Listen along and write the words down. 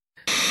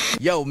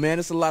Yo, man,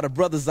 it's a lot of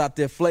brothers out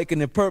there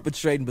flaking and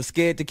perpetrating, but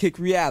scared to kick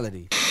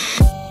reality.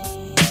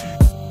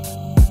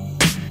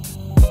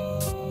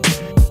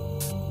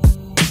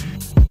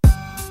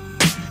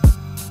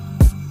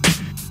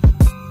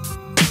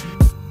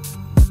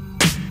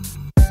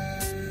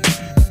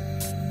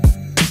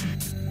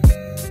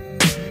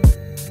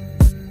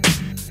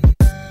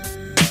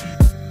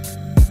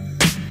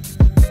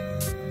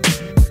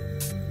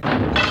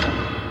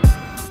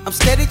 I'm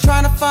steady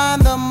trying to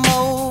find the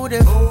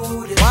motive.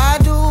 Why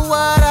do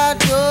what I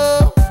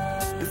do?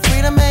 And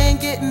freedom ain't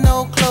getting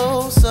no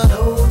closer.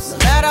 No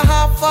matter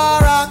how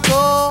far I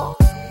go,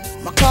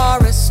 my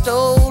car is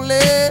stolen.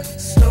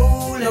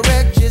 No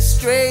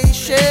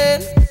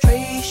registration.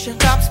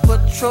 Cops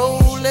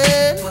patrolling.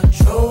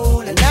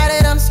 And now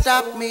they done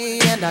stop me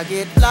and I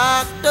get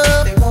locked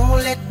up. They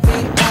won't let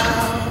me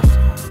out.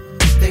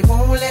 They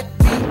won't let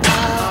me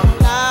out. I'm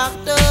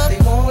locked up. They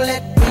won't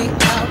let me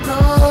out.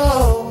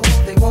 No.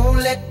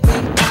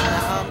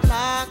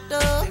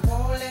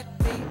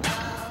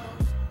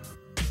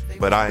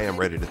 But I am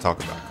ready to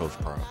talk about Coach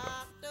Prime,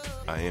 though.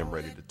 I am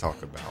ready to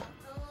talk about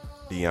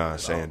Deion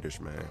Sanders,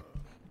 man.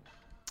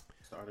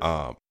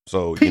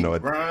 So, you know,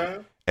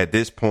 at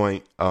this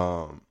point,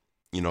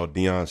 you know,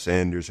 Deion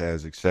Sanders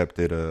has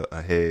accepted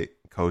a head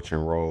coaching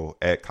role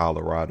at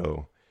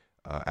Colorado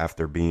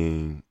after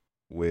being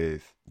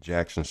with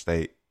Jackson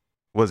State.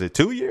 Was it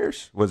 2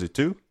 years? Was it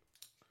two?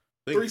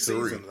 3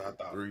 seasons, I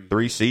thought.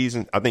 3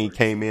 seasons. I think he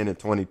came in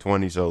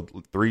 2020, so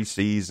 3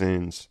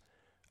 seasons.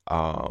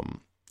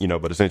 You know,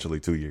 but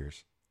essentially 2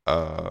 years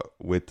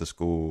with the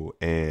school.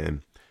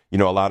 And, you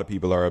know, a lot of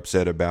people are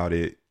upset about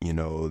it. You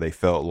know, they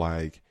felt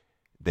like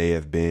they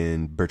have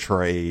been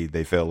betrayed.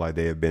 They felt like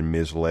they have been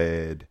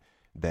misled,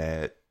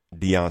 that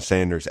Deion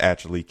Sanders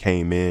actually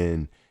came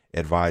in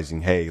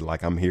advising, hey,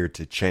 like, I'm here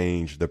to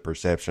change the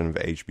perception of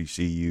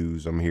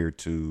HBCUs. I'm here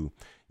to,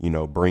 you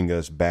know, bring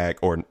us back,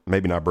 or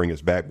maybe not bring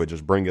us back, but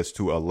just bring us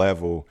to a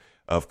level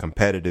of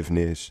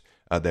competitiveness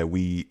that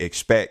we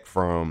expect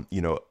from,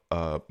 you know,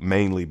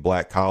 mainly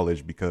black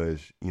college,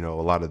 because, you know,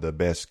 a lot of the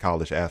best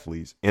college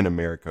athletes in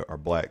America are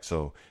black.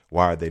 So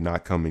why are they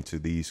not coming to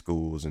these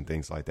schools and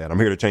things like that? I'm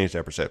here to change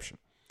that perception.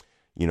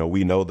 You know,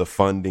 we know the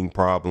funding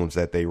problems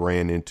that they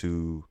ran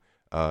into,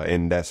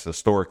 and that's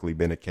historically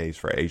been a case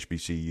for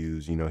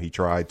HBCUs. You know,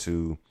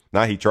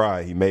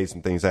 he made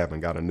some things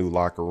happen, got a new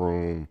locker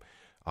room,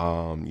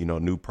 you know,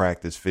 new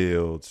practice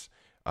fields,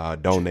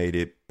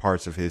 donated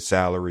parts of his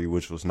salary,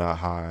 which was not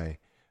high,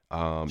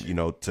 you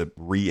know, to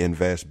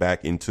reinvest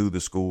back into the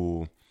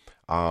school,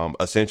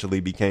 essentially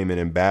became an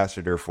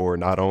ambassador for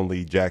not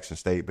only Jackson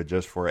State, but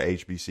just for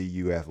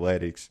HBCU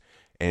athletics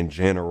in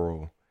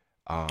general.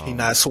 He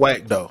not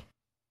swag though.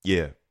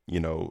 Yeah.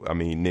 You know, I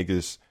mean,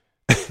 niggas,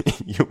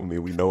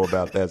 we know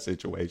about that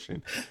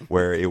situation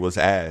where it was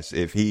asked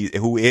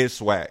who is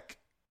swag,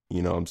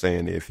 you know what I'm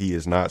saying, if he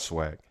is not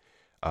swag,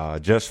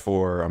 just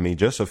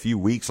a few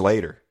weeks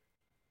later,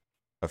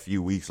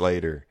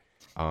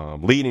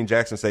 leading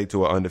Jackson State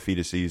to an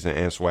undefeated season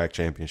and SWAC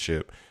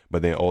championship,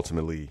 but then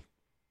ultimately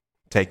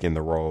taking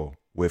the role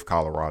with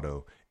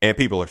Colorado. And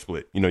people are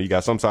split. You know, you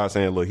got some sides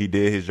saying, look, he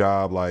did his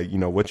job. Like, you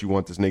know, what you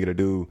want this nigga to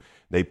do,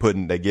 they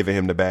giving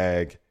him the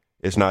bag.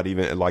 It's not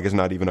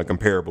even a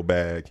comparable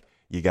bag.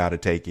 You got to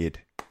take it.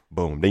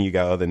 Boom. Then you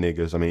got other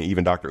niggas. I mean,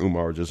 even Dr.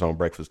 Umar was just on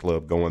Breakfast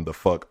Club going the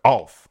fuck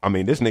off. I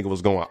mean, this nigga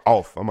was going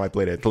off. I might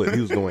play that clip. He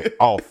was going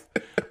off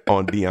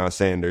on Deion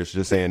Sanders,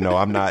 just saying, no,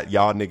 I'm not.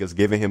 Y'all niggas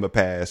giving him a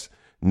pass.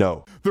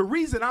 No. The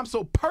reason I'm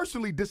so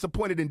personally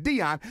disappointed in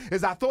Deion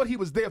is I thought he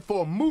was there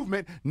for a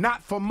movement,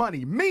 not for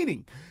money.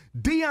 Meaning,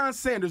 Deion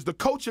Sanders, the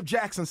coach of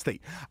Jackson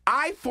State,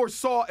 I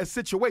foresaw a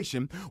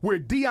situation where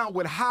Deion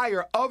would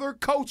hire other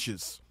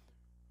coaches,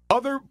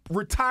 other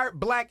retired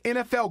black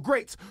NFL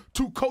greats,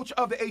 to coach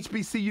other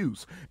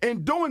HBCUs.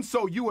 In doing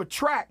so, you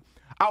attract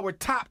our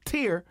top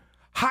tier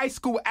high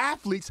school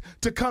athletes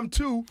to come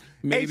to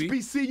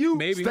HBCU.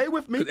 Maybe. Stay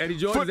with me. Eddie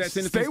George is at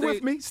Tennessee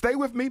State. Stay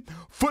with me.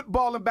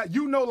 Football and back.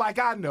 You know, like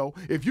I know,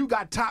 if you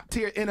got top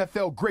tier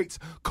NFL greats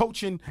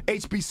coaching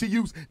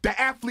HBCUs,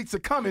 the athletes are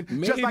coming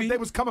just like they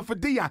was coming for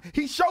Deion.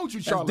 He showed you,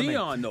 Charlamagne.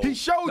 Deion, though. He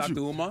showed Dr.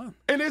 you. Umar.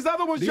 And his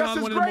other one's just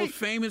as one great. Of the most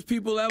famous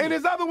people ever. And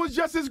his other one's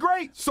just as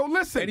great. So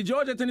listen. Eddie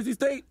George at Tennessee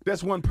State.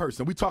 That's one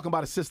person. We talking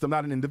about a system,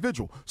 not an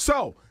individual.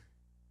 So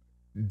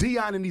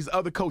Deion and these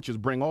other coaches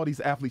bring all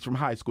these athletes from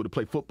high school to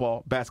play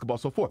football, basketball,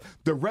 so forth.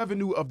 The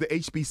revenue of the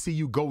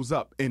HBCU goes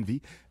up,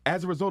 Envy.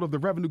 As a result of the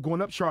revenue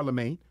going up,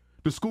 Charlamagne,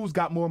 the schools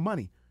got more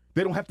money.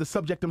 They don't have to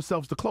subject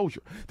themselves to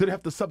closure. They don't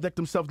have to subject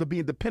themselves to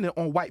being dependent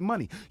on white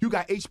money. You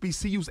got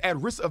HBCUs at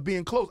risk of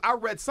being closed. I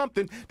read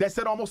something that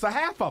said almost a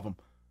half of them,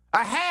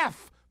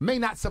 may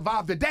not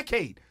survive the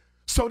decade.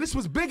 So this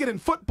was bigger than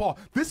football.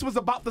 This was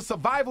about the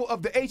survival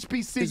of the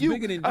HBCU. It's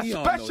bigger than Deion,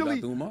 especially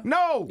though, Dr. Umar.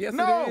 no, Yes,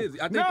 no, it is.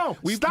 I think no.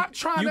 Stop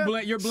trying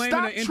you're blaming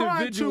an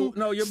individual.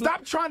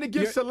 Stop trying to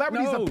give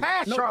celebrities a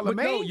pass,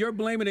 Charlamagne. No, you're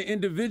blaming an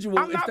individual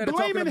I'm not instead of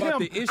talking blaming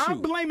about him. the issue.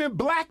 I'm blaming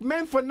black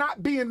men for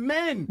not being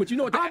men. But you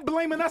know what? I'm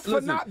blaming us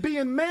for not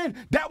being men.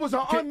 That was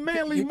an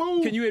unmanly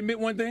move. Can you admit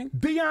one thing?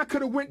 Deion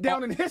could have went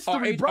down in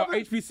history, brother. Are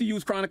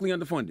HBCUs chronically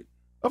underfunded?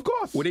 Of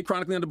course. Were they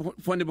chronically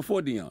underfunded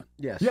before Deion?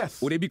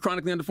 Yes. Will they be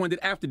chronically underfunded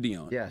after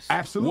Deion? Yes.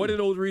 Absolutely. What are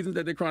those reasons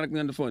that they're chronically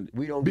underfunded?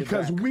 We don't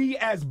because we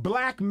as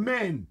black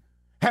men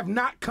have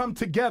not come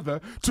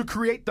together to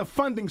create the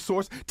funding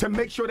source to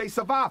make sure they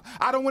survive.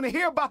 I don't want to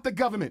hear about the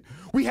government.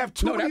 We have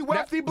too many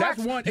wealthy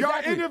blacks.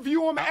 Y'all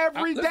interview them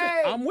every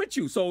day. I'm with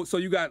you. So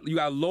you got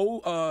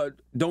low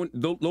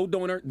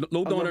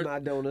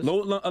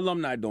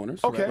alumni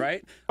donors, okay.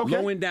 right? Okay.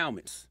 Low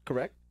endowments.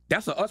 Correct.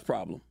 That's a us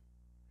problem.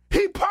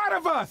 He part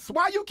of us.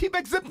 Why you keep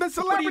exempting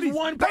celebrities? He's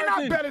one person.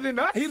 They're not better than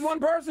us. He's one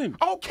person.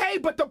 Okay,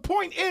 but the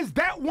point is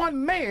that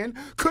one man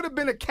could have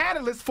been a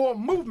catalyst for a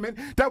movement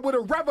that would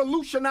have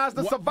revolutionized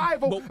the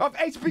survival of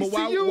HBCUs.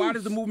 But why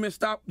does the movement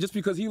stop just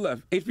because he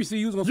left?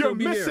 HBCUs gonna still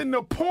be here. You're missing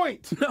the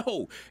point.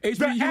 No, the HBCUs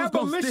gonna still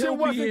abolition be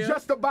wasn't here.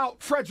 just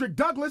about Frederick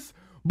Douglass.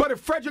 But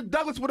if Frederick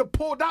Douglass would have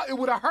pulled out, it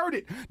would have hurt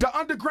it. The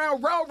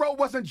Underground Railroad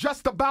wasn't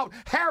just about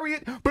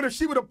Harriet, but if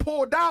she would have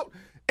pulled out,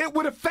 it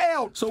would have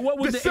failed. So what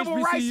was the civil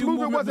HBCU rights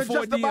movement wasn't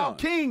before just about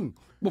King.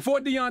 Before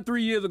Deion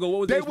 3 years ago, what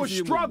was they the HBCU were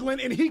struggling,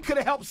 and he could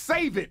have helped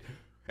save it.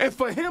 And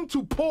for him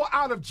to pull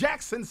out of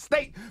Jackson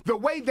State the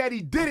way that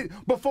he did it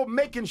before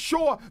making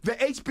sure the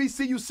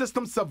HBCU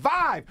system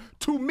survived,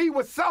 to me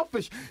was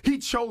selfish. He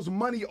chose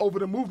money over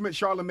the movement,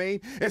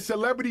 Charlamagne, and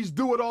celebrities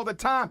do it all the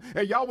time,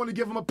 and y'all want to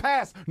give him a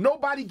pass.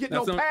 Nobody get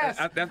no pass.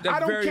 I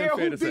don't care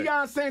who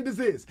Deion Sanders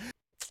is.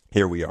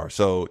 Here we are.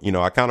 So,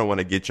 I kind of want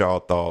to get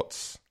y'all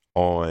thoughts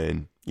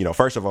on,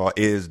 first of all,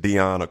 is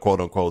Deion a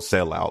quote-unquote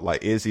sellout?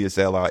 Like, is he a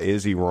sellout?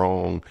 Is he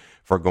wrong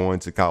for going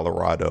to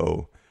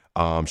Colorado?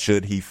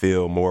 Should he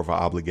feel more of an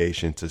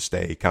obligation to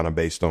stay, kind of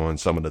based on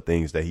some of the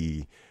things that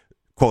he,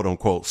 quote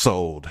unquote,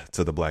 sold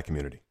to the black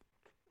community?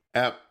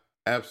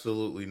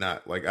 Absolutely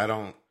not. Like, I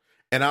don't,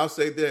 and I'll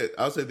say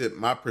that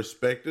my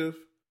perspective,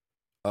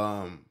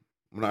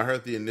 when I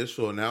heard the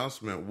initial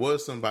announcement,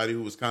 was somebody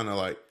who was kind of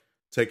like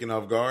taken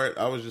off guard.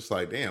 I was just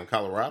like, damn,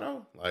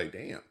 Colorado? Like,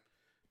 damn.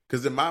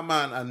 Because in my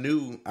mind, I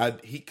knew,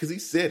 because he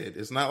said it.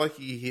 It's not like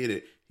he hid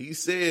it. He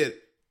said,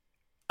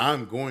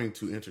 I'm going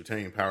to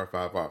entertain Power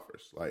 5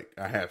 offers. Like,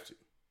 I have to.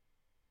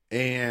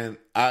 And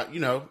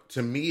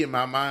to me, in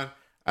my mind,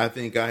 I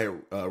think I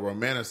had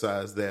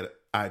romanticized that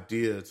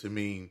idea to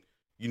mean,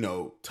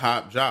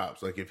 top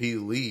jobs. Like, if he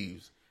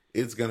leaves,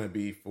 it's going to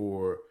be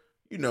for,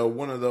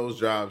 one of those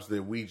jobs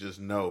that we just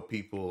know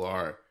people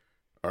are,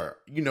 an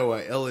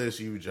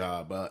LSU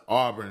job, an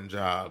Auburn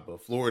job, a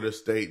Florida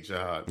State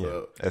job,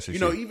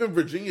 even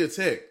Virginia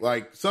Tech,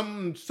 like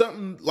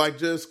something like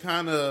just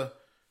kind of,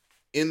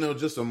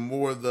 just a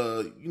more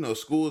the,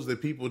 schools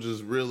that people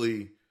just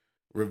really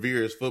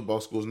revere as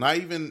football schools. Not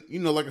even,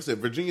 like I said,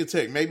 Virginia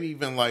Tech, maybe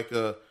even like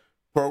a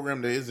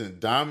program that isn't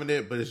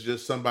dominant, but it's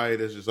just somebody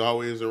that's just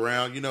always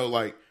around,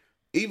 like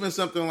even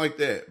something like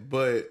that.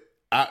 But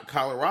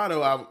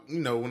Colorado,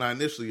 when I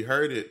initially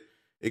heard it,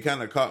 it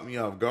kind of caught me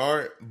off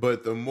guard.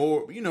 But the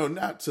more,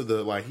 not to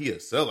the, like, he a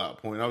sellout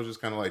point. I was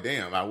just kind of like,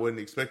 damn, I wasn't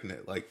expecting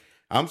that. Like,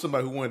 I'm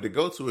somebody who wanted to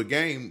go to a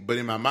game, but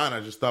in my mind, I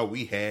just thought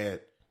we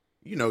had,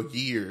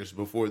 years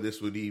before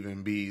this would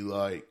even be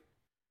like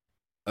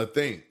a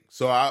thing.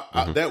 So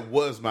that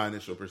was my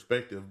initial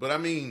perspective. But I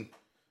mean,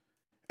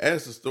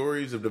 as the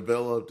stories have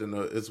developed and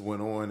it's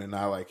went on, and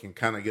I can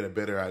kind of get a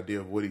better idea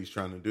of what he's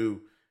trying to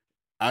do,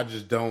 I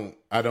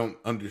don't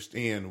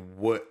understand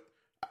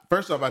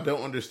first off, I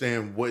don't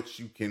understand what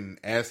you can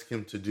ask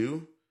him to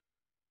do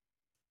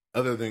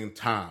other than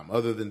time,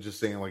 other than just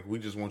saying, like, we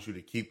just want you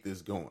to keep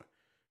this going.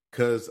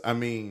 Because, I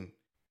mean,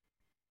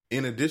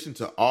 in addition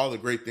to all the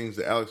great things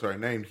that Alex already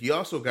named, he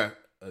also got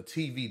a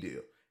TV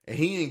deal. And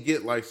he didn't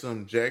get like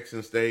some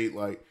Jackson State,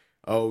 like,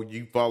 oh,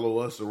 you follow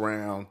us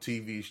around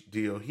TV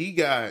deal. He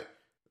got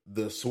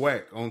the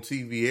SWAC on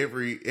TV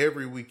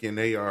every weekend.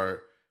 They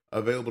are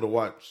available to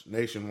watch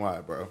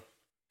nationwide, bro.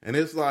 And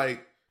it's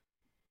like,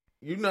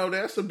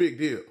 that's a big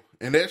deal.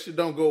 And that shit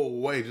don't go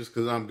away just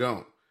because I'm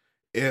gone.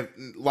 If,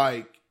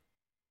 like,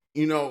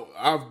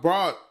 I've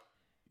brought,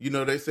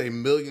 they say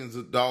millions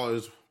of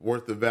dollars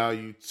worth of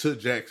value to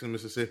Jackson,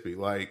 Mississippi.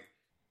 Like,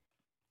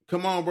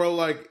 come on, bro.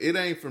 Like, it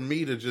ain't for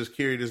me to just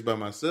carry this by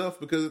myself,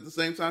 because at the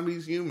same time,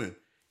 he's human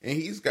and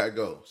he's got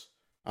goals.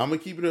 I'm going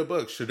to keep it a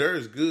buck. Shedeur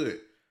is good,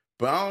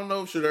 but I don't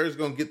know if Shedeur is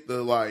going to get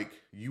the, like,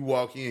 you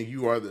walk in,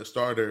 you are the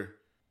starter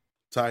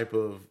type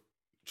of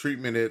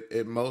treatment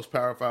at most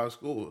Power 5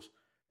 schools.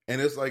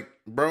 And it's like,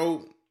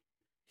 bro,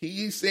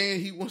 he's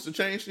saying he wants to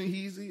change things.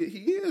 He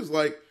is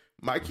like,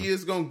 my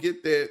kid's going to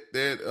get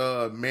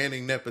that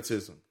Manning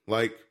nepotism.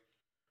 Like,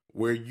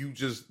 where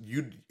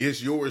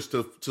it's yours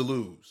to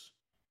lose.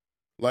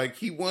 Like,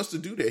 he wants to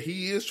do that.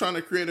 He is trying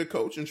to create a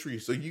coaching tree.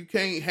 So you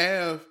can't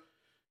have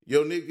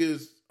your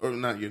niggas or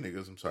not your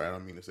niggas, I'm sorry, I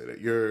don't mean to say that.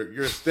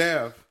 Your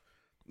staff,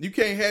 you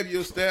can't have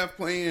your staff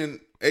playing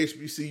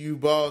HBCU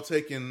ball,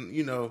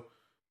 taking,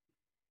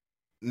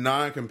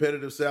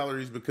 non-competitive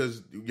salaries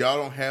because y'all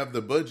don't have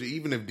the budget.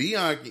 Even if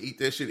Dion can eat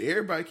that shit,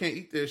 everybody can't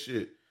eat that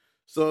shit.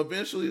 So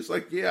eventually it's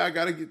like, yeah, I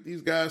got to get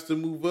these guys to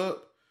move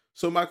up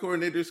so my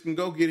coordinators can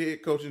go get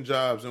head coaching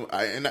jobs.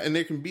 And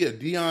there can be a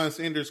Deion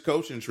Sanders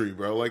coaching tree,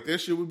 bro. Like, that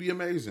shit would be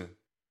amazing.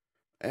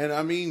 And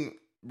I mean,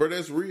 bro,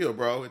 that's real,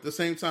 bro. At the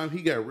same time,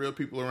 he got real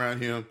people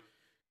around him.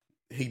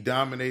 He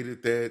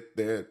dominated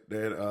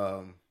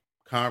that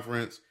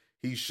conference.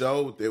 He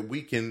showed that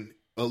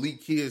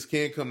elite kids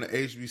can come to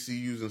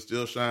HBCUs and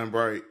still shine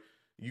bright.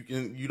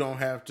 You don't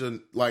have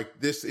to, like,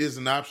 this is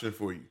an option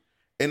for you.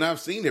 And I've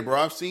seen it, bro.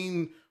 I've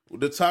seen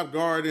the top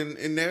guard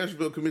in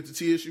Nashville commit to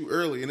TSU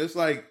early. And it's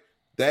like,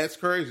 that's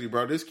crazy,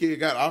 bro. This kid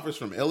got offers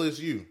from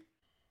LSU.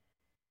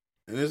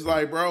 And it's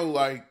like, bro,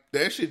 like,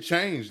 that shit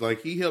changed.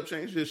 Like, he helped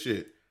change this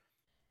shit.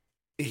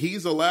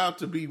 He's allowed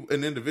to be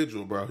an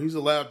individual, bro. He's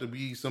allowed to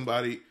be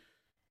somebody,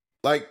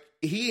 like,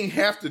 he didn't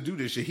have to do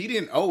this shit. He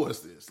didn't owe us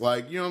this.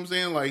 Like, you know what I'm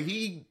saying? Like,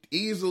 he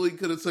easily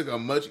could have took a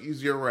much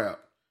easier route.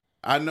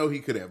 I know he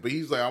could have. But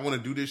he's like, I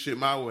want to do this shit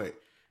my way.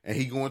 And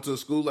he going to a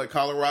school like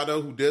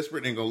Colorado who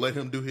desperate and going to let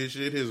him do his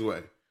shit his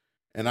way.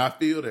 And I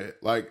feel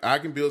that. Like, I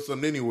can build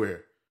something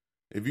anywhere.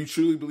 If you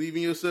truly believe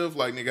in yourself,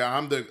 like,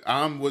 nigga,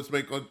 I'm what's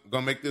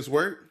gonna make this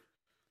work.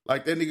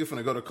 Like, that nigga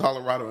finna go to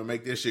Colorado and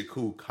make that shit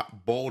cool.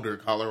 Boulder,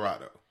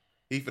 Colorado.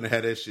 He finna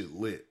have that shit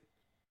lit.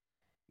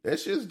 That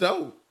shit's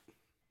dope.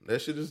 That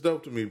shit is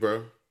dope to me,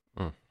 bro.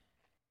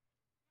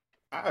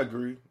 I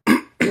agree.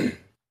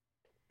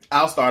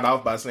 I'll start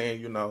off by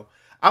saying,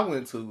 I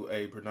went to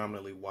a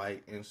predominantly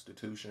white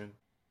institution.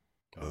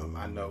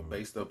 I know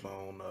based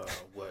upon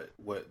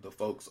what the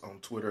folks on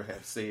Twitter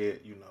have said,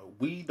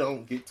 we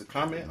don't get to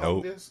comment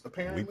on this,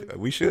 apparently.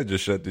 We should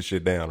just shut this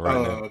shit down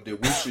right now. That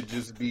we should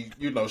just be,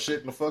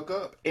 shutting the fuck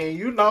up. And,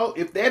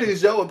 if that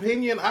is your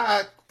opinion,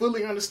 I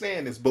fully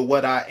understand this. But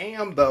what I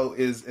am, though,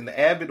 is an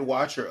avid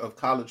watcher of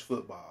college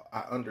football.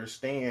 I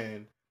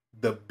understand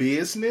the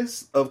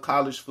business of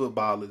college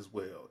football as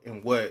well.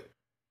 And what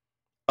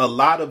a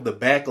lot of the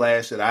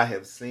backlash that I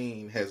have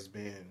seen has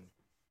been,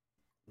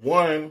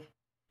 one,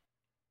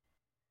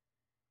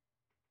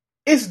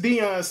 it's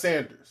Deion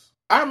Sanders.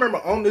 I remember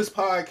on this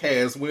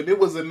podcast when it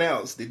was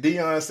announced that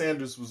Deion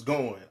Sanders was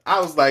going,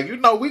 I was like, we're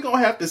going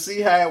to have to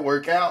see how it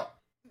work out.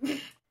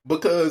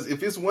 Because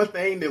if it's one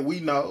thing that we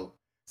know,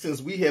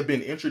 since we have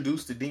been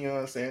introduced to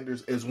Deion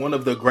Sanders as one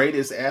of the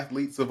greatest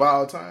athletes of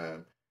all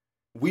time,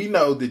 we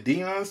know that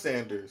Deion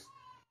Sanders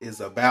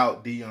is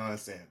about Deion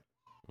Sanders.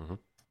 Mm-hmm.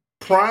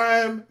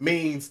 Prime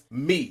means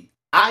me.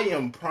 I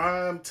am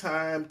prime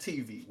time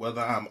TV.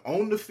 Whether I'm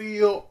on the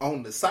field,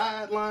 on the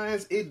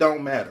sidelines, it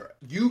don't matter.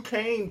 You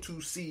came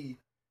to see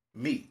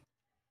me.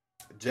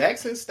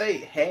 Jackson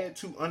State had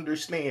to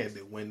understand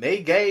that when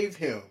they gave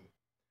him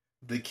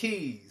the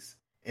keys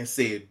and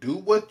said, do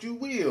what you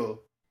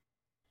will,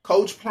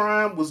 Coach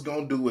Prime was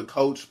going to do it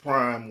Coach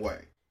Prime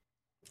way.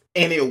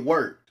 And it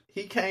worked.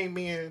 He came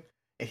in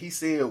and he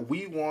said,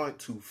 we want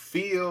to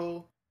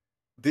fill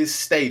this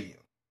stadium,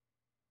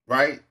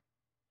 right?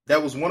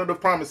 That was one of the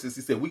promises.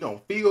 He said, we're going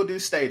to fill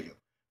this stadium.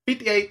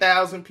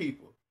 58,000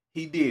 people.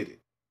 He did it.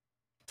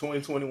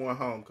 2021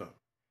 homecoming.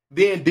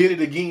 Then did it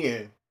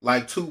again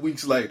like 2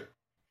 weeks later.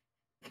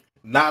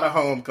 Not a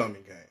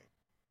homecoming game.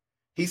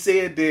 He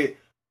said that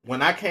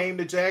when I came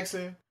to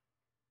Jackson,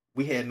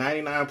 we had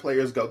 99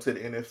 players go to the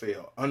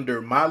NFL.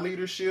 Under my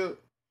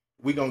leadership,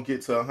 we're going to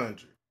get to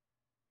 100.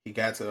 He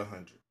got to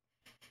 100.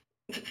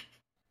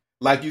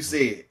 Like you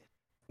said,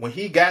 when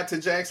he got to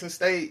Jackson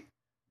State,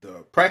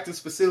 the practice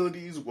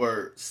facilities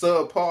were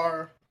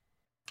subpar.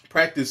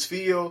 Practice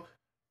field,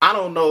 I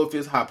don't know if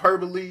it's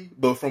hyperbole,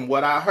 but from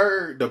what I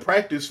heard, the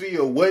practice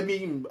field wasn't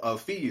even a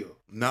field.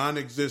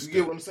 Non-existent. You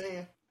get what I'm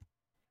saying?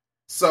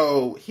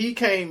 So he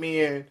came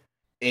in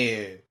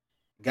and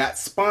got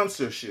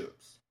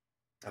sponsorships.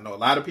 I know a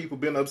lot of people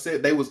been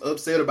upset. They was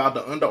upset about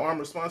the Under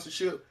Armour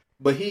sponsorship,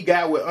 but he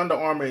got with Under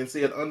Armour and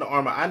said, Under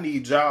Armour, I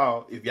need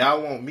y'all. If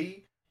y'all want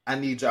me, I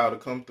need y'all to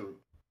come through.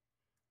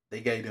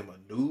 They gave him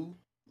a new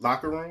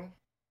locker room,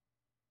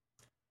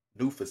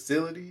 new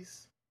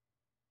facilities.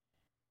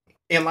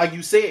 And like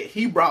you said,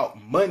 he brought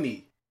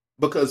money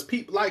because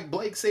people, like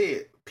Blake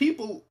said,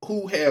 people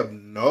who have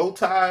no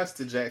ties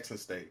to Jackson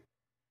State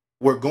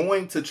were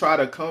going to try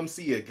to come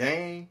see a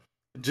game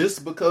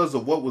just because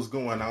of what was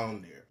going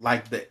on there.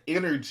 Like the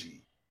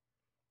energy.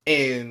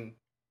 And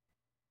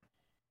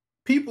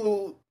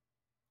people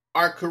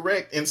are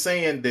correct in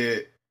saying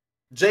that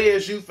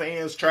JSU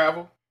fans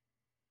travel.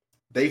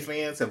 They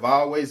fans have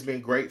always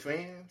been great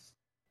fans.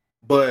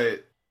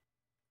 But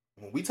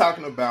when we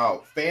talking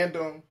about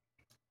fandom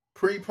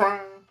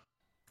pre-Prime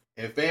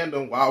and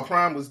fandom while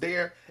Prime was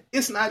there,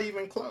 it's not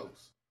even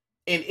close.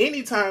 And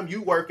anytime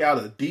you work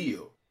out a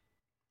deal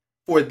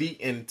for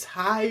the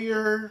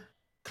entire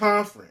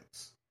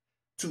conference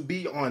to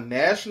be on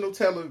national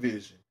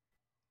television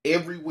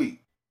every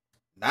week,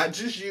 not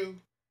just you,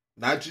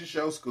 not just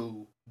your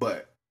school,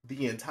 but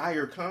the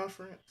entire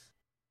conference.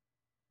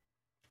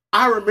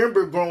 I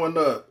remember growing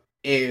up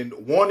and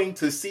wanting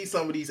to see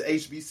some of these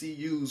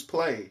HBCUs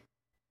play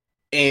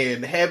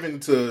and having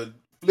to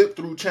flip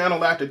through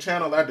channel after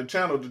channel after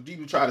channel to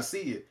even try to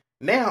see it.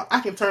 Now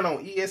I can turn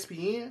on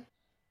ESPN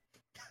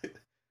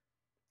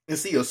and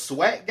see a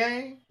SWAC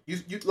game.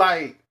 You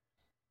like,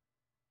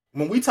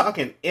 when we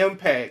talking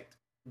impact,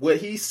 what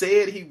he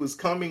said he was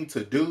coming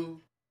to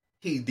do,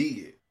 he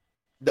did.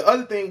 The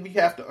other thing we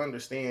have to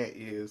understand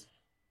is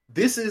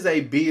this is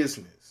a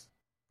business.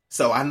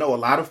 So I know a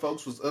lot of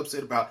folks was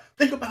upset about,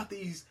 think about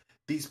these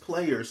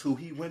players who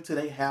he went to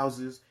their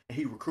houses and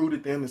he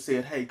recruited them and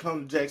said, hey,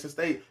 come to Jackson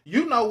State.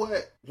 You know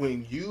what?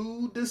 When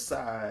you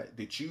decide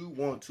that you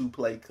want to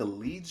play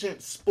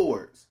collegiate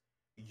sports,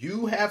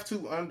 you have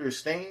to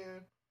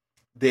understand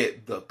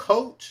that the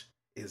coach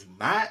is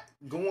not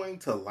going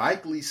to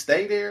likely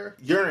stay there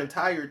your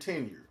entire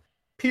tenure,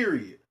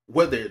 period.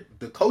 Whether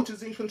the coach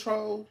is in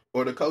control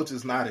or the coach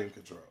is not in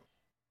control.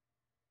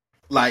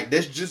 Like,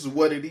 that's just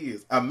what it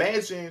is.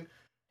 Imagine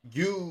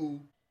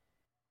you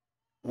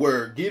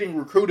were getting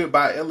recruited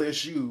by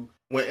LSU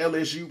when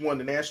LSU won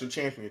the national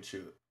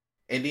championship.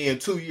 And then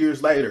 2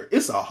 years later,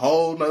 it's a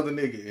whole nother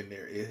nigga in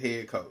there as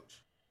head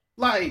coach.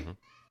 Like,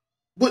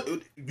 but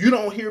you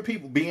don't hear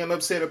people being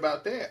upset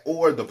about that,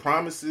 or the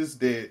promises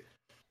that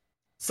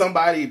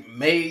somebody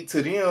made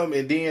to them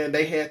and then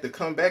they had to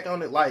come back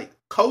on it. Like,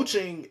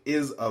 coaching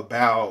is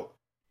about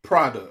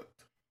product.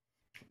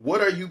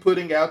 What are you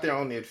putting out there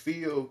on that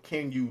field?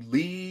 Can you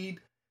lead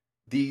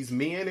these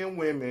men and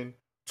women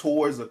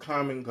towards a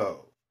common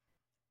goal?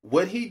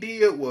 What he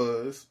did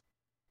was,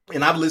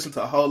 and I've listened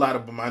to a whole lot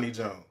of Bomani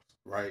Jones,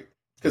 right?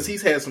 Because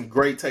he's had some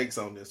great takes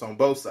on this on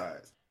both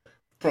sides.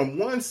 From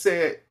one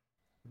set,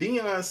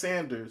 Deion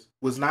Sanders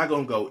was not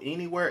going to go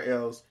anywhere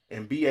else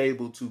and be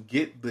able to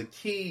get the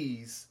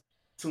keys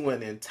to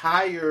an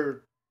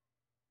entire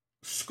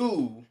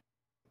school,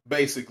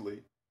 basically,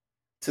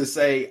 to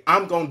say,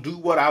 I'm going to do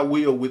what I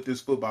will with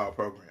this football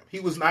program. He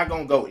was not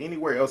going to go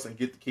anywhere else and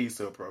get the keys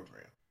to a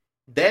program.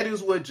 That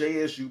is what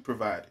JSU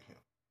provided him.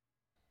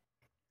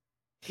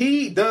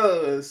 He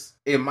does,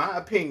 in my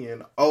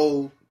opinion,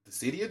 owe the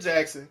city of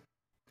Jackson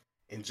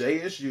and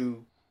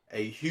JSU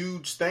a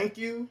huge thank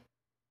you.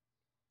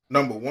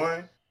 Number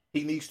one,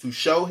 he needs to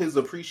show his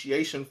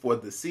appreciation for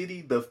the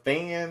city, the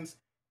fans,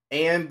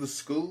 and the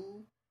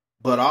school.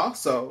 But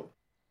also,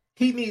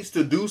 he needs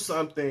to do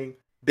something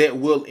that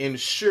will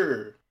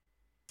ensure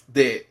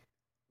that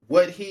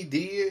what he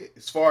did,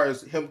 as far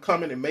as him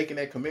coming and making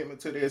that commitment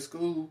to their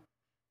school,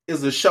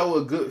 is a show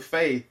of good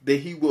faith that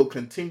he will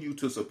continue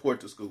to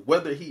support the school.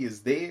 Whether he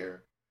is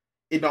there,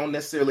 it don't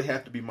necessarily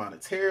have to be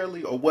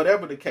monetarily or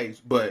whatever the case,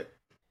 but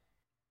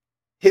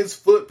his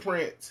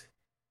footprint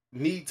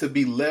need to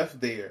be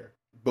left there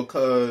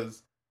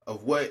because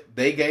of what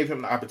they gave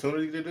him the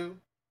opportunity to do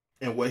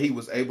and what he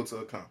was able to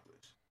accomplish.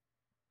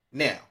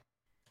 Now,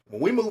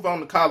 when we move on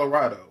to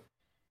Colorado,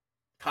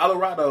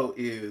 Colorado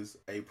is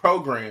a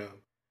program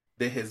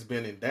that has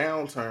been in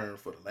downturn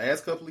for the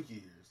last couple of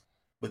years,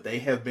 but they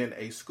have been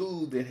a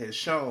school that has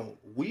shown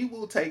we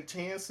will take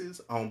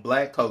chances on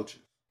black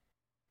coaches.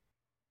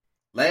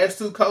 Last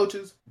two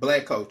coaches,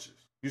 black coaches.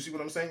 You see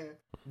what I'm saying?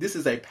 This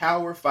is a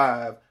Power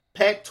 5,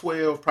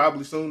 Pac-12,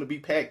 probably soon to be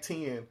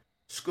Pac-10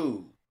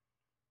 school.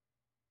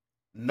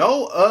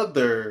 No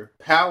other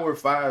Power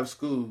 5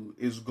 school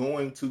is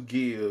going to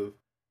give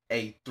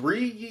a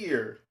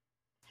 3-year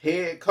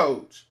head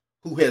coach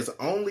who has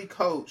only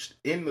coached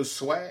in the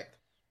SWAC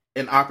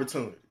an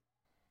opportunity.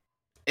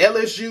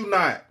 LSU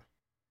not.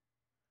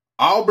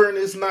 Auburn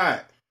is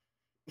not.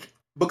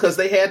 Because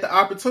they had the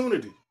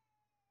opportunity.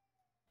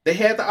 They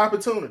had the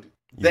opportunity.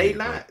 They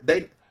not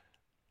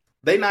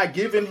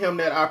giving him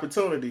that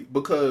opportunity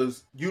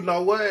because, you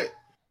know what?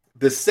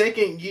 The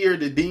second year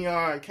that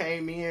Deion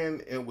came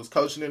in and was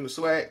coaching in the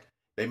SWAC,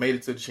 they made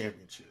it to the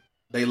championship.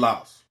 They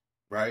lost,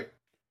 right?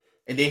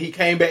 And then he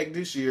came back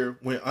this year,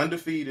 went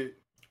undefeated,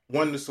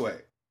 won the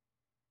SWAC.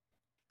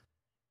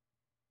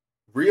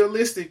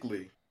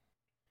 Realistically,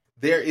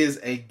 there is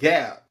a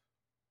gap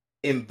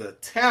in the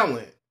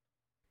talent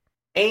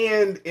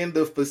and in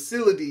the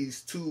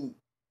facilities to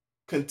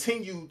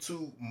continue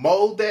to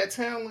mold that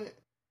talent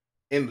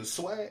in the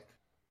SWAC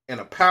and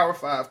a Power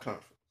 5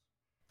 conference.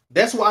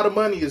 That's why the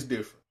money is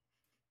different.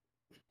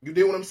 You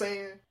get what I'm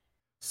saying?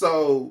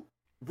 So,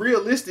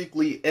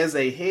 realistically, as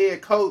a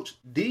head coach,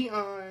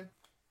 Deion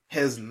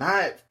has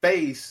not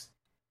faced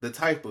the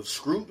type of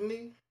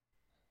scrutiny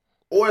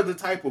or the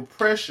type of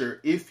pressure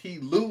if he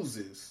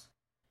loses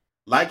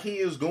like he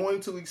is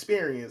going to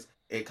experience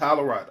at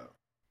Colorado.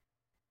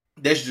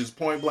 That's just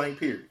point blank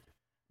period.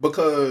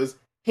 Because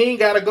he ain't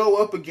got to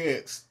go up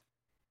against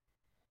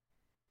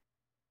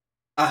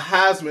a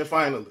Heisman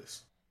finalist.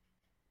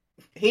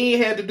 He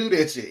ain't had to do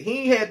that shit. He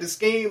ain't had to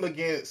scheme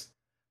against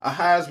a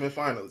Heisman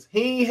finalist.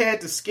 He ain't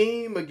had to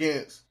scheme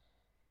against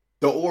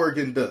the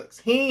Oregon Ducks.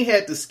 He ain't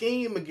had to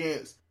scheme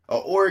against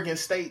an Oregon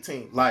State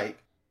team. Like,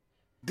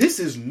 this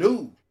is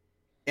new.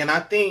 And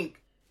I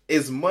think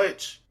as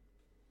much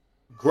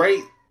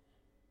great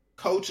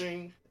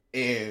coaching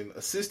and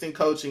assistant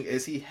coaching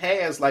as he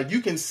has, like,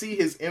 you can see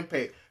his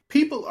impact.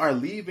 People are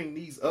leaving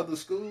these other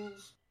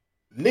schools,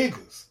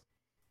 niggas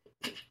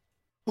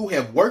who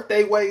have worked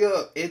their way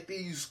up at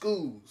these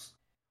schools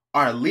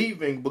are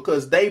leaving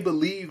because they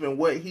believe in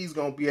what he's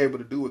going to be able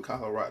to do with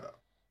Colorado.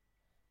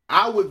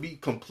 I would be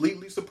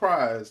completely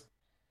surprised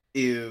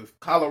if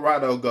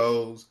Colorado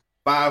goes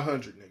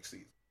 500 next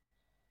season.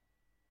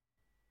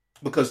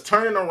 Because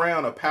turning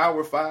around a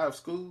Power 5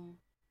 school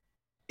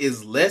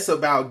is less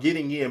about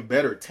getting in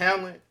better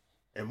talent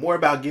and more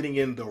about getting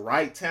in the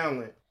right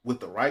talent with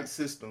the right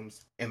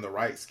systems and the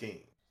right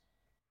scheme.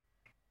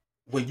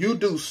 When you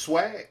do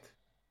SWAC,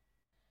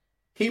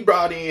 he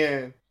brought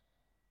in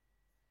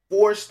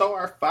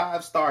 4-star,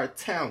 5-star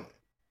talent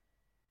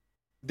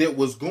that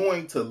was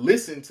going to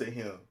listen to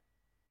him,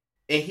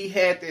 and he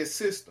had that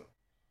system.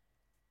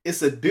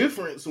 It's a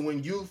difference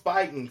when you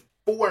fighting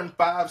 4 and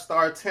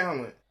 5-star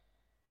talent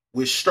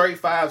with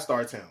straight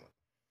 5-star talent.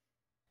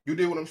 You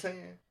dig what I'm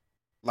saying?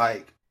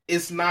 Like,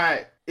 it's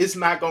not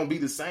gonna be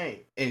the same.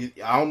 And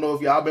I don't know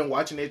if y'all been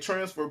watching that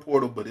transfer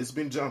portal, but it's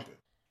been jumping.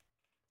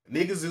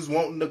 Niggas is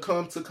wanting to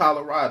come to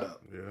Colorado.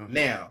 Yeah.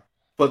 Now,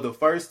 for the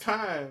first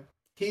time,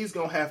 he's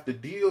gonna have to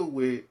deal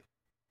with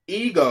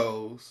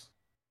egos,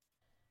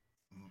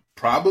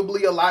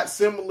 probably a lot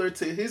similar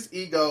to his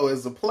ego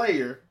as a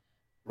player,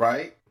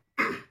 right?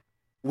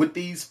 With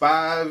these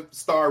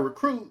 5-star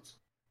recruits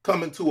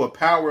coming to a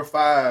Power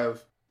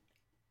 5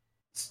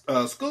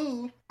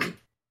 school,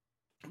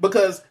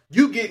 because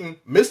you getting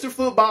Mr.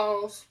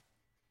 Footballs,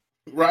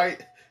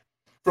 right,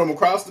 from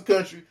across the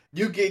country.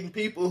 You getting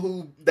people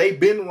who they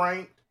been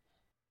ranked.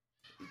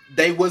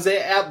 They was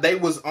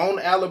on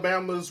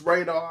Alabama's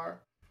radar.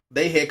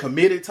 They had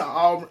committed to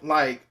Auburn.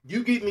 Like,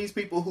 you getting these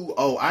people who,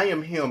 oh, I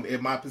am him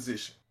in my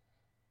position.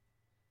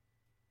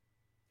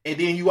 And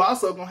then you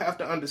also gonna have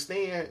to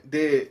understand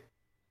that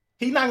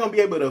he's not gonna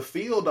be able to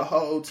field the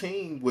whole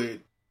team with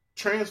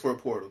transfer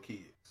portal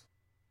kids.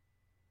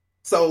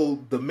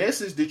 So the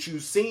message that you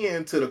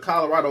send to the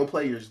Colorado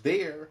players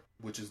there,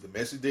 which is the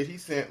message that he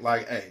sent,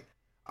 like, hey,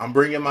 I'm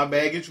bringing my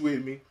baggage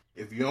with me.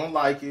 If you don't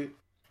like it,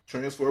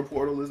 transfer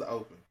portal is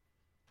open.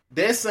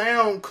 That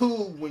sound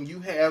cool when you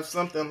have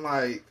something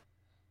like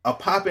a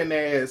poppin'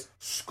 ass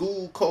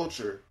school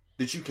culture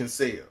that you can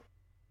sell.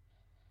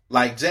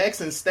 Like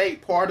Jackson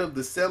State, part of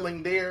the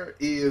selling there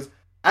is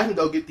I can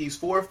go get these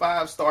 4 or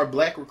 5-star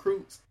black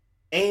recruits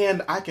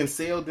and I can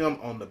sell them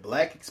on the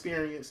black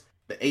experience,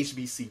 the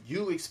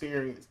HBCU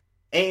experience,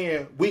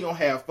 and we gonna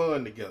have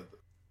fun together,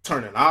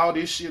 turning all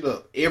this shit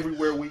up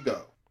everywhere we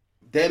go.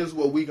 That is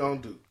what we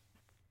gonna do.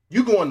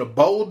 You going to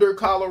Boulder,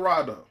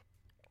 Colorado.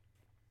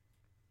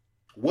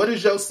 What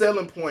is your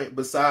selling point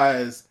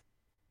besides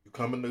you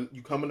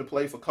coming to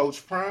play for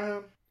Coach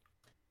Prime,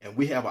 and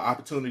we have an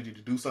opportunity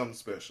to do something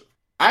special?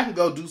 I can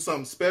go do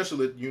something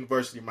special at the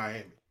University of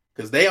Miami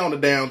because they on the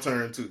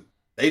downturn too.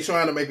 They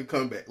trying to make a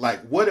comeback.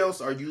 Like, what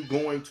else are you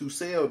going to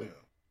sell them?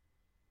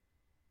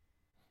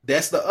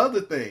 That's the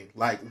other thing.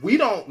 Like, we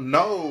don't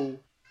know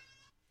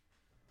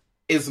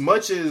as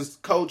much as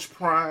Coach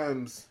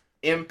Prime's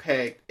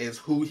impact as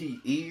who he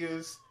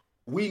is.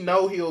 We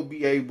know he'll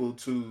be able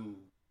to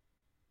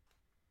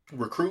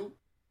recruit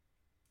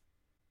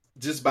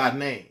just by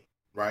name,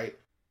 right?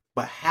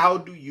 But how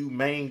do you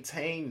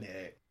maintain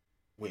that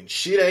when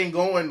shit ain't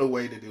going the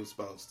way that it was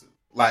supposed to?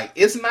 Like,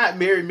 it's not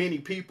very many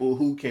people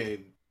who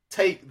can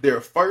take their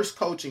first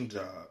coaching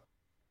job,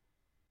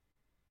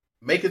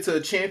 make it to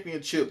a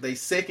championship they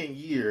second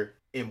year,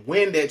 and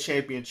win that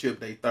championship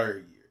they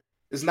third year.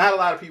 There's not a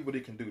lot of people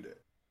that can do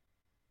that.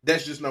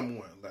 That's just number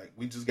one. Like,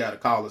 we just got to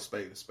call a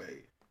spade a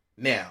spade.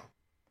 Now,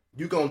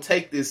 you're going to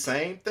take this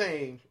same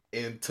thing,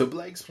 and to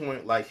Blake's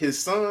point, like, his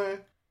son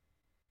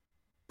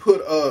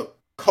put up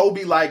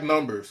Kobe-like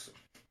numbers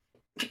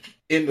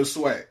in the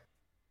SWAC.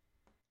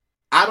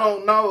 I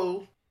don't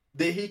know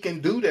that he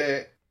can do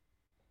that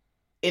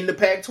in the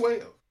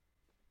Pac-12.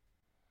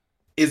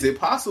 Is it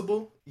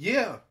possible?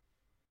 Yeah.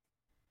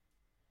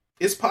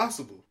 It's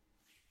possible.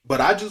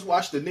 But I just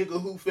watched a nigga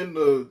who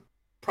finna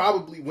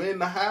probably win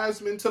the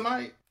Heisman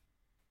tonight.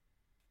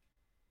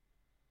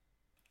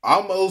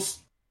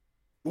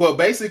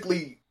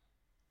 Basically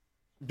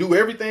do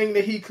everything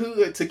that he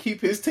could to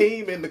keep his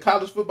team in the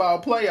college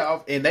football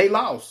playoff, and they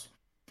lost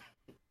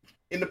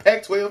in the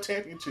Pac-12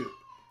 championship.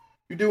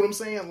 You do what I'm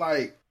saying?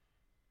 Like,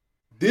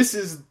 this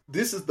is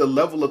the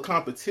level of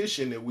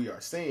competition that we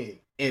are seeing,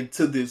 and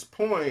to this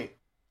point,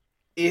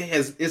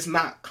 it's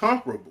not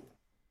comparable.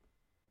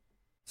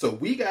 So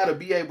we got to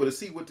be able to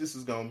see what this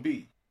is going to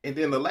be. And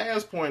then the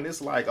last point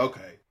is like,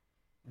 okay,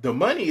 the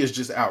money is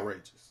just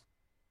outrageous.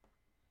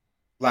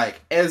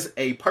 Like, as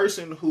a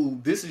person who,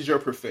 this is your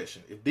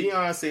profession, if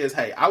Deion says,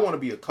 hey, I want to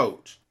be a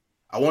coach,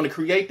 I want to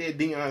create that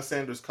Deion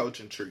Sanders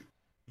coaching tree,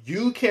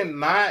 you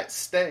cannot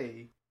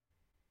stay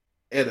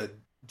at a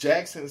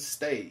Jackson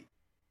State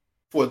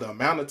for the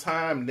amount of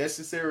time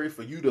necessary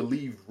for you to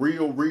leave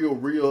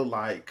real,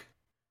 like,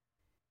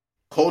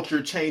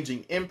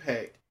 culture-changing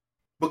impact,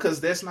 because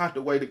that's not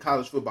the way that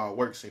college football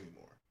works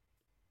anymore.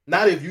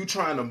 Not if you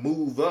trying to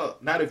move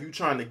up. Not if you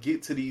trying to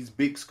get to these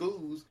big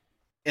schools.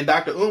 And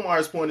Dr.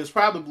 Umar's point is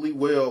probably,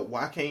 well,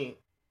 why can't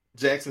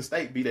Jackson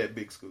State be that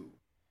big school?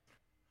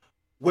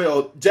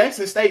 Well,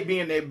 Jackson State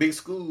being that big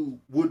school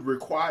would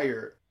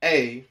require,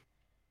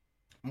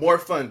 more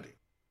funding.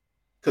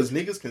 Because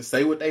niggas can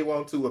say what they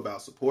want to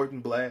about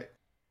supporting black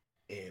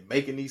and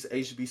making these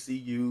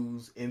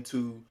HBCUs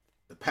into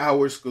the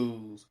power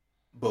schools.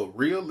 But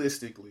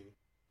realistically,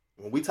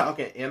 when we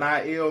talking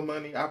NIL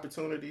money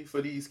opportunity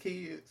for these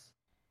kids,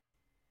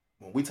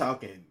 when we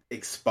talking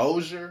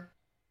exposure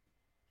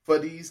for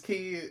these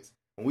kids,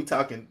 when we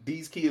talking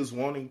these kids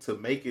wanting to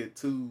make it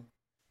to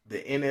the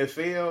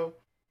NFL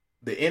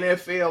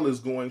is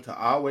going to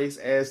always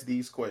ask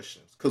these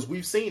questions. Because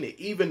we've seen it.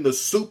 Even the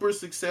super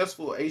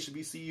successful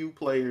HBCU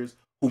players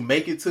who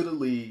make it to the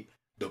league,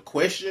 the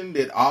question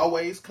that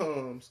always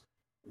comes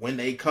when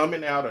they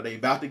coming out or they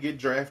about to get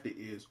drafted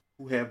is,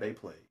 who have they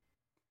played?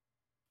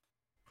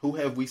 Who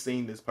have we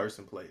seen this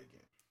person play against?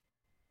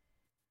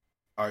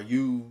 Are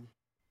you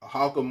a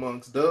hawk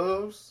amongst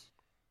doves?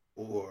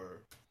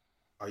 Or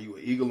are you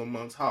an eagle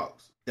amongst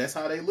hawks? That's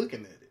how they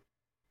looking at it.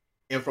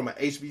 And from an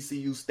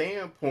HBCU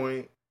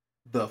standpoint,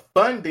 the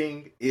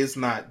funding is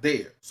not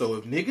there. So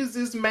if niggas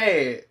is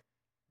mad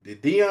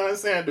that Deion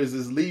Sanders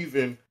is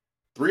leaving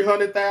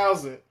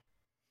 $300,000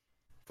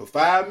 for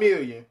 $5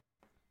 million,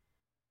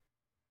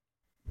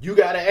 you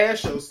got to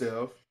ask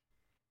yourself,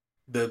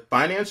 the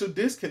financial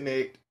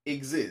disconnect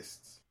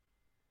exists.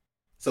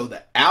 So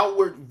the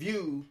outward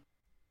view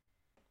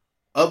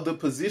of the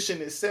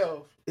position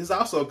itself is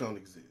also going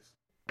to exist.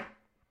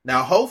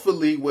 Now,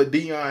 hopefully what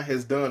Deion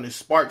has done is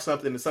spark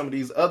something to some of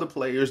these other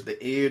players,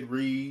 the Ed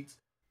Reeds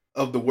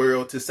of the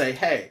world, to say,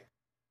 hey,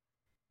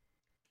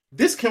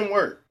 this can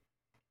work.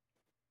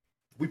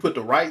 We put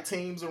the right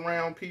teams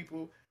around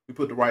people. We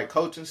put the right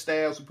coaching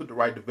staffs. We put the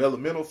right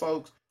developmental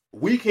folks.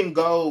 We can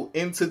go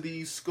into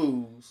these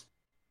schools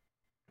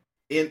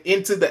and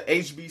into the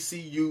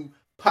HBCU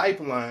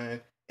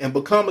pipeline and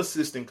become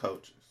assistant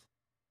coaches.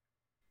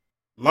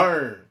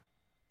 Learn.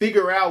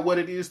 Figure out what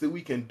it is that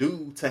we can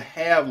do to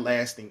have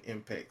lasting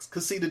impacts.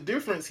 Because, see, the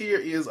difference here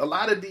is a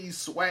lot of these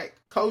SWAC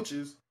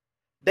coaches,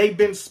 they've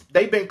been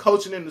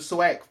coaching in the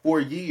SWAC for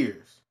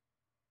years.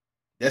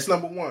 That's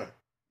number one.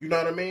 You know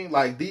what I mean?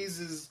 Like, these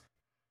is,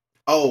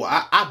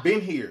 I've been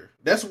here.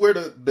 That's where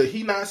the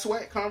he not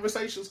SWAC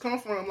conversations come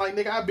from. Like,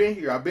 nigga, I've been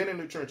here. I've been in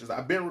the trenches.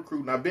 I've been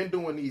recruiting. I've been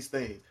doing these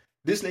things.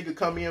 This nigga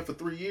come in for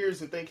 3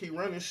 years and think he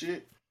running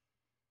shit.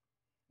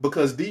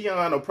 Because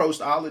Deion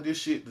approached all of this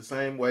shit the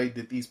same way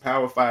that these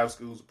Power 5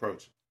 schools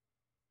approach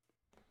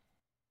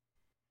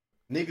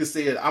it. Nigga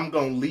said, I'm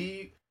going to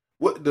leave.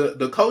 What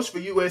the coach for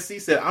USC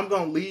said, I'm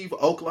going to leave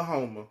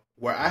Oklahoma,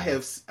 where I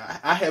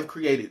have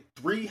created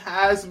 3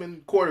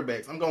 Heisman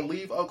quarterbacks. I'm going to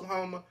leave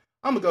Oklahoma.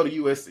 I'm going to go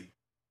to USC.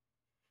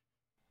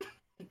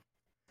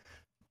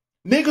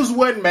 Niggas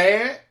wasn't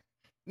mad.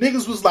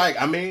 Niggas was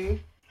like, I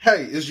mean,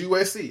 hey, it's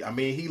USC. I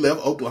mean, he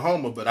left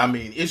Oklahoma, but I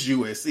mean, it's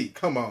USC.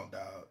 Come on,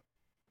 dog.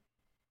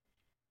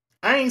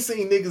 I ain't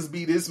seen niggas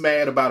be this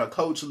mad about a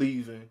coach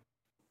leaving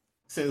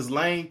since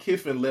Lane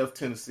Kiffin left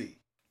Tennessee.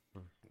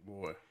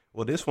 Boy.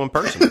 Well, this one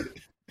personal.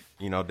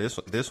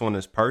 This one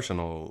is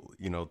personal,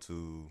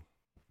 to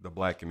the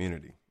black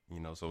community.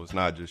 So it's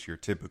not just your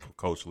typical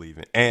coach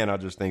leaving. And I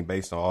just think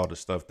based on all the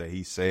stuff that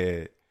he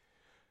said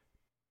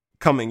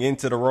coming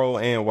into the role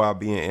and while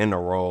being in the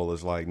role,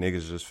 is like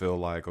niggas just feel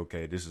like,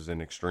 okay, this is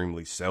an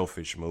extremely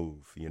selfish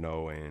move,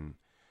 and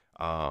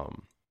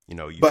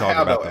you But talk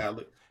how about though,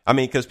 Alex? I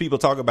mean, because people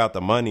talk about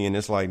the money, and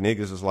it's like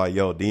niggas is like,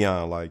 yo,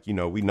 Deion, like,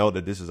 we know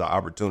that this is an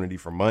opportunity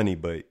for money,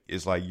 but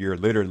it's like you're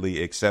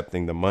literally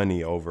accepting the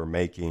money over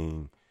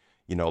making,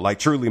 like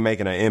truly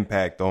making an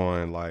impact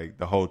on like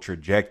the whole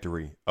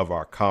trajectory of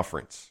our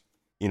conference.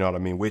 You know what I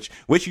mean? Which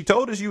you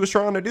told us you was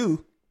trying to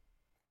do.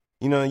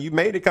 You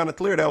made it kind of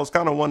clear that was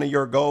kind of one of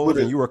your goals,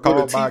 and you were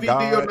called by God. Would a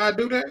TV deal not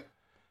do that?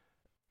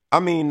 I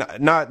mean,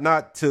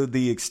 not to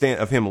the extent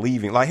of him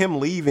leaving. Like,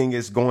 him leaving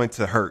is going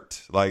to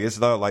hurt. Like, it's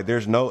not like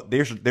there's no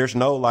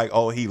like,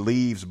 oh, he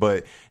leaves,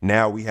 but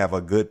now we have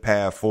a good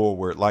path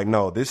forward. Like,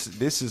 no,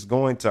 this is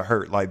going to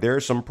hurt. Like,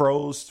 there's some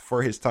pros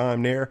for his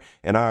time there,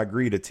 and I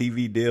agree the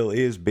TV deal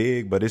is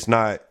big, but it's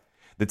not.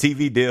 The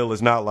TV deal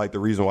is not like the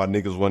reason why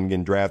niggas wasn't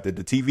getting drafted.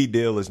 The TV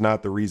deal is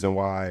not the reason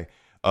why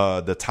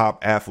the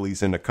top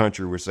athletes in the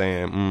country were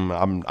saying,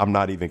 I'm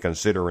not even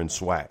considering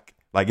SWAC.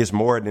 Like, it's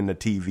more than the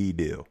TV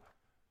deal.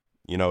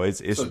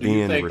 It's so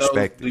being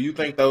respected. Do you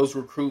think those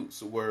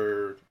recruits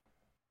were?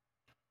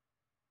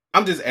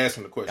 I'm just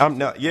asking the question. I'm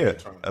not. Yeah,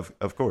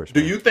 of course.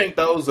 Do you think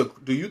those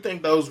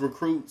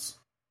recruits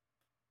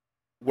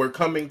were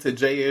coming to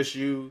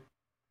JSU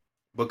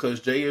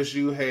because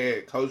JSU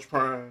had Coach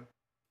Prime?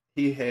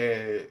 He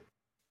had.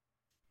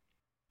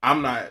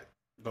 I'm not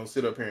gonna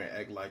sit up here and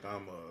act like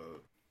I'm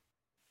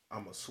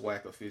a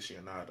SWAC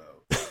aficionado,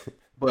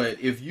 but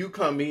if you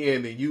come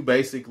in and you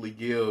basically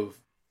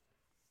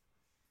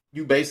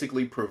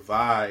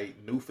provide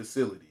new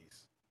facilities.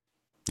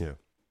 Yeah.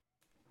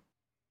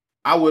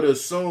 I would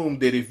assume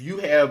that if you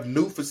have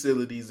new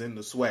facilities in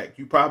the SWAC,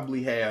 you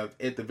probably have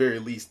at the very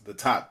least the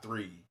top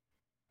 3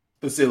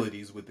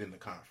 facilities within the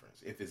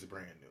conference if it's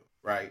brand new,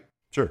 right?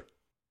 Sure.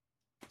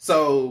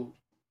 So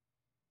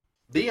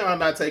Dion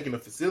not taking the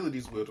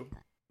facilities with him.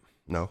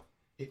 No.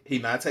 He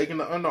not taking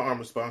the Under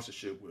Armour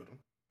sponsorship with him.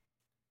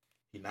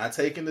 He not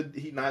taking the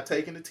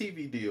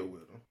TV deal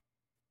with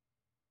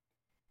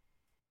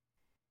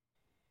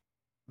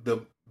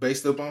him.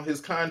 Based upon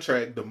his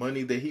contract, the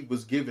money that he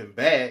was giving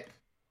back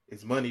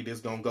is money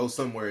that's gonna go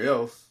somewhere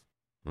else.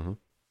 Mm-hmm.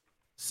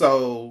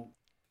 So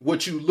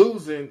what you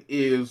losing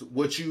is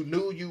what you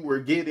knew you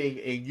were getting,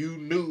 and you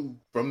knew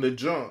from the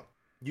jump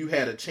you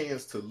had a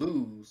chance to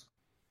lose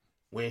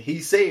when he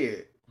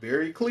said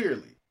very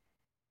clearly,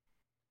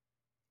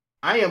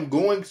 I am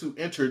going to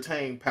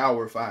entertain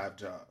Power 5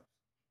 jobs.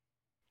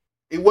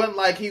 It wasn't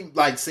like he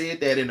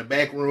said that in the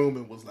back room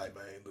and was like,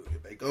 man, look,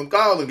 if they come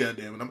calling,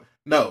 goddamn it.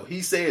 No,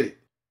 he said it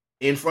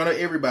in front of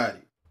everybody.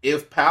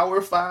 If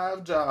Power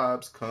 5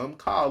 jobs come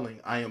calling,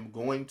 I am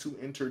going to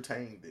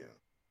entertain them.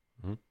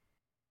 Mm-hmm.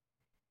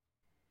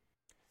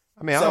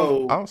 I mean, I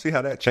don't see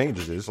how that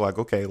changes it. It's like,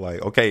 okay,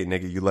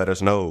 nigga, you let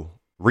us know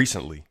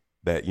recently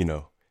that,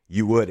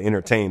 you would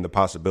entertain the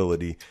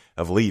possibility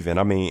of leaving.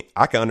 I mean,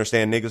 I can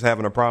understand niggas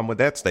having a problem with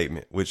that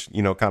statement, which,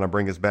 kind of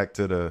bring us back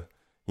to the,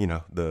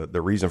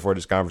 the reason for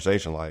this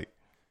conversation. Like,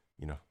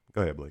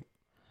 go ahead, Blake.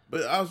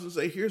 But I was going to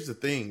say, here's the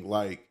thing.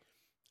 Like,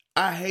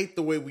 I hate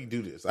the way we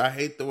do this. I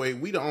hate the way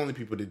we the only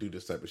people that do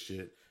this type of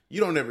shit. You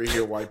don't ever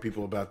hear white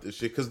people about this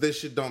shit because this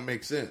shit don't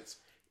make sense.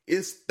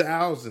 It's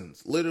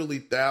thousands, literally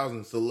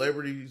thousands,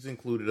 celebrities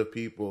included, of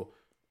people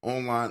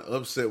online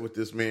upset with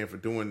this man for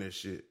doing this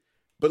shit.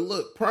 But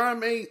look,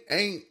 Prime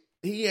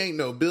ain't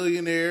no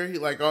billionaire. He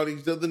like all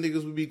these other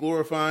niggas would be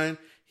glorifying.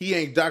 He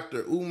ain't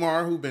Dr.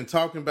 Umar, who been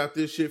talking about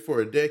this shit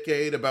for a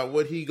decade about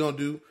what he gonna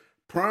do.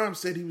 Prime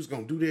said he was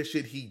gonna do that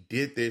shit. He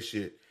did that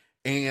shit.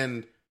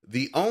 And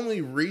the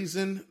only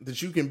reason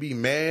that you can be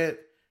mad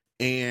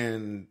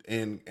and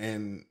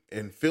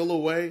feel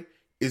away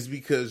is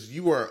because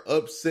you are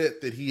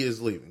upset that he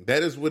is leaving.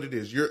 That is what it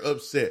is. You're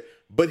upset.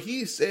 But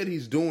he said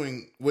he's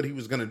doing what he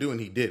was going to do,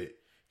 and he did it.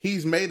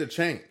 He's made a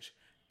change.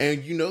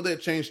 And you know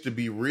that change to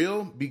be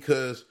real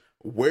because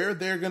where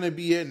they're going to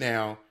be at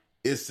now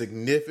is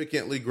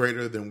significantly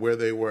greater than where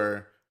they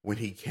were when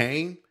he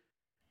came.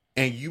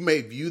 And you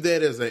may view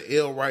that as an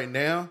L right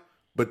now,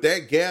 but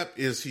that gap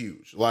is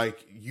huge.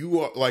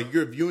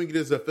 You're viewing it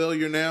as a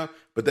failure now,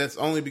 but that's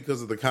only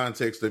because of the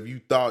context of you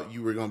thought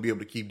you were going to be able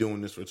to keep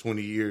doing this for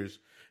 20 years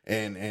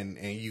and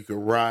you could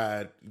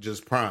ride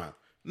just Prime.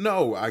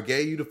 No, I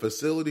gave you the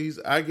facilities.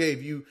 I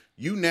gave you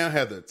now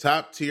have the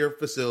top tier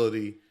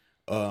facility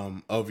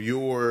of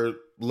your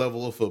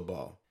level of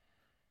football.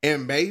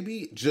 And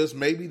maybe, just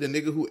maybe, the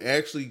nigga who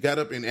actually got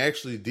up and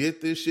actually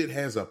did this shit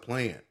has a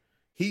plan.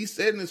 He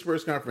said in his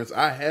press conference,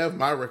 I have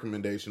my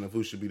recommendation of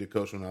who should be the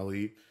coach when I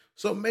leave.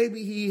 So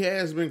maybe he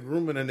has been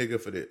grooming a nigga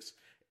for this.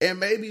 And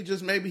maybe,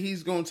 just maybe,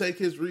 he's going to take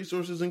his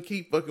resources and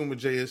keep fucking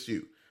with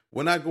JSU.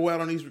 When I go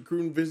out on these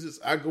recruiting visits,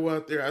 I go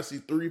out there, I see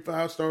 3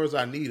 5-stars,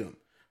 I need them.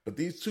 But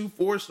these 2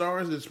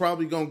 4-stars, it's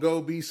probably going to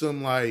go be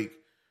some like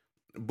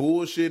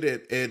bullshit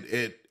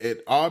at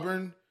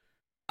Auburn.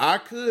 I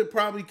could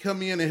probably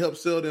come in and help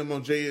sell them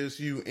on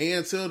JSU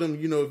and tell them,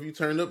 if you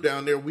turn up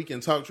down there, we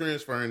can talk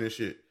transferring and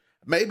shit.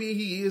 Maybe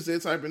he is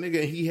that type of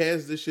nigga and he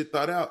has this shit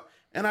thought out.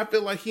 And I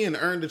feel like he ain't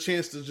earned a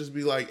chance to just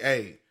be like,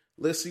 hey,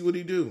 let's see what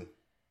he do.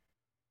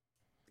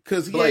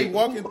 Because he ain't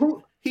walking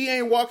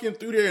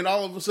through there and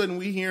all of a sudden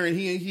we hearing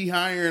he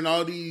hiring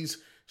all these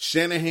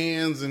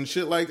Shanahans and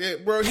shit like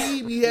that. Bro,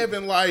 he be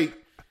having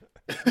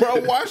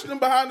watching them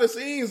behind the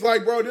scenes.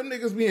 Like, bro, them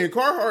niggas be in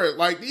Carhartt.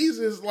 Like, these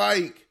is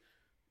like,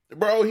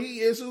 bro, he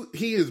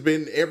has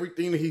been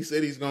everything that he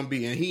said he's going to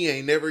be. And he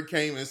ain't never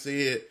came and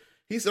said,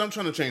 he said, I'm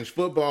trying to change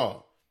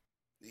football.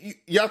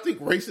 Y'all think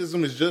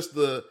racism is just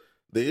the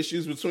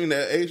issues between the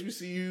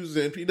HBCUs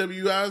and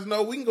PWIs?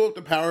 No, we can go up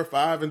to Power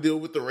 5 and deal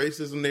with the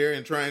racism there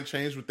and try and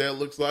change what that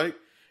looks like.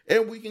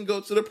 And we can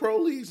go to the pro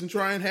leagues and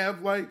try and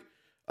have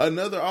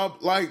another,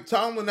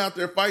 Tomlin out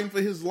there fighting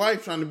for his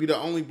life, trying to be the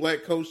only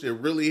black coach that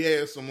really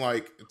has some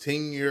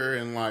tenure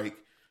and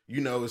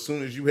as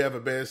soon as you have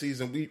a bad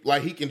season,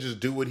 he can just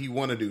do what he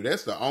want to do.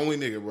 That's the only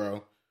nigga,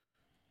 bro.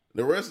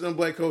 The rest of them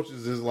black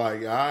coaches is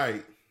like, all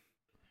right,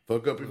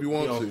 fuck up if you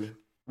want to.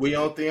 We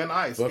on thin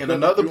ice. And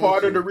another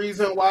part of the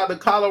reason why the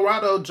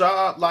Colorado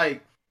job,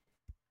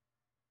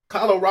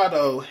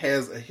 Colorado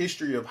has a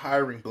history of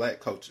hiring black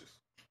coaches.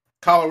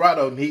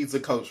 Colorado needs a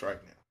coach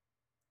right now.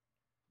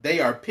 They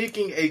are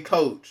picking a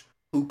coach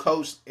who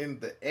coached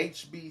in the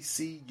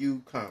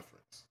HBCU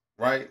conference,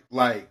 right?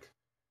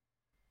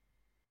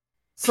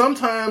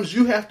 Sometimes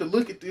you have to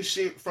look at this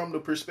shit from the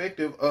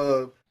perspective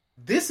of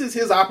this is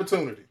his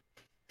opportunity.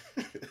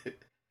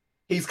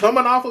 He's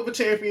coming off of a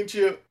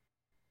championship.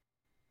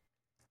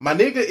 My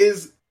nigga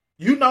is,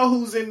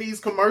 who's in these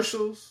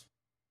commercials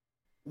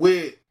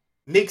with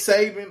Nick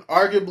Saban,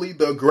 arguably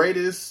the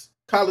greatest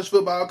college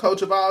football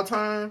coach of all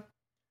time?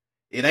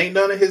 It ain't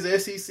none of his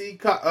SEC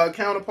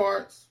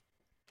counterparts.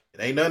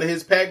 It ain't none of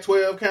his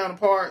Pac-12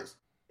 counterparts.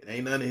 It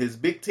ain't none of his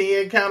Big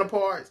Ten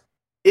counterparts.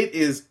 It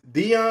is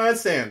Deion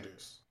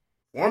Sanders,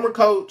 former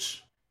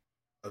coach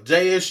of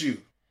JSU,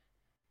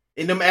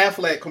 in them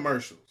Aflac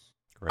commercials.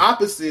 Right.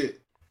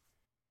 Opposite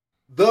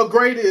the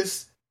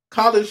greatest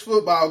college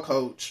football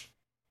coach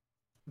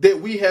that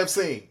we have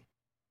seen.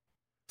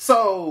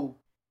 So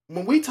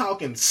when we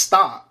talking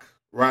stock,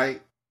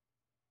 right?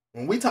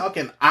 When we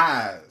talking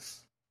eyes,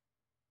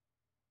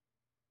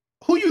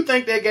 who you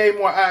think that gave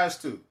more eyes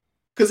to?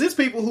 Because it's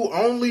people who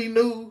only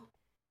knew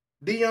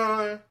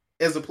Deion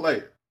as a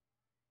player.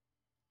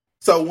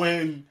 So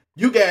when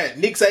you got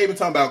Nick Saban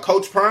talking about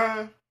Coach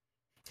Prime,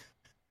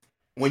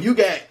 when you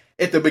got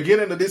at the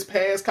beginning of this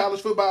past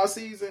college football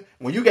season,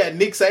 when you got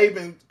Nick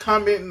Saban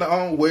commenting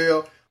on,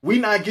 well, we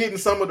not getting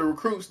some of the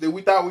recruits that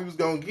we thought we was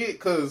going to get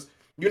because,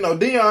 you know,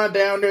 Deion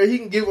down there, he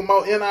can give them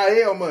more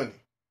NIL money.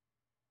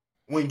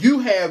 When you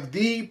have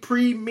the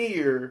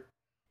premier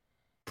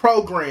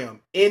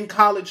program in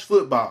college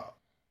football,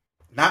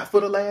 not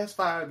for the last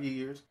 5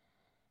 years,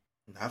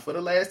 not for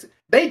the last,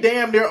 they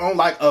damn near on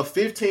like a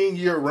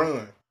 15-year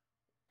run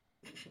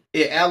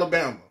in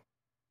Alabama.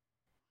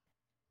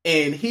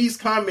 And he's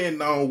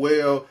commenting on,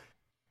 well,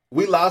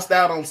 we lost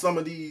out on some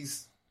of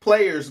these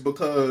players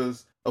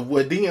because of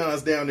what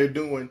Deion's down there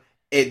doing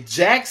at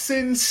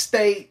Jackson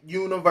State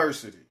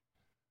University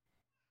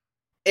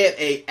at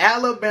a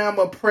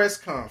Alabama press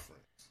conference,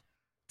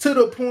 to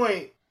the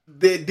point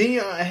that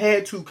Deion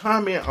had to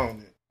comment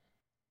on it.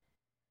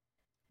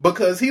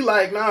 Because he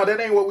like, nah, that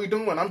ain't what we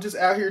doing. I'm just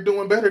out here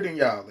doing better than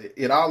y'all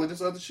at all of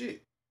this other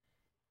shit.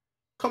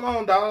 Come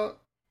on, dog.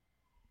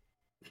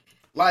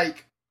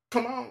 Like,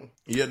 come on.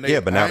 Yeah,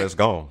 but now that's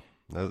gone.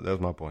 That's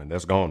my point.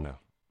 That's gone now.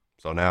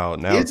 So now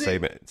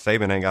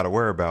Saban ain't got to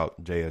worry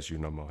about JSU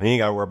no more. He ain't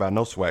got to worry about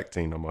no SWAC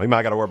team no more. He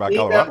might got to worry about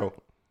Colorado.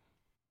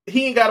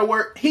 He ain't got to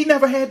worry. He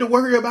never had to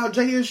worry about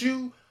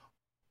JSU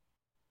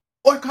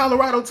or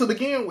Colorado to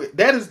begin with.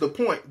 That is the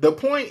point. The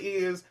point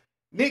is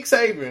Nick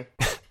Saban.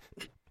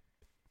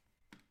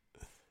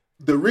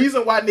 The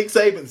reason why Nick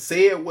Saban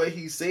said what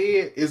he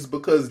said is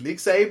because Nick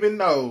Saban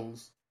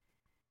knows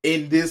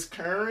in this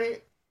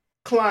current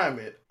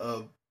climate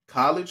of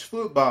college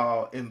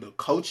football and the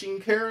coaching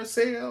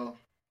carousel,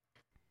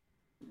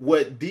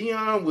 what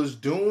Deion was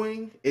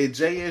doing at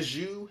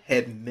JSU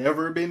had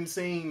never been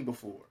seen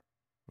before.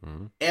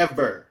 Mm-hmm.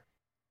 Ever.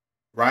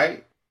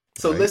 Right?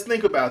 So let's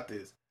think about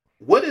this.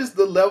 What is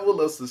the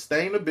level of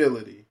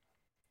sustainability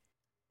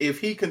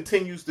if he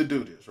continues to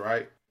do this,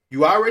 right?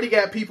 You already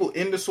got people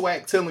in the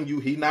SWAC telling you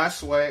he not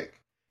SWAC,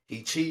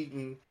 he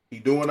cheating, he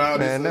doing all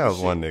this. Man, that was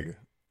shit. One nigga.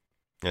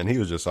 And he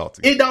was just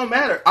salty. It don't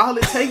matter. All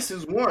it takes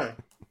is one,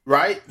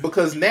 right?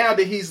 Because now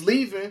that he's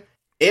leaving,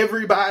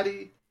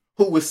 everybody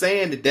who was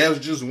saying that was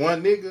just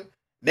one nigga,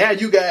 now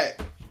you got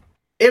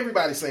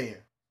everybody saying,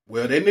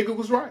 well, that nigga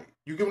was right.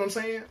 You get what I'm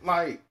saying?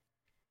 Like,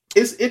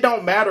 it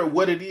don't matter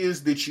what it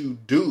is that you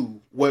do.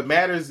 What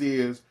matters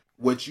is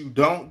what you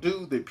don't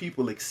do that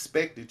people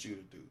expected you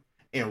to do.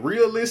 And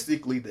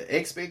realistically, the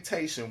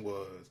expectation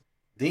was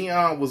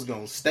Deion was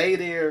going to stay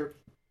there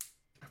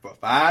for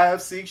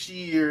 5-6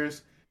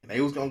 years, and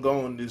they was going to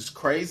go on this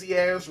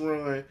crazy-ass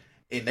run,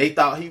 and they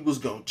thought he was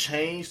going to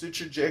change the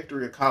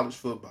trajectory of college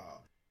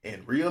football.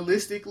 And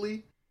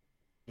realistically,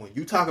 when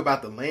you talk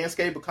about the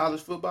landscape of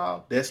college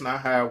football, that's not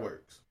how it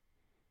works.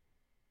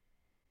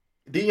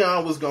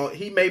 Deion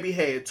he maybe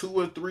had 2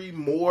 or 3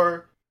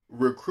 more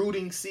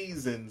recruiting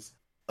seasons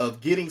of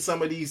getting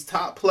some of these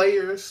top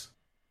players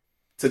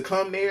to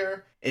come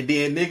there, and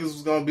then niggas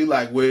was gonna be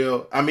like,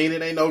 well, I mean,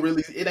 it ain't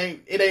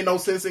no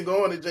sense in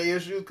going to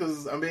JSU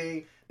because I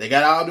mean they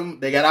got all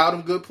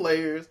them good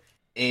players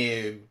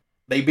and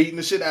they beating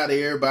the shit out of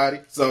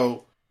everybody.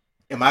 So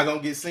am I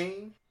gonna get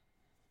seen?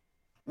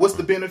 What's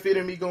the benefit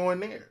of me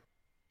going there?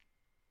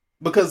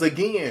 Because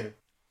again,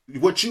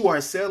 what you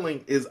are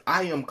selling is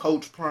I am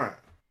Coach Prime.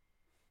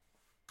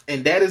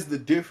 And that is the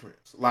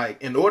difference.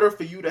 Like, in order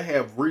for you to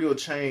have real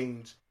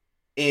change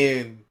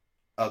in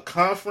a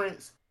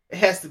conference, it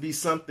has to be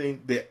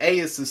something that A,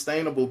 is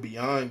sustainable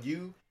beyond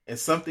you and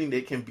something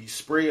that can be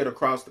spread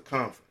across the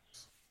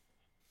conference.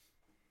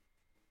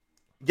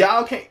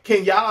 Y'all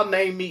can y'all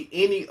name me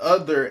any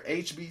other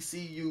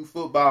HBCU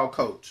football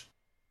coach?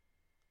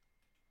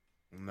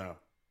 No.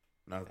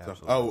 Not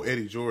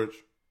Eddie George.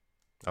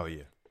 Oh,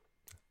 yeah.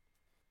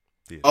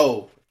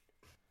 Oh,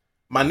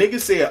 my nigga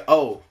said,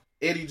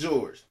 Eddie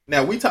George.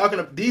 Now we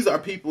talking, these are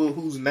people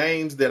whose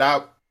names that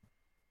I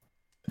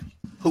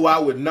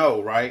would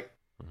know, right?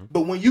 Mm-hmm.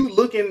 But when you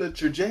look in the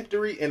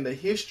trajectory and the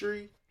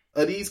history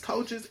of these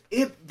coaches,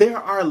 there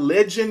are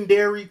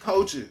legendary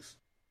coaches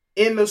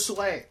in the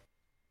SWAC.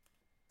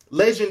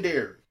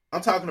 Legendary.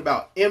 I'm talking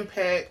about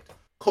impact,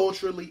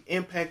 culturally,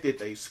 impact at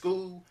their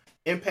school,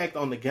 impact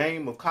on the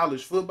game of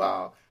college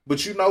football.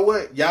 But you know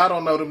what? Y'all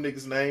don't know them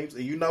niggas' names.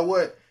 And you know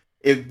what?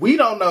 If we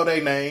don't know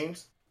their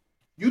names,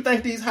 you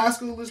think these high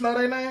schoolers know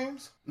their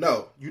names?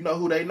 No. You know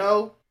who they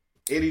know?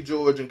 Eddie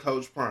George and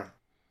Coach Prime.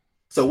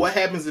 So what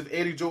happens if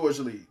Eddie George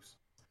leaves?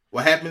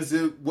 What happens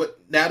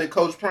now that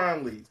Coach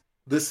Prime leaves?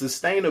 the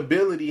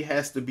sustainability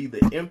has to be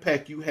the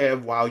impact you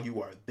have while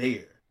you are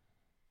there.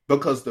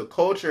 Because the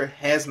culture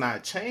has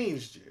not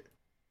changed yet.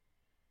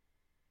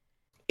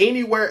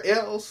 Anywhere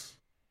else,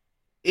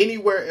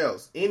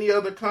 any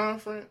other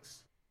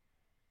conference,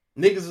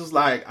 niggas is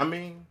like, I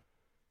mean,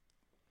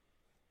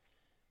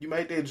 you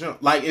made that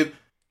jump. Like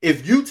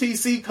if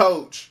UTC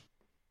coach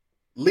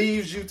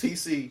leaves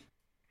UTC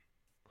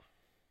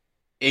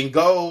and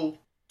go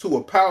to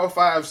a Power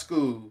 5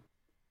 school,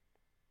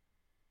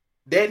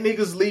 that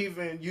nigga's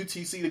leaving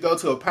UTC to go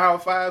to a Power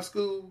 5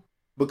 school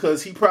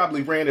because he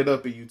probably ran it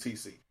up at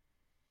UTC.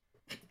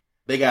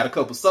 They got a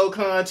couple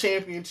SoCon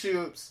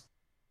championships.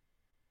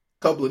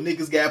 A couple of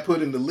niggas got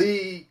put in the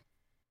league.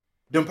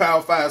 Them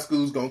Power 5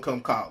 schools gonna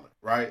come calling,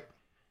 right?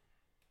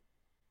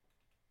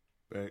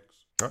 Thanks.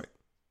 Right.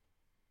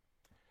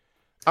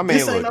 I mean,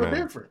 this ain't look, no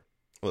man. different.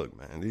 Look,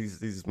 man,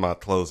 these are my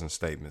closing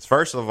statements.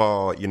 First of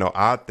all,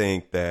 I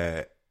think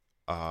that,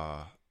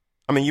 I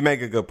mean, you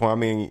make a good point. I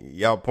mean,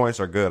 y'all points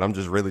are good. I'm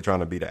just really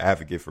trying to be the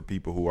advocate for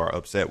people who are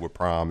upset with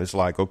Prom. It's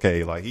like,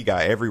 okay, like he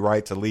got every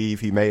right to leave.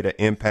 He made an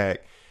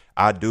impact.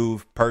 I do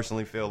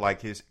personally feel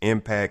like his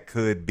impact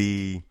could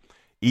be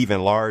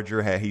even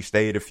larger had he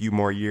stayed a few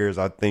more years.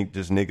 I think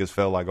just niggas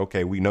felt like,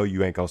 okay, we know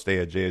you ain't gonna stay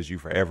at JSU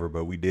forever,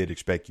 but we did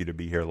expect you to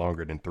be here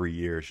longer than 3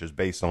 years, just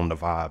based on the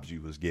vibes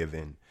you was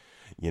given,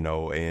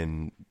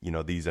 and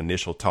these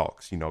initial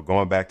talks.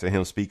 Going back to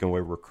him speaking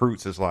with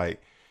recruits, it's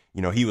like,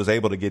 he was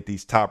able to get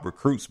these top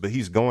recruits, but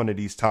he's going to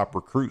these top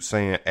recruits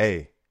saying,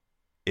 hey,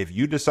 if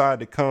you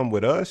decide to come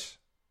with us,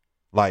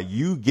 like,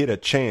 you get a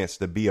chance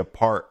to be a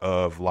part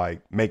of,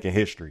 like, making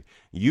history.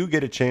 You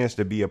get a chance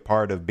to be a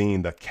part of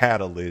being the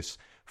catalyst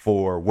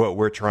for what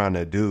we're trying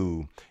to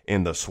do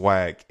in the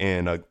SWAC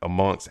and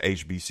amongst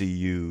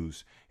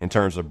HBCUs in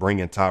terms of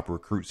bringing top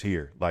recruits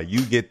here. Like,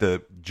 you get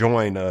to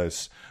join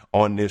us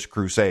on this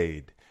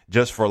crusade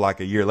just for like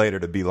a year later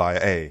to be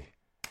like, hey,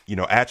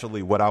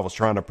 actually what I was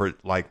trying to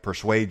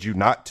persuade you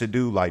not to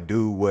do, like,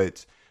 do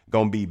what's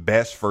going to be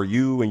best for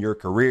you and your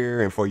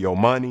career and for your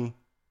money.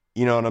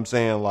 You know what I'm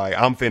saying? Like,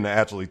 I'm finna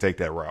actually take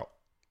that route,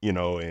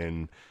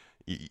 and,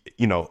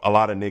 a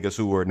lot of niggas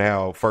who are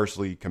now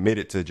firstly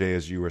committed to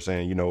JSU are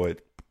saying, you know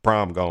what,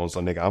 Prom gone,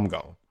 so nigga, I'm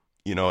gone.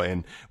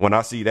 And when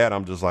I see that,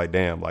 I'm just like,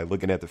 damn, like,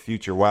 looking at the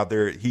future while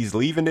he's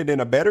leaving it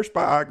in a better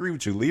spot. I agree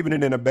with you, leaving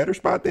it in a better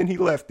spot than he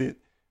left it,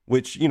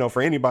 which,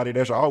 for anybody,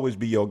 that should always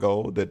be your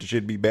goal, that it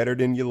should be better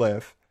than you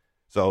left.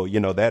 So,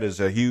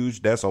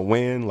 that's a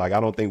win. Like,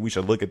 I don't think we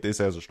should look at this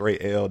as a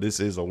straight L.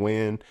 This is a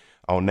win.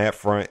 On that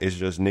front, it's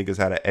just niggas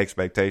had an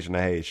expectation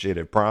of, hey, shit,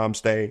 if Prom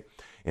stay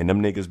and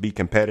them niggas be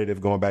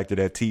competitive, going back to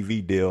that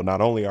TV deal,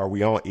 not only are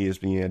we on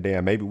ESPN,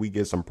 damn, maybe we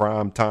get some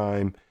prime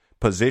time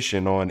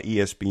position on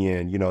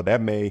ESPN. That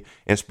may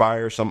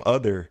inspire some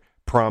other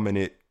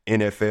prominent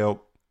NFL,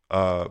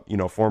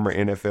 former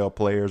NFL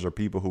players or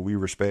people who we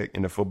respect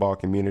in the football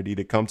community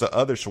to come to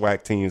other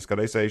SWAC teams, because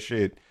they say,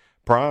 shit,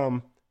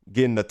 Prom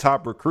getting the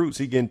top recruits,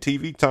 he getting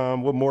TV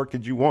time. What more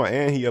could you want?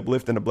 And he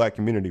uplifting the black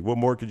community. What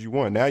more could you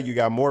want? Now you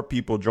got more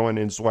people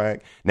joining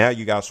SWAC. Now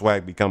you got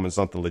SWAC becoming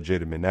something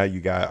legitimate. Now you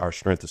got our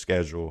strength of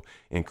schedule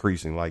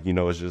increasing. Like,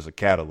 it's just a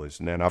catalyst.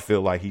 And I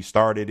feel like he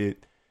started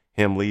it.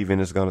 Him leaving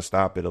is going to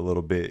stop it a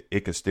little bit.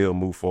 It could still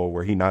move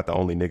forward. He not the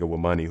only nigga with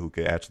money who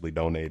could actually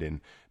donate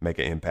and make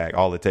an impact.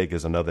 All it takes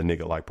is another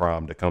nigga like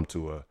Prom to come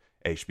to a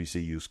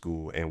HBCU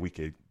school, and we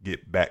could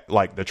get back,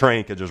 like, the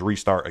train could just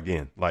restart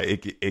again.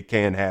 Like, it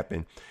can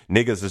happen.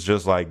 Niggas is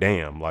just like,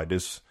 damn, like,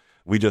 this,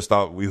 we just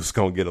thought we was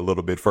gonna get a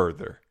little bit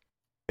further.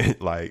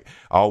 Like,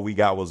 all we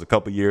got was a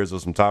couple years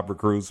of some top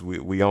recruits.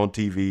 We on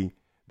TV,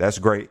 that's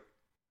great,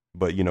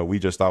 but we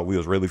just thought we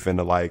was really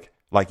finna,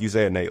 like you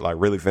said, Nate, like,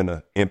 really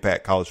finna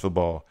impact college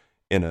football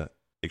in a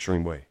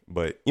extreme way.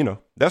 But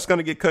that's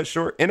gonna get cut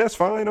short, and that's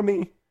fine. I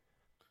mean,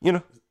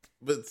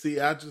 But see,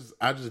 I just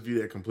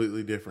view that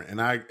completely different.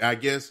 And I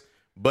guess,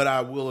 but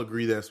I will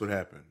agree that's what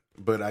happened.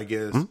 But I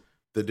guess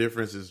the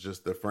difference is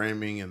just the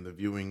framing and the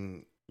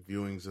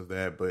viewings of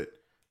that. But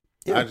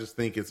yeah. I just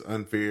think it's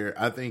unfair.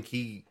 I think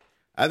he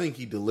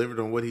delivered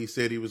on what he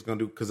said he was going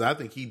to do, because I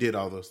think he did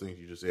all those things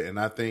you just said. And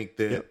I think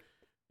that,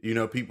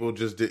 people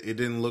just it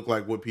didn't look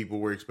like what people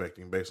were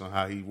expecting based on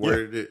how he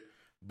worded it.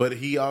 But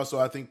he also,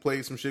 I think,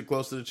 played some shit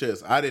close to the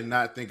chest. I did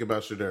not think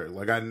about Shedeur.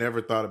 Like, I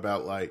never thought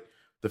about, like,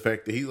 the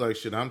fact that he's like,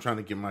 shit, I'm trying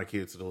to get my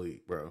kids to the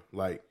league, bro.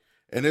 Like,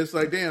 and it's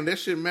like, damn, that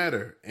shit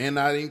matter. And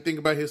I didn't think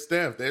about his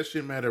staff. That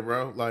shit matter,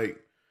 bro. Like,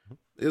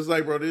 it's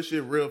like, bro, this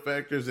shit real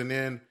factors. And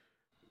then,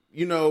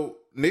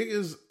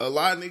 niggas, a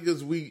lot of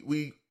niggas,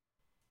 we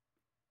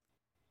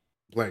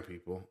black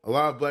people, a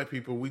lot of black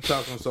people, we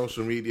talk on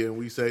social media and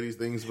we say these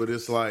things, but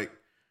it's like,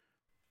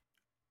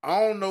 I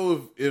don't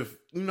know if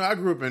I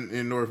grew up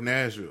in North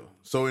Nashville.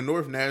 So in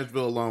North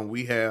Nashville alone,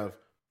 we have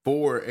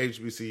 4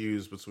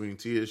 HBCUs between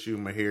TSU,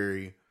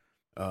 Meharry,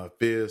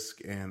 Fisk,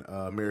 and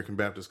American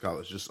Baptist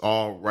College, just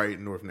all right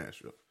in North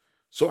Nashville.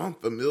 So I'm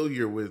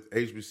familiar with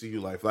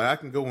HBCU life. Like, I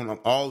can go on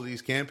all of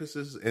these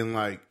campuses, and,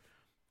 like,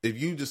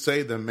 if you just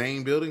say the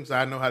main buildings,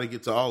 I know how to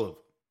get to all of them.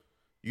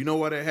 You know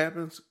why that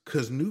happens?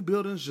 Because new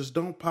buildings just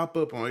don't pop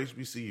up on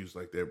HBCUs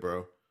like that,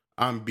 bro.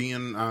 I'm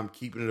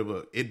keeping it a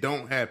book. It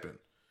don't happen.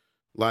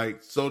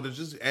 Like, so to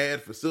just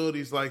add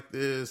facilities like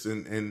this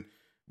and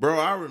bro,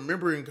 I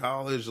remember in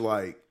college,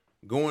 like,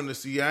 going to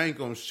see, I ain't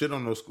gonna shit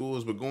on those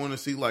schools, but going to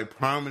see like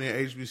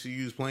prominent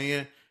HBCUs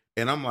playing,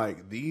 and I'm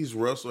like, these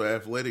Russell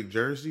Athletic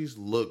jerseys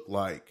look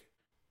like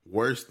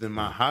worse than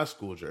my high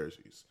school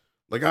jerseys.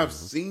 Like, I've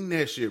seen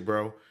that shit,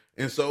 bro.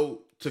 And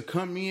so to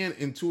come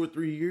in 2 or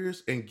 3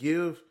 years and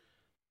give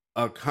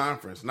a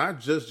conference, not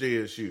just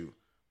JSU,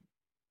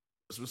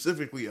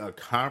 specifically a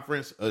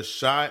conference, a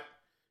shot,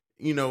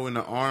 you know, in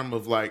the arm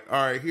of like,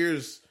 all right,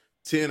 here's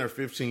 10 or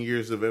 15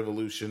 years of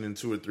evolution in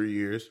 2 or 3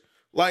 years.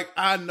 Like,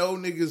 I know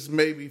niggas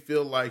maybe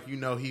feel like, you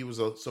know, he was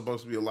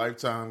supposed to be a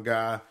lifetime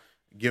guy,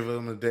 give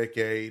him a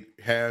decade,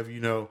 have, you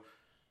know,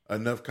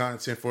 enough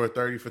content for a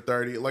 30 for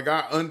 30. Like,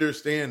 I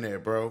understand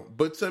that, bro.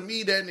 But to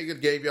me, that nigga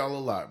gave y'all a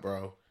lot,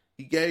 bro.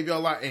 He gave y'all a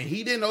lot, and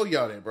he didn't owe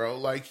y'all that, bro.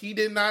 Like, he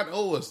did not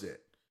owe us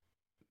that.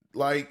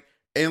 I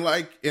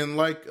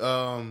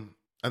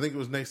think it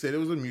was Nate said, it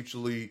was a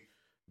mutually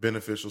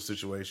beneficial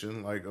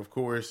situation. Like, of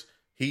course,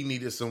 he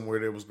needed somewhere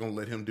that was going to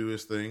let him do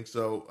his thing.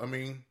 So, I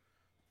mean,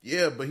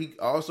 yeah, but he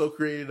also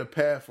created a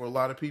path for a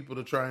lot of people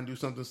to try and do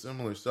something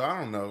similar. So,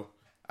 I don't know.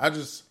 I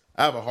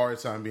have a hard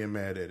time being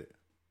mad at it.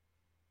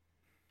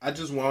 I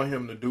just want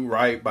him to do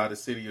right by the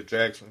city of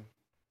Jackson,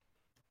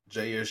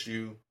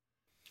 JSU.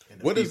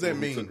 And what does that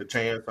mean? Took a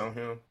chance on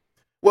him.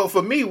 Well,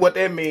 for me, what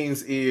that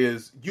means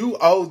is you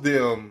owe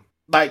them,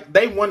 like,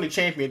 they won the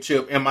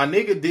championship, and my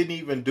nigga didn't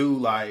even do,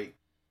 like,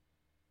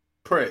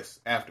 press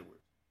afterwards.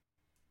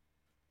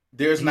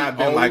 There's not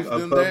been, like, a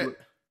public.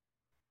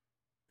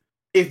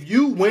 If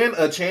you win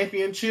a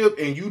championship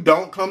and you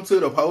don't come to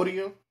the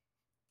podium,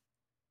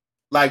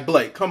 like,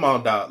 Blake, come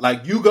on, dog.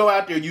 Like, you go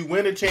out there, you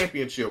win a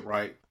championship,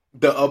 right?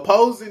 The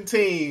opposing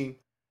team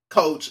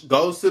coach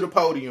goes to the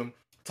podium,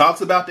 talks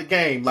about the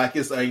game like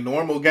it's a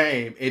normal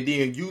game, and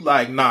then you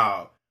like,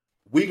 nah,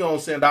 we gonna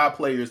send our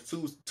players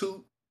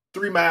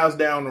 2-3 miles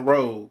down the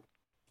road,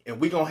 and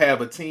we gonna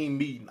have a team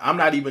meeting. I'm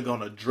not even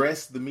gonna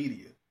address the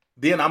media.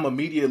 Then I'm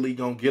immediately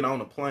gonna get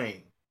on a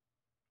plane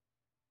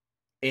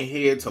and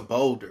head to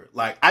Boulder.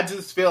 Like, I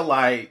just feel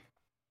like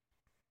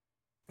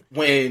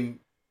when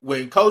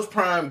Coach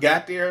Prime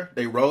got there,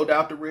 they rolled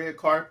out the red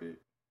carpet.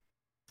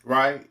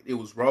 Right? It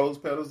was rose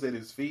petals at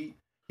his feet.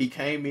 He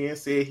came in,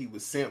 said he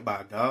was sent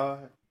by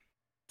God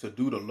to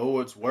do the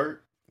Lord's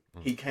work.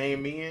 He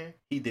came in,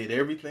 he did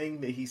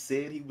everything that he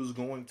said he was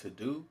going to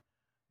do.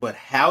 But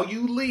how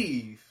you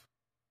leave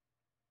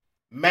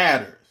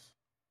matters.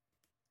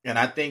 And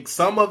I think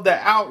some of the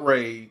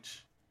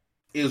outrage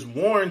is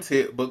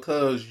warranted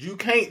because you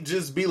can't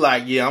just be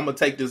like, yeah, I'm going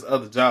to take this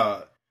other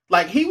job.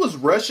 Like, he was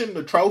rushing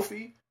the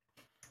trophy.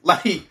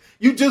 Like,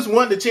 you just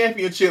won the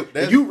championship.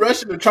 And you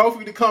rushing the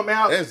trophy to come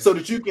out so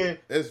that you can.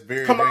 That's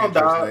very come dangerous,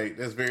 on, dog. Nate.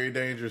 That's very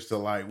dangerous to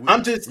like.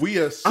 We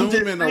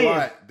assuming a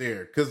lot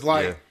there because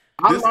like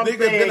this nigga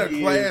been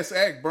a class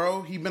act,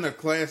 bro. He been a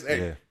class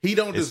act. Yeah. He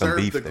don't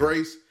deserve the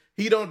grace.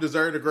 He don't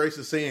deserve the grace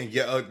of saying,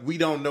 we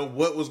don't know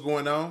what was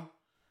going on.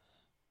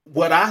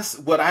 What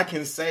I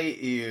can say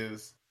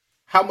is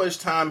how much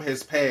time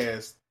has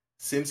passed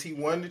since he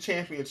won the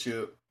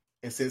championship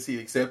and since he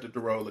accepted the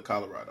role of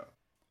Colorado.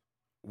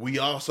 We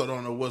also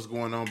don't know what's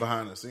going on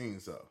behind the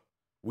scenes, though.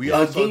 We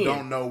also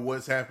don't know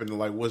what's happening,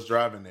 like what's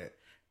driving that.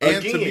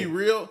 And to be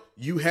real,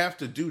 you have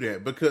to do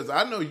that because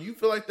I know you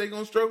feel like they're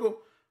going to struggle,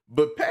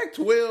 but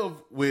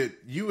Pac-12 with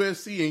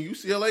USC and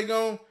UCLA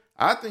gone,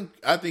 I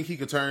think he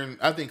could turn.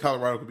 I think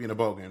Colorado could be in a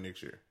bowl game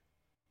next year.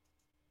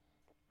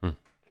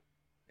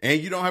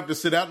 And you don't have to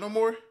sit out no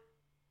more.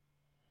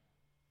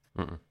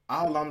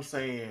 All I'm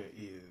saying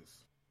is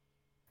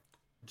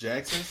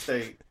Jackson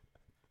State,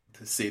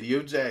 the city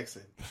of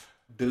Jackson,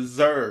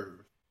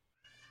 deserve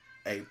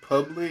a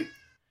public,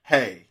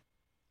 hey,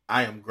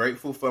 I am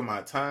grateful for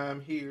my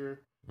time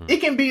here. It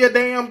can be a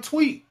damn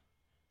tweet,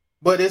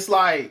 but it's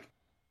like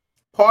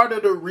part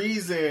of the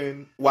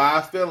reason why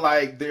I feel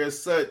like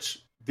there's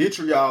such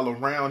vitriol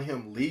around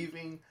him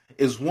leaving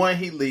is one,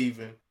 he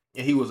leaving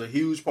and he was a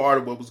huge part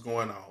of what was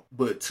going on,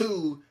 but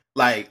two,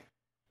 like,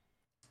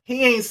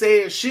 he ain't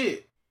said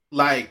shit.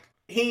 Like,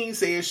 he ain't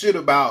said shit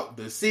about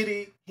the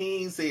city.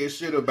 He ain't said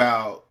shit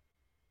about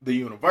the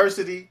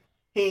university.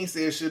 He ain't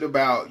said shit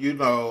about,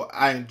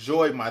 I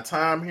enjoyed my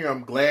time here.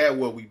 I'm glad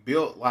what we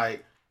built.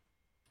 Like,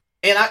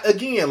 and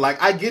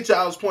I get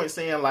y'all's point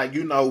saying, like,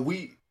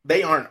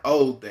 they aren't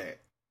owed that.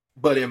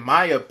 But in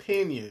my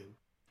opinion,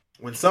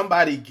 when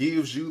somebody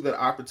gives you the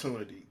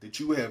opportunity that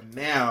you have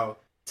now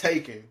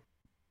taken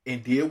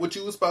and did what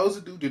you were supposed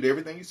to do, did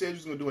everything you said you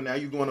was going to do, and now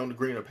you're going on the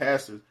greener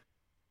pastures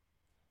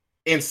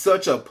in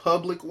such a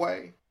public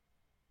way,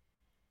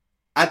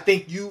 I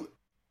think you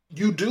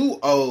do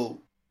owe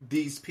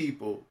these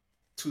people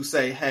to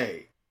say,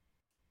 hey,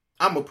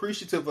 I'm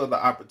appreciative of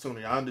the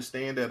opportunity. I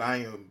understand that I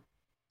am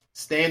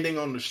standing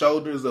on the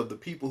shoulders of the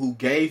people who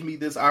gave me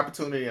this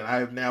opportunity, and I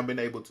have now been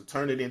able to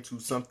turn it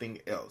into something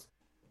else.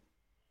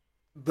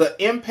 The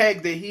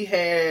impact that he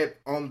had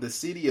on the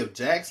city of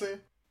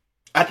Jackson,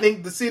 I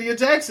think the city of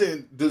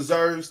Jackson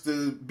deserves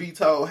to be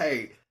told,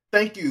 hey,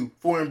 thank you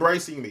for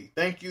embracing me.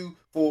 Thank you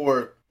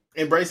for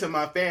embracing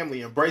my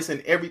family,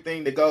 embracing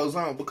everything that goes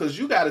on. Because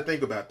you got to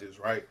think about this,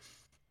 right?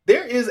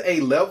 There is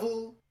a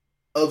level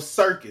of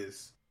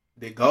circus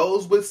that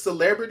goes with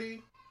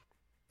celebrity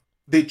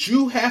that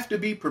you have to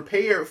be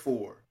prepared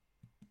for.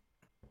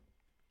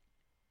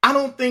 I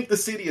don't think the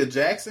city of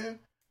Jackson,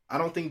 I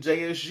don't think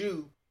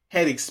JSU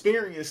had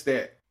experienced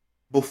that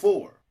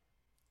before.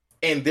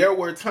 And there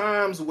were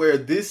times where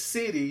this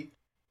city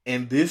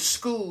and this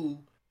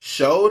school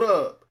showed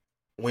up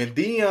when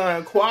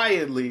Dion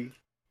quietly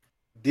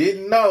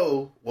didn't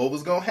know what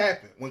was going to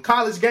happen. When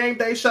College Game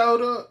Day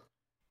showed up,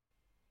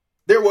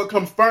 there were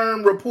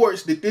confirmed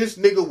reports that this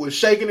nigga was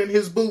shaking in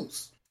his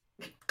boots.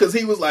 Because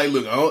he was like,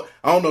 look,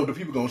 I don't know if the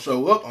people going to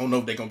show up. I don't know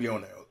if they're going to be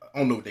on there. I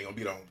don't know if they're going to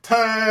be there on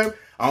time.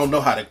 I don't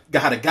know how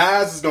the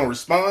guys is going to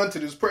respond to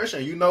this pressure.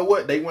 And you know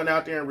what? They went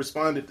out there and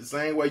responded the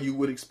same way you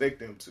would expect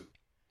them to.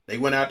 They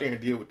went out there and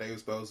did what they were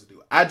supposed to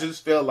do. I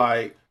just felt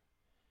like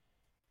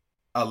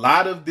a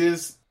lot of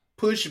this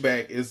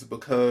pushback is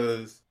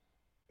because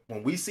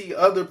when we see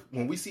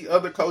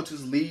other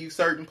coaches leave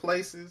certain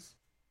places,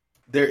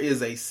 there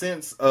is a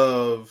sense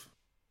of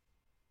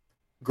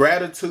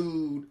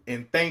gratitude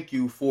and thank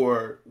you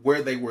for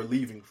where they were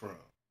leaving from.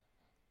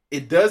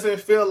 It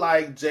doesn't feel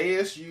like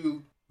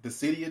JSU, the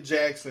city of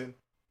Jackson,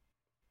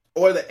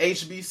 or the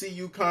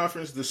HBCU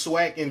conference, the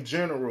SWAC in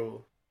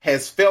general,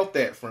 has felt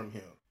that from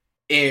him.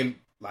 And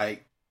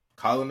like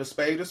calling a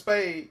spade,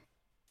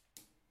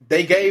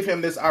 they gave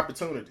him this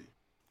opportunity.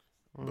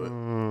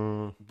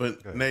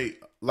 But Nate,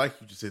 like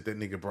you just said, that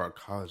nigga brought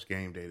College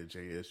Game Day to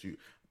JSU.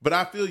 But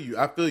I feel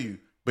you.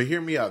 But hear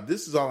me out.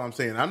 This is all I'm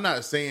saying. I'm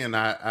not saying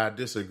I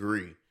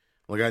disagree.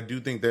 Like, I do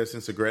think that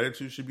sense of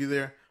gratitude should be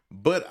there.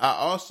 But I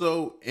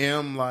also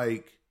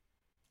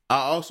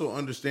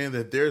understand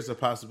that there's a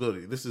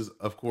possibility. This is,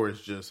 of course,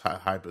 just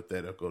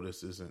hypothetical.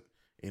 This isn't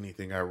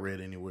anything I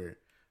read anywhere.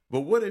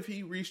 But what if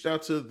he reached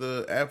out to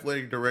the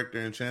athletic director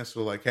and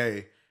chancellor like,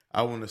 hey,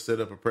 I want to set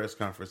up a press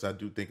conference. I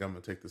do think I'm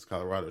going to take this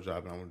Colorado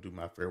job and I want to do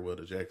my farewell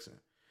to Jackson.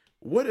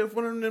 What if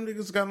one of them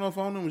niggas got on the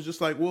phone and was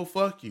just like, well,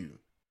 fuck you.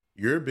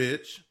 You're a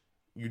bitch.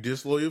 You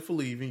disloyal for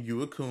leaving.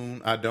 You a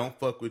coon. I don't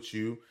fuck with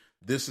you.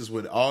 This is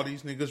what all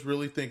these niggas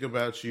really think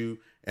about you.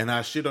 And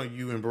I shit on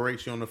you and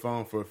berate you on the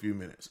phone for a few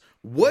minutes.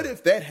 What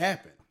if that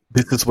happened?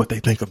 This is what they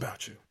think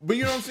about you. But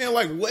you know what I'm saying?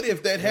 Like, what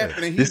if that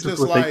happened? And he's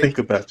just like, they think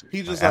about you.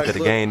 He just after the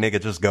game,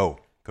 nigga, just go.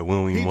 Because we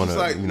don't even want to,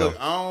 like, look,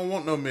 I don't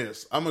want no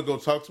mess. I'm going to go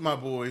talk to my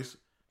boys.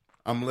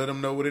 I'm going to let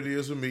them know what it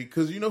is with me.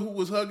 Because you know who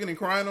was hugging and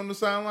crying on the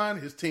sideline?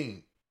 His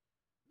team.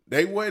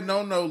 They wasn't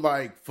on no,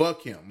 like,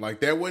 fuck him. Like,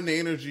 that wasn't the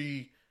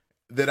energy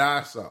that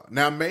I saw.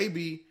 Now,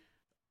 maybe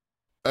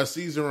a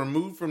season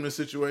removed from the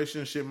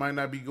situation, shit might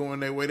not be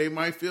going their way. They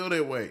might feel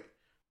that way.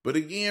 But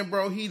again,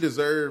 bro, he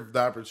deserved the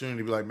opportunity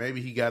to be like,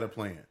 maybe he got a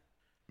plan.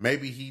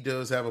 Maybe he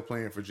does have a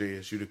plan for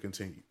JSU to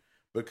continue.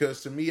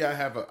 Because to me, I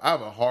have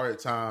a hard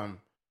time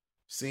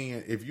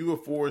seeing if you a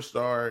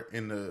 4-star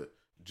in the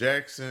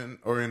Jackson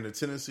or in the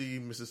Tennessee,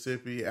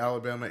 Mississippi,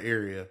 Alabama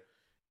area,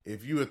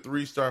 if you a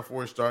 3-star,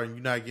 4-star, and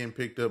you're not getting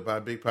picked up by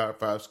a big Power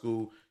 5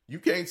 school, you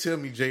can't tell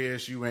me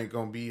JSU ain't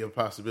gonna be a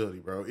possibility,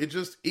 bro. It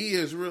just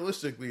is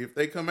realistically. If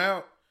they coming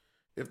out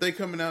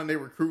and they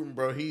recruiting,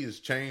 bro, he has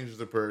changed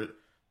the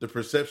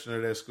perception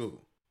of that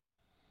school.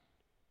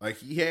 Like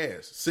he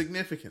has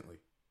significantly.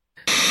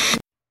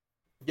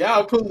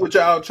 Y'all cool with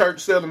y'all church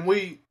selling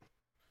weed?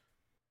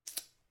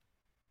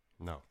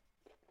 No.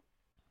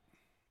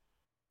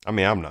 I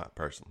mean, I'm not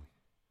personally.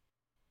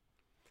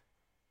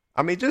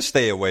 I mean, just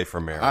stay away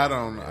from marijuana.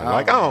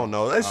 I don't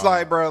know. It's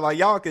like, bro, like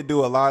y'all could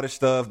do a lot of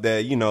stuff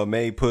that, you know,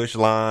 may push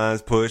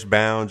lines, push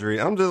boundaries.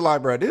 I'm just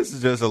like, bro, this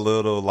is just a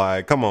little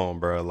like, come on,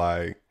 bro.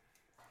 Like,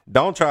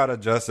 don't try to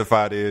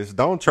justify this.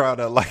 Don't try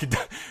to like,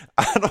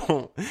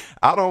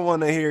 I don't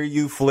want to hear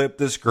you flip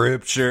the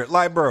scripture.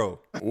 Like, bro.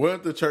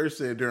 What the church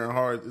said during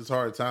it's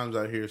hard times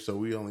out here, so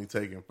we only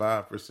taking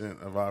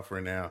 5% of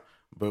offering now,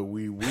 but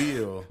we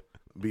will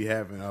be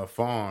having a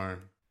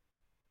farm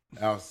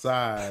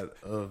outside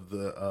of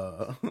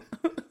the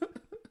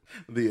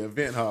the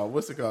event hall.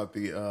 What's it called?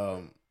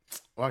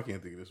 I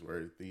can't think of this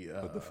word.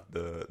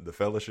 The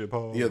fellowship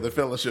hall. Yeah, the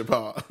fellowship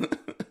hall.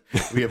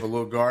 We have a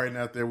little garden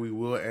out there. We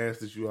will ask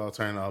that you all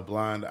turn a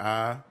blind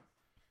eye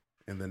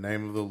in the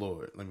name of the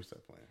Lord. Let me stop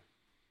playing.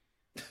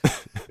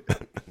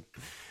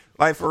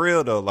 Like for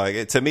real though,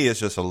 like to me, it's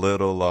just a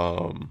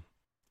little,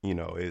 you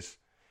know,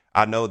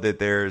 I know that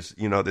there's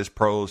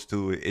pros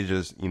to it. It's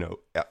just, you know,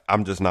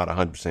 I'm just not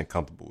 100%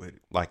 comfortable with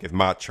it. Like if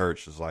my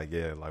church is like,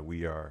 yeah, like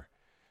we are,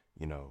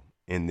 you know,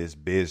 in this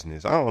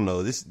business. I don't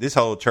know. This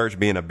whole church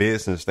being a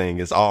business thing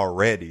is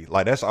already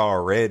like, that's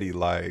already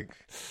like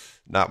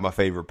not my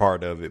favorite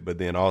part of it. But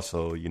then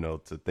also, you know,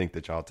 to think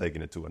that y'all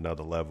taking it to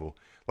another level,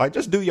 like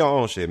just do your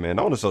own shit, man.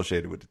 Don't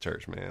associate it with the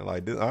church, man.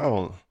 Like I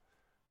don't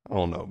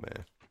know,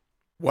 man.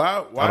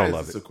 Why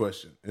is this a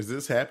question? Is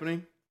this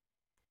happening?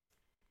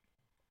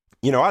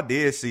 I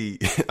did see,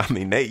 I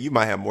mean, Nate, you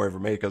might have more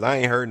information because I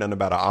ain't heard nothing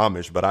about an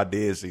Amish, but I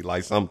did see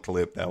like some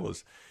clip that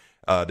was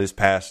this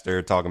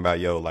pastor talking about,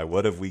 like,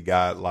 what if we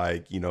got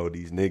like, these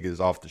niggas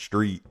off the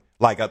street?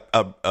 Like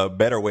a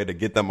better way to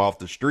get them off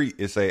the street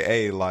is say,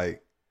 hey,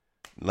 like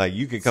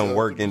you can come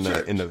work in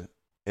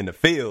the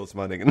fields,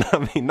 my nigga.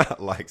 I mean,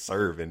 not like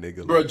serving,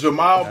 nigga. Bro,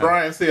 Jamal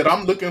Bryan said,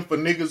 I'm looking for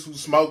niggas who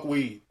smoke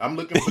weed. I'm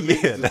looking for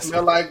niggas who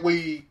smell like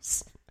weed.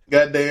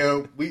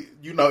 Goddamn,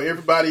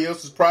 everybody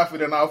else is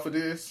profiting off of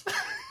this.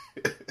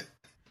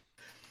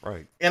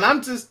 Right. And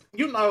I'm just,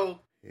 Hell no.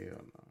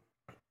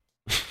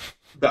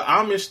 the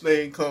Amish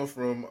thing come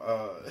from,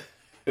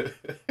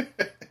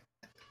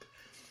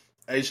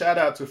 hey, shout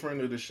out to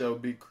friend of the show,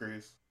 Big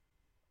Chris.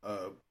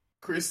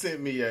 Chris sent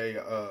me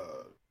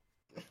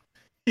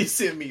he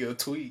sent me a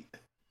tweet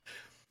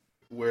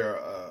where,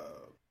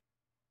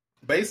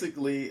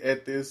 basically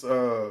at this,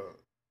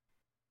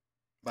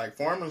 like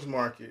farmer's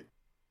market,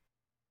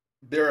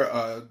 there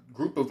are a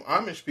group of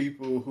Amish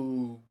people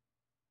who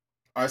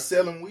are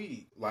selling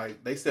weed.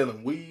 Like, they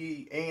selling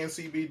weed and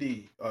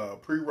CBD,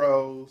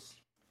 pre-rolls,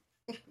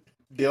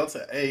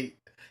 Delta 8.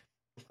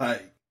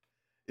 Like,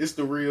 it's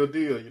the real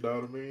deal, you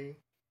know what I mean?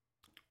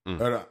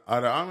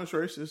 Are the Amish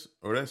racist,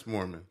 or that's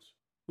Mormons?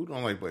 Who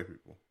don't like black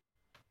people?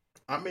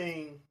 I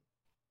mean...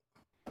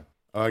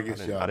 I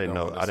guess I didn't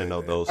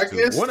know those I two.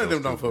 guess one of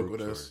them don't fuck with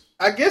us.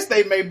 I guess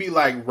they may be,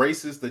 like,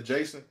 racist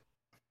adjacent.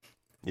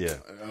 Yeah.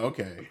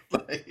 Okay.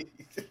 Like,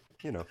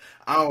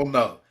 I don't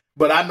know.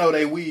 But I know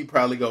they weed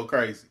probably go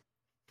crazy.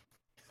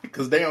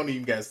 Because they don't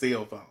even got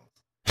cell phones.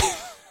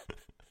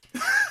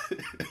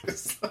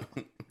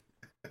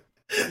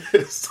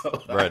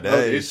 Right,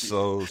 that is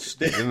so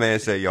stupid. This man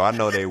said, I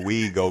know they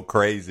weed go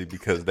crazy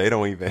because they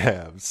don't even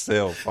have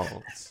cell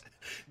phones.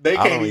 They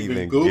can't I don't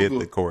even get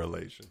the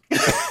correlation.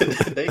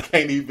 They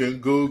can't even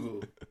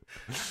Google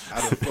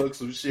how to fuck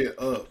some shit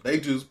up. They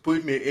just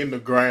putting it in the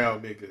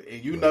ground, nigga.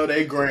 And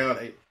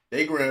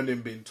they ground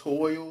done been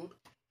toiled.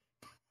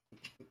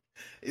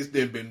 It's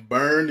been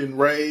burned and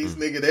raised,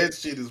 nigga. That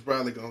shit is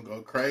probably gonna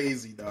go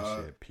crazy, dog.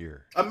 That shit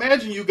pure.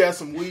 Imagine you got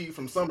some weed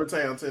from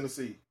Summertown,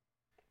 Tennessee.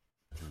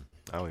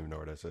 I don't even know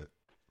where that's at.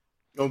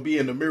 Gonna be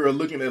in the mirror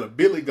looking at a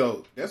billy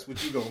goat. That's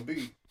what you gonna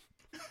be.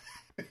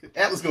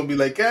 Atlas gonna be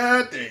like,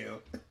 God damn.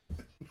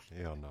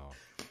 Hell no.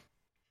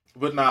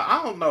 But nah,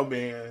 I don't know,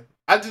 man.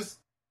 I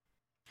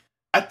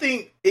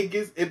think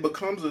it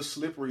becomes a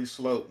slippery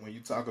slope when you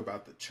talk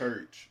about the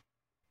church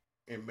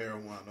and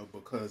marijuana,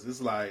 because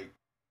it's like,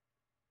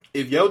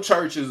 if your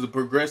church is a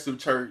progressive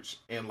church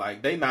and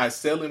like they not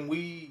selling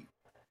weed,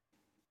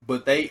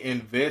 but they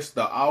invest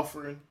the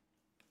offering,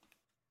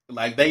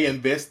 like they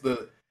invest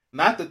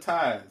not the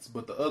tithes,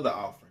 but the other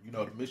offering,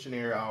 the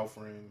missionary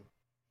offering,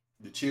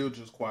 the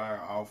children's choir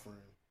offering.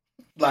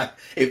 Like,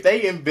 if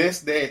they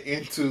invest that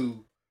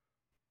into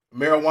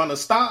marijuana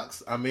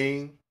stocks, I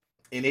mean,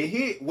 and it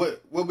hit,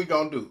 what we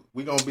gonna do?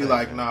 We gonna be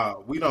like, nah,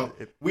 we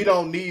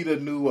don't need a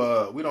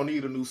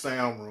new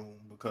sound room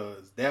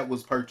because that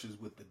was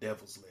purchased with the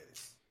devil's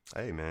lettuce.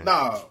 Hey man,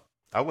 nah,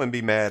 I wouldn't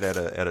be mad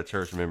at a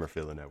church member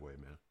feeling that way,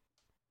 man.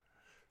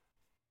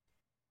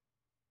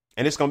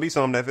 And it's gonna be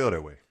some that feel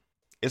that way.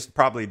 It's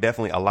probably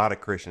definitely a lot of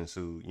Christians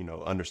who,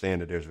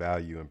 understand that there's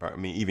value in, I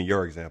mean, even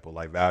your example,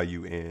 like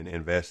value in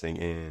investing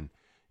in,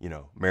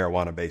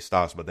 marijuana based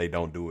stocks, but they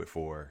don't do it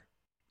for,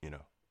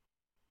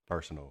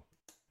 personal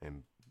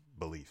and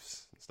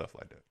beliefs and stuff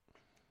like that.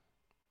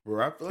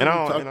 Bro, I feel And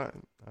like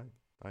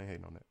I ain't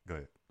hating on that. Go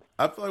ahead.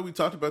 I feel like we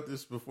talked about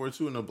this before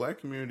too. In the black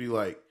community,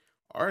 like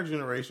our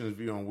generation's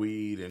view on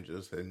weed and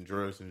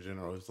drugs in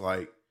general is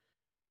like,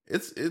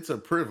 it's a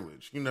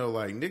privilege,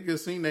 like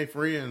niggas seen their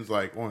friends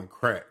like on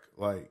crack,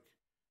 like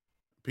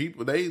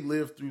people, they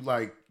live through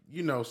like,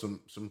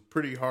 some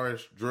pretty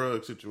harsh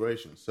drug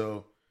situations.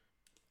 So,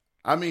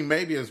 I mean,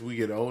 maybe as we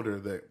get older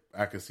that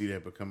I could see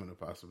that becoming a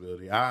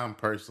possibility. I'm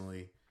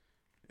personally,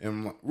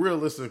 and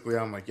realistically,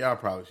 I'm like, y'all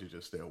probably should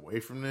just stay away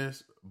from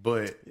this.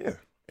 But yeah,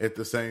 at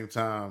the same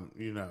time,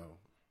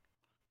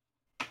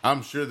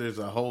 I'm sure there's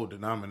a whole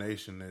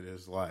denomination that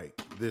is like,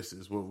 this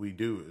is what we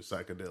do is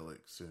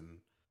psychedelics and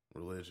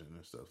religion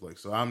and stuff. Like,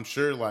 so I'm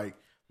sure like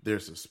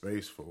there's a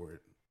space for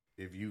it.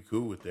 If you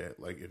cool with that,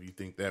 like if you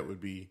think that would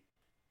be,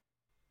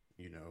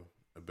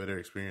 a better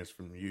experience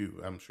from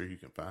you, I'm sure you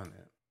can find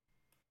that.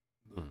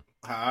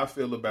 How I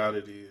feel about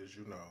it is,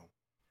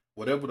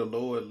 whatever the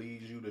Lord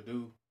leads you to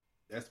do,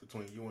 that's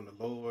between you and the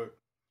Lord.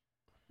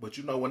 But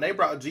when they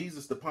brought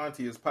Jesus to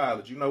Pontius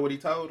Pilate, you know what he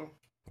told him?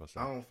 What's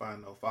that? I don't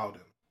find no fault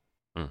in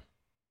him.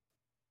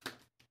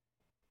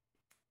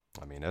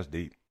 I mean, that's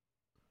deep.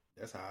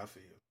 That's how I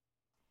feel.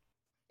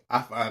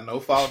 I find no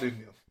fault in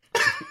him.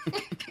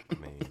 I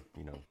mean,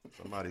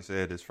 somebody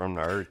said it's from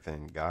the earth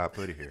and God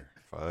put it here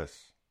for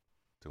us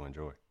to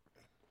enjoy.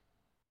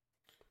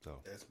 So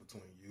that's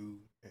between you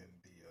and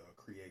the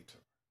Creator.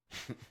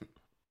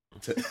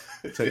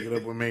 Take it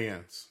up with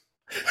mans.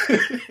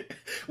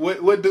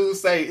 What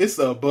dudes say? It's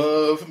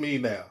above me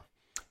now.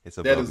 It's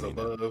above that is me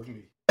above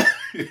me.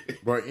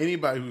 Bro,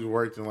 anybody who's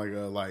worked in like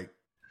a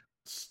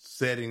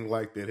setting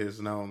like that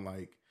has known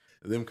like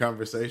them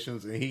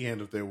conversations, and he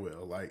handled that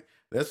well. Like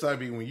that's like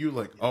when you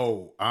like,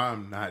 oh,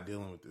 I'm not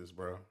dealing with this,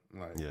 bro.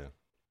 Like, Yeah.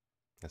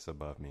 That's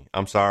above me.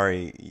 I'm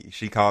sorry.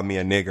 She called me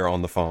a nigger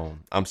on the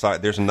phone. I'm sorry.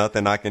 There's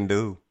nothing I can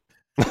do.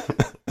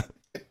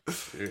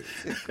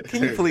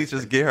 Can you please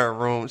just get her a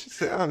room? She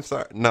said, I'm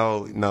sorry.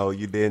 No,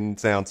 you didn't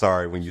sound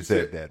sorry when you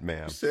said that,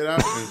 ma'am. She said, I've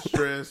been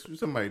stressed.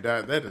 Somebody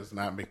died. That does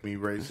not make me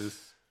racist.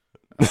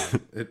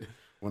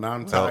 When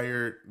I'm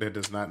tired, that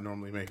does not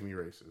normally make me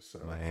racist. So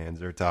My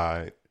hands are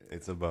tied.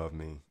 It's above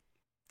me.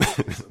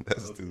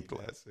 That's too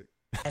classic.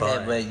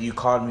 But you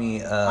called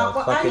me a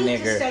I fucking need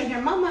to nigger. stay here.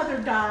 My mother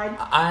died.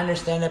 I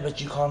understand that, but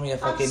you called me a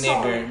fucking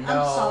sorry. nigger. I'm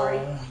No, sorry.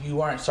 you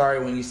weren't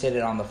sorry when you said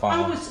it on the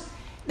phone.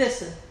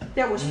 Listen,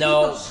 there was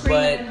No, people screaming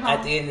but at home.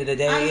 at the end of the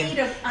day,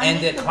 I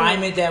and need the a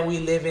climate that we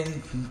live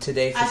in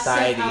today's I said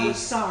society, I was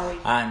sorry.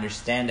 I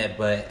understand that,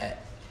 but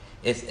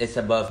it's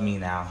above me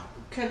now.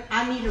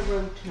 I need a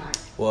room tonight.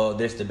 Well,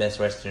 there's the Best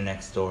Western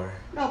next door.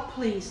 No,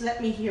 please,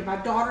 let me hear. My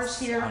daughter's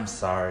here. I'm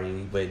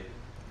sorry, but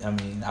I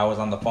mean, I was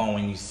on the phone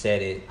when you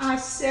said it. I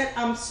said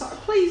I'm sorry.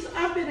 Please,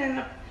 I've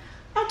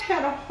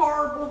had a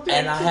horrible day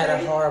And I had a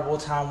today. horrible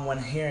time when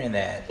hearing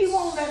that. He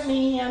won't let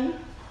me in.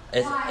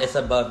 It's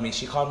above me.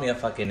 She called me a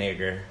fucking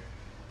nigger.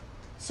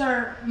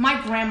 Sir, my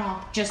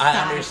grandma just I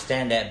died.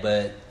 understand that,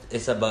 but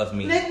it's above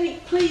me.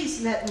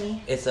 Please let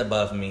me. It's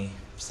above me.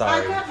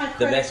 Sorry. I got my The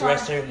credit Best card.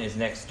 Western is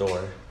next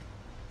door.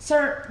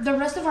 Sir, the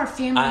rest of our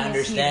family I is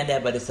understand here.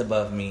 that, but it's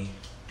above me.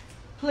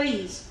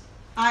 Please.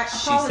 I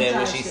She apologize. said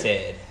what she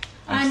said.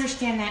 I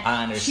understand that.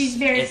 I understand. She's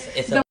very...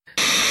 It's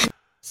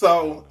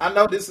So I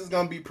know this is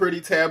gonna be pretty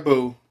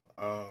taboo.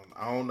 I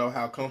don't know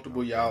how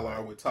comfortable y'all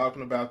are with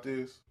talking about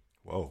this.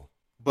 Whoa.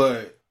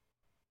 But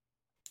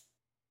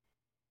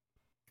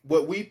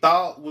what we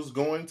thought was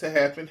going to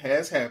happen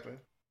has happened.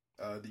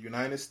 The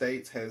United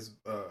States has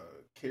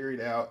carried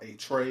out a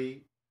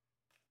trade,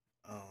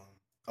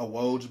 a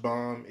Woj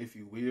bomb, if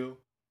you will,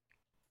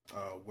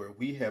 where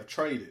we have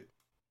traded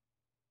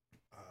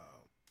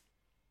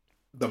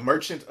the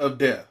Merchant of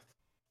Death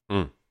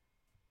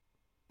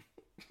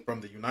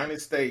from the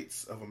United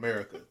States of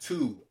America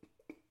to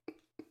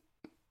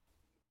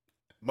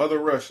Mother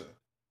Russia.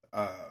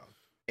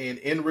 And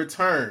in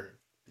return,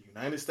 the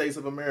United States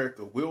of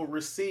America will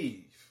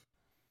receive,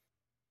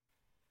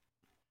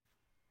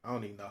 I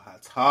don't even know how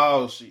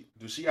tall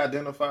does she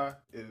identify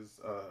as,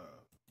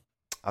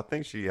 I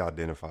think she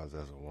identifies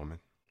as a woman.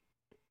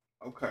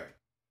 okay.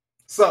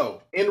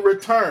 So, in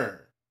return,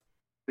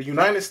 the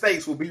United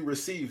States will be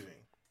receiving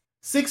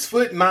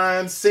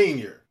 6'9"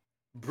 senior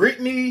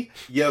Brittany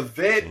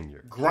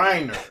Yvette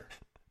Griner.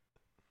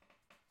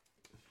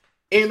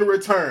 In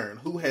return,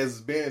 who has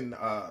been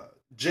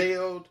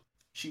jailed.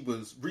 She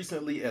was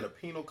recently at a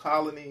penal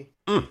colony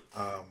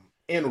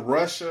in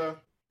Russia.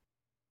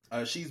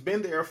 She's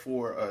been there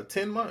for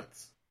 10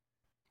 months.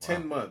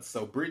 10 months.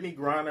 So Brittany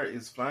Griner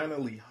is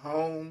finally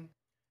home,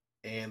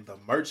 and the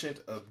Merchant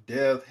of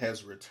Death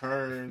has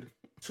returned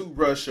to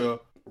Russia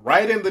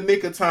right in the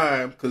nick of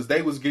time because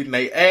they was getting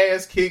their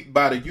ass kicked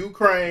by the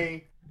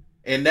Ukraine,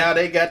 and now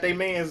they got their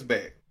mans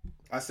back.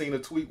 I seen a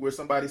tweet where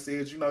somebody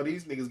said, you know,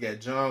 these niggas got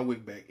John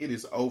Wick back. It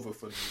is over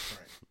for the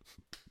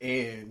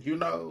Ukraine. And, you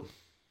know,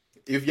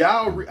 if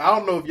y'all, I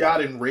don't know if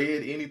y'all didn't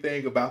read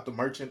anything about the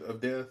Merchant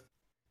of Death,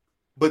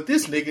 but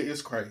this nigga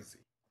is crazy.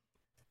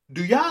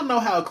 Do y'all know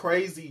how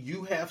crazy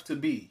you have to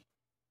be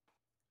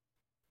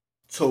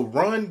to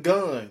run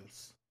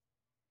guns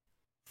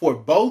for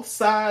both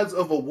sides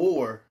of a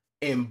war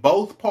and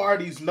both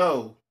parties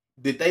know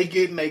that they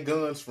getting their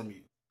guns from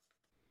you?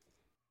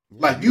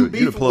 Like you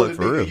beefing with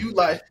a nigga, you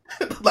like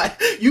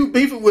you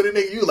beefing with a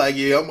nigga, you like,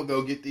 yeah, I'm gonna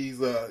go get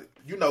these.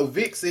 You know,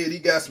 Vic said he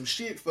got some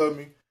shit for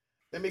me.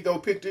 Let me go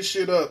pick this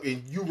shit up,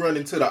 and you run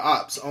into the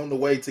ops on the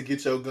way to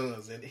get your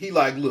guns. And he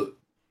like, look,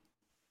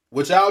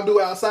 what y'all do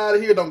outside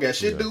of here don't got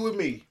shit to do with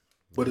me.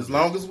 But as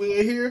long as we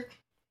in here,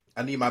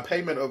 I need my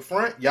payment up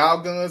front.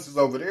 Y'all guns is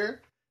over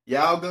there.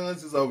 Y'all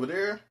guns is over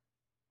there.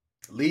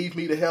 Leave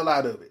me the hell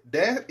out of it.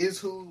 That is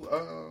who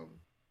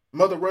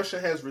Mother Russia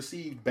has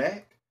received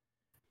back.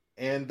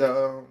 And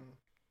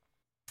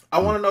I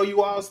want to know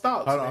you all's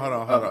thoughts. Hold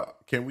on.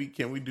 Can we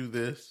do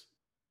this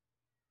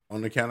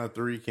on the count of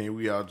 3? Can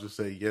we all just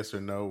say yes or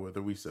no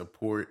whether we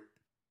support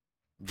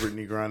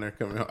Brittany Griner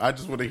coming home? I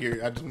just want to hear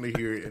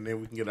it, and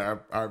then we can get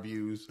our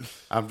views.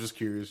 I'm just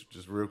curious,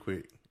 just real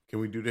quick. Can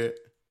we do that?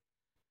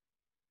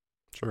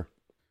 Sure.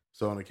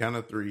 So on the count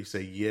of 3,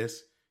 say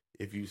yes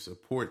if you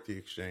support the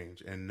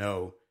exchange, and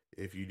no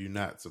if you do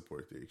not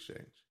support the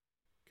exchange.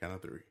 Count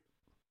of 3.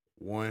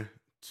 1,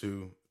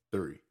 2,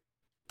 3.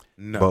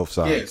 No. Both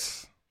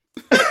sides.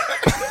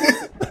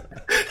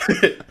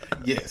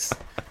 Yes.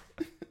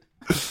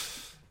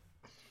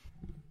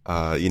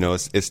 You know,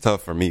 it's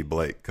tough for me,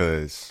 Blake,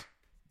 because,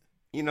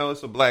 you know,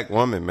 it's a black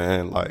woman,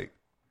 man. Like,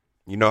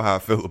 you know how I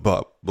feel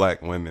about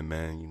black women,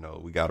 man. You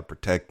know, we got to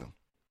protect them.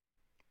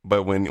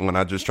 But when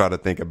I just try to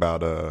think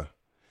about,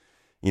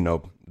 you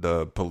know,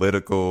 the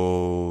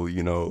political,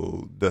 you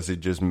know, does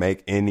it just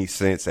make any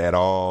sense at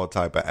all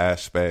type of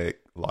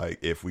aspect? Like,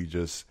 if we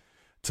just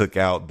took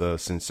out the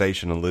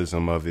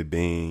sensationalism of it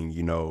being,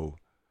 you know,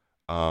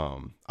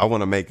 I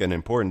want to make an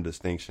important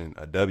distinction,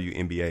 a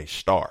WNBA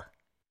star,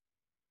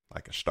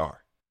 like a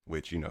star,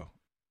 which, you know,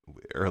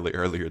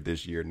 earlier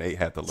this year, Nate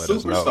had to let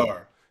us know.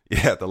 Superstar. He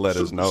had to let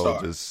us know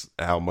Superstar. just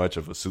how much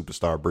of a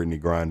superstar Brittany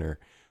Griner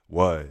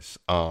was.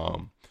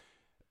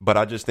 But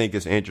I just think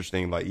it's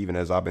interesting, like, even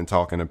as I've been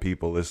talking to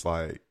people, it's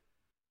like,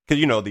 because,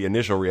 you know, the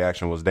initial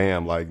reaction was,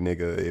 damn, like,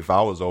 nigga, if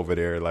I was over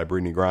there, like,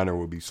 Brittany Griner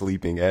would be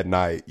sleeping at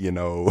night, you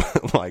know,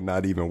 like,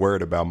 not even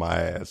worried about my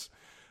ass.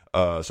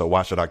 So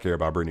why should I care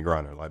about Brittany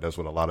Griner? Like, that's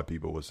what a lot of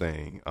people were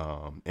saying.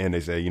 And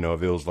they say, you know,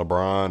 if it was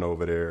LeBron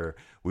over there,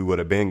 we would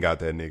have been got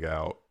that nigga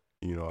out.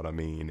 You know what I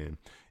mean? And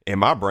in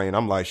my brain,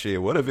 I'm like,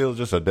 shit, what if it was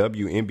just a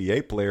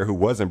WNBA player who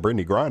wasn't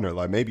Brittany Griner?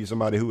 Like, maybe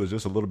somebody who was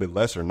just a little bit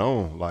lesser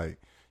known.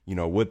 Like, you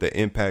know, would the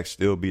impact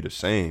still be the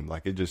same?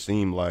 Like, it just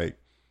seemed like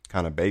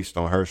kind of based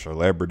on her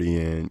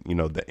celebrity and, you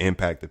know, the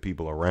impact that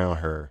people around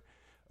her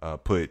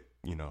put,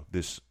 you know,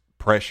 this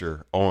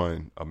pressure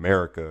on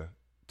America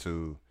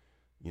to,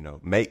 you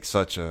know, make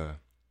such a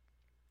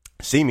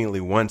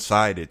seemingly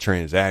one-sided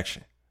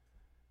transaction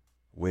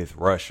with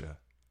Russia.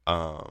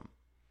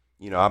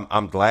 You know,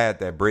 I'm glad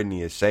that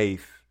Brittany is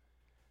safe.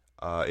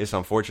 It's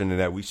unfortunate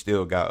that we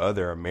still got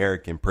other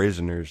American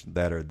prisoners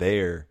that are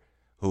there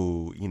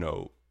who, you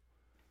know,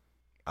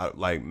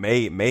 like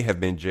may have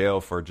been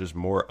jailed for just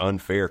more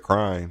unfair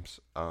crimes.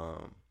 I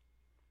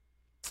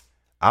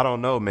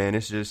don't know, man.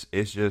 It's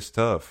just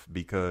tough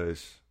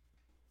because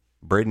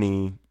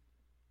Brittany,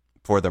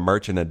 for the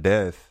Merchant of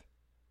Death,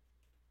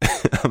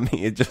 I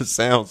mean, it just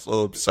sounds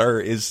so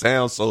absurd. It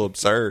sounds so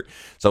absurd.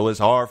 So it's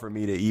hard for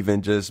me to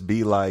even just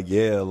be like,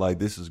 yeah, like,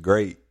 this is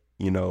great.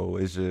 You know,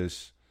 it's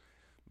just,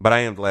 but I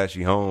am glad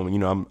she's home. You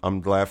know,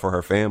 I'm glad for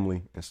her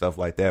family and stuff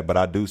like that. But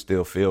I do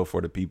still feel for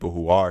the people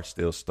who are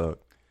still stuck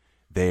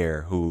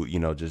there, who, you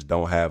know, just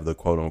don't have the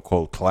quote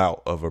unquote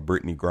clout of a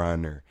Brittany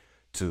Griner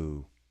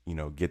to, you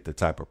know, get the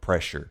type of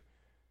pressure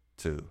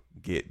to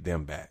get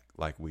them back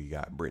like we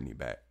got Brittany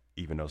back.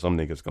 Even though some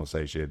niggas gonna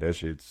say shit, that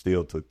shit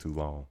still took too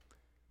long.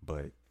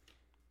 But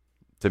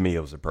to me, it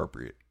was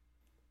appropriate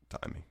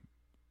timing.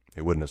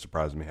 It wouldn't have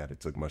surprised me had it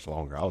took much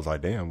longer. I was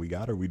like, damn, we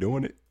got her. We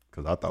doing it?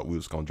 Because I thought we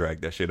was going to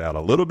drag that shit out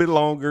a little bit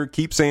longer.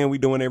 Keep saying we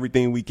doing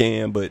everything we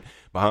can. But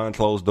behind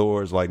closed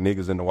doors, like,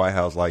 niggas in the White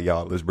House, like,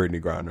 y'all, it's Brittany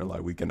Griner.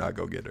 Like, we cannot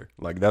go get her.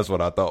 Like, that's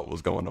what I thought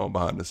was going on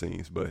behind the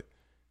scenes. But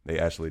they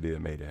actually did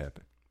made it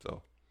happen.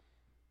 So,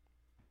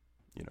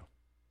 you know,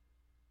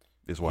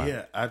 it's wild.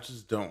 Yeah, I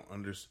just don't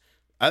understand.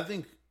 I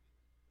think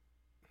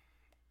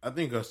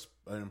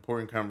an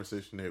important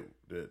conversation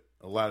that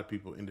a lot of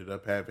people ended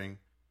up having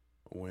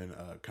when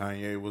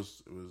Kanye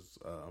was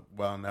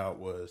wilding out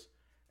was,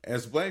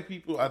 as Black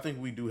people, I think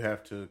we do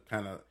have to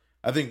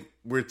I think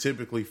we're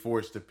typically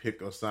forced to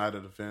pick a side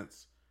of the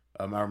fence.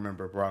 I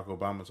remember Barack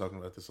Obama talking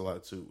about this a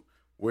lot too.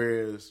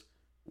 Whereas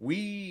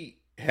we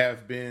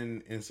have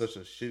been in such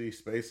a shitty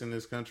space in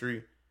this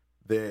country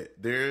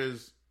that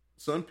there's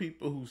some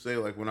people who say,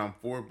 like, when I'm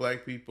for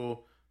Black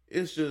people,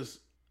 it's just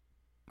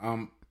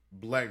I'm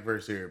Black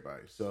versus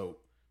everybody. So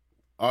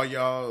all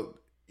y'all,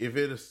 if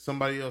it is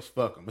somebody else,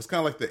 fuck them. It's kind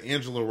of like the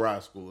Angela Rye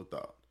school of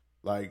thought.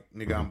 Like,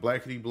 nigga, I'm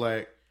blackity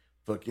black.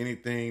 Fuck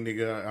anything,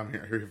 nigga. I'm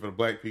here for the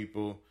Black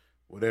people.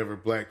 Whatever,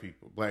 Black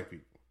people.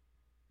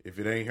 If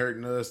it ain't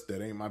hurting us,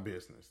 that ain't my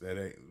business. That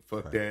ain't,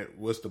 fuck right. That.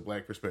 What's the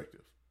Black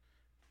perspective?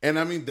 And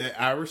I mean, that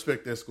I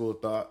respect that school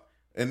of thought.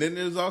 And then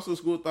there's also a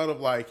school of thought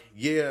of, like,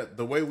 yeah,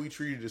 the way we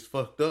treat it is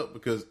fucked up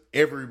because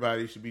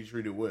everybody should be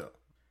treated well.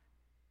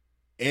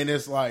 And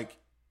it's like,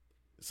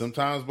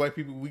 sometimes Black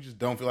people, we just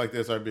don't feel like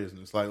that's our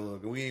business. Like,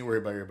 look, we ain't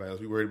worried about everybody else.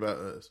 We worried about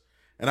us.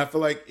 And I feel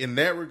like in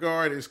that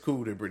regard, it's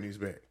cool that Brittany's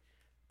back.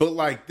 But,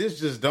 like, this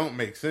just don't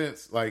make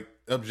sense. Like,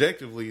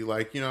 objectively,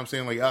 like, you know what I'm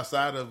saying? Like,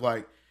 outside of,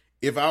 like,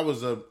 if I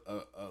was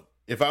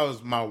if I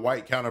was my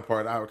white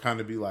counterpart, I would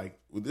kind of be like,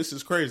 well, this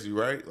is crazy,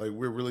 right? Like,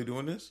 we're really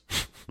doing this?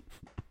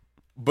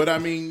 But, I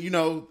mean, you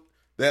know,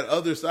 that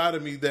other side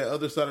of me, that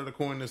other side of the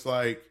coin is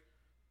like,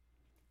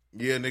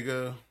 yeah,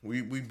 nigga,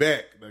 we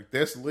back. Like,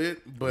 that's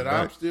lit. But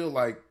I'm still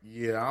like,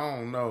 yeah, I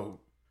don't know.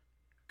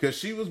 Because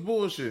she was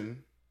bullshitting.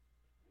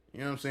 You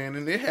know what I'm saying?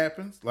 And it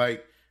happens.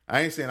 Like,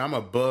 I ain't saying I'm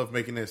above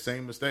making that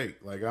same mistake.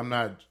 Like, I'm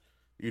not,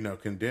 you know,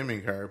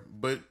 condemning her.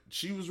 But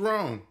she was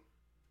wrong.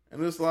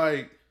 And it's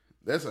like,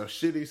 that's a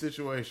shitty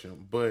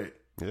situation. But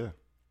yeah,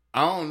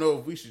 I don't know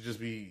if we should just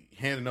be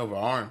handing over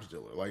arms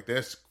dealer. Like,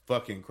 that's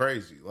fucking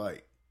crazy.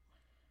 Like,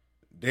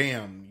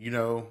 damn, you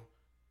know,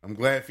 I'm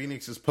glad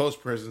Phoenix's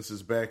post presence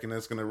is back, and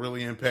that's going to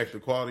really impact the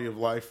quality of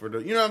life for the,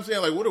 you know what I'm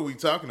saying? Like, what are we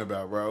talking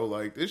about, bro?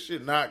 Like, this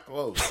shit not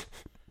close.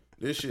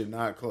 This shit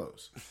not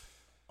close.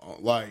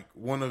 Like,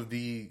 one of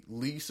the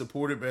least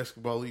supported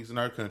basketball leagues in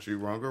our country,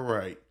 wrong or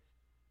right,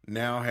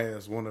 now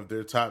has one of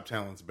their top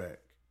talents back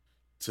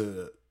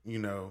to, you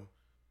know,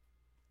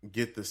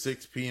 get the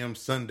 6 p.m.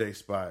 Sunday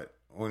spot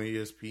on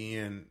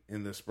ESPN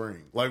in the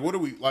spring. Like, what are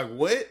we, like,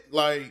 what?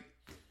 Like,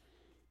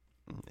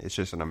 it's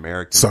just an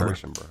American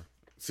person, bro.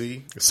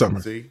 See? Summer.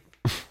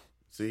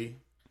 See?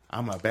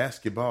 I'm a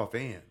basketball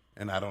fan,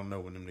 and I don't know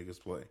when them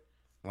niggas play.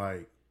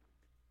 Like,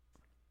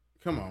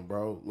 come on,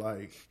 bro.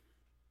 Like,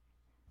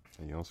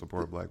 you don't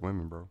support black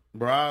women, bro.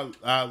 Bro,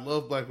 I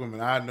love black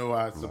women. I know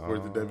I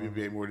support the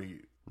WNBA more than you.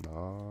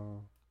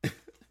 No.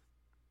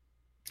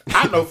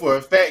 I know for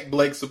a fact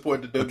Blake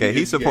support the WNBA. Okay,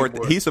 he support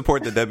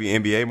the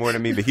WNBA more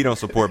than me, but he don't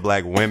support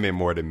black women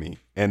more than me.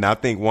 And I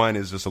think one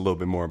is just a little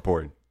bit more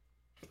important.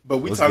 But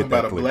we talking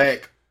about a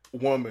black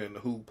woman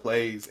who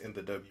plays in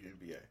the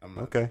WNBA.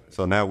 Okay,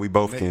 so now we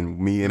both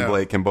me and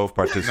Blake can both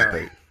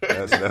participate.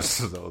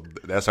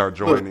 That's our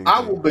joining. Look, I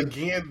will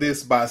begin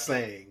this by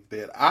saying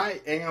that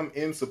I am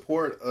in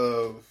support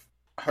of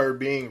her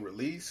being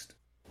released.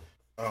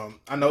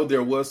 I know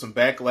there was some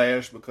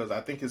backlash because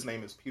I think his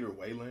name is Peter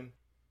Whalen,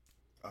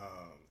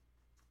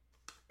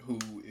 who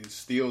is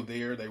still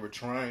there. They were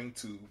trying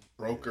to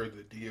broker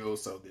the deal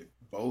so that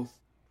both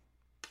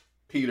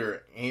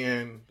Peter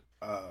and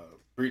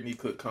Brittany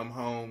could come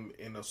home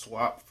in a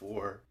swap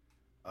for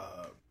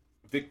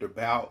Victor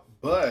Bout,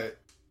 but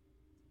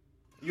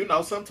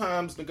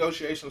sometimes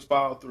negotiations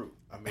fall through.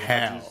 I mean,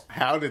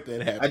 how did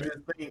that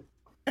happen?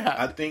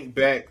 I think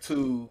back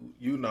to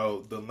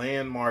the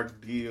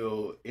landmark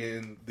deal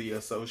in the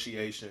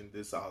association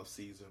this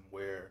offseason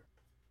where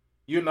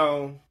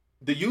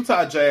the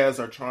Utah Jazz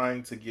are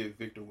trying to get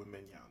Victor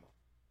Wembanyama,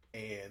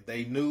 and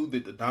they knew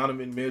that the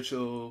Donovan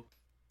Mitchell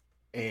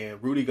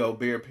and Rudy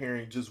Gobert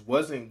pairing just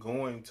wasn't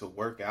going to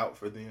work out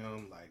for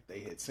them. Like,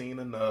 they had seen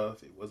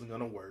enough. It wasn't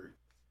going to work.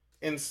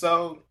 And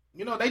so,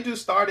 they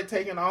just started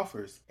taking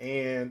offers.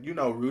 And,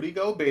 Rudy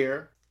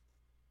Gobert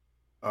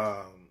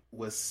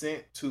was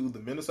sent to the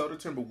Minnesota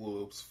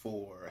Timberwolves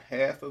for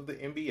half of the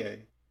NBA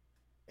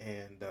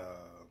and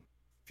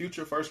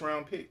future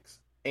first-round picks.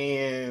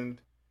 And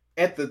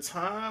at the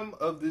time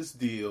of this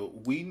deal,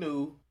 we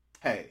knew,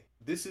 hey,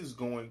 this is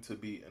going to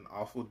be an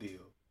awful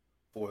deal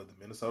for the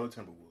Minnesota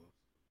Timberwolves.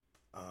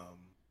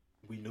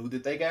 We knew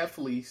that they got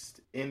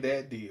fleeced in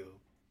that deal,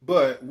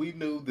 but we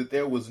knew that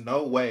there was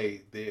no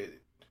way that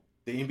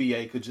the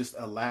NBA could just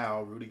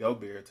allow Rudy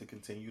Gobert to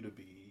continue to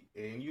be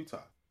in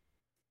Utah.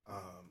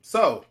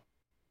 So,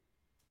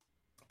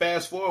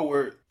 fast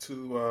forward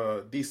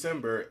to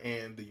December,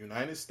 and the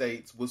United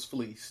States was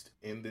fleeced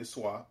in this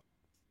swap.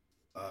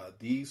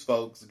 These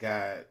folks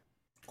got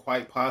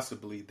quite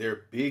possibly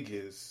their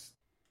biggest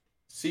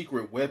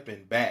secret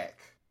weapon back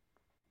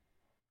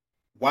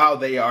while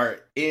they are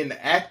in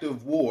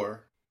active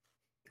war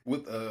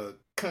with a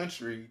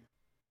country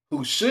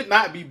who should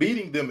not be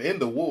beating them in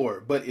the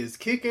war, but is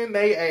kicking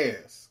their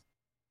ass.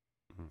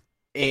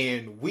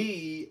 And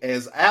we,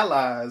 as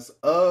allies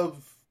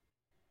of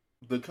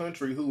the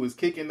country who is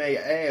kicking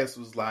their ass,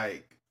 was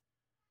like,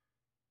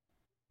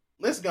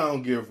 let's go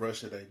and give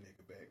Russia that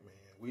nigga back,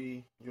 man.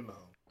 We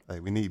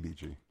need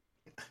BG.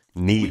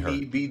 We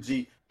need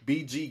BG.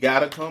 BG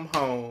gotta come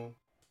home.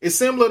 It's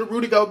similar to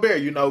Rudy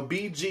Gobert.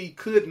 BG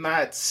could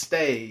not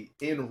stay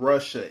in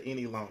Russia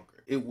any longer.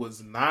 It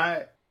was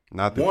not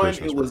the one.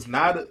 Christmas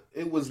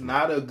It was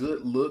not a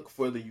good look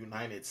for the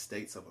United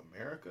States of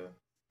America.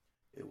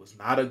 It was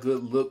not a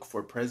good look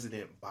for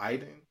President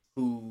Biden,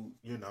 who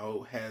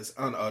has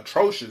an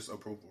atrocious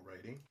approval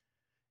rating.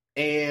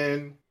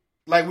 And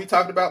like we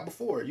talked about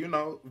before,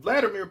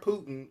 Vladimir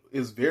Putin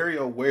is very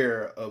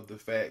aware of the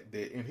fact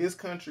that in his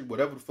country,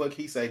 whatever the fuck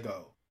he say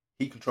go,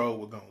 he control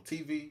what go on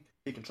TV.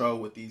 He control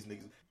what these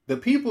niggas. The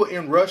people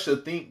in Russia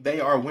think they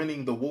are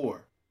winning the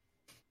war.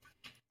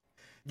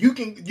 You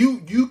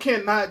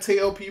cannot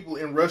tell people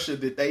in Russia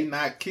that they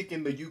not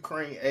kicking the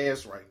Ukraine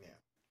ass right now.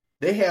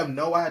 They have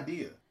no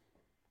idea.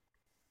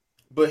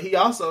 But he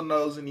also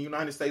knows in the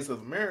United States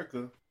of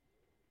America,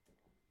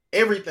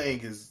 everything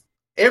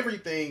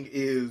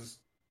is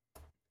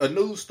a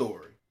news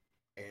story.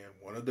 And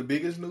one of the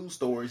biggest news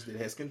stories that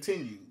has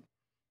continued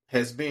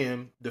has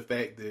been the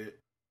fact that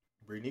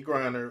Brittany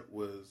Griner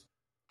was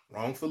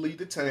wrongfully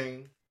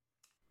detained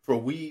for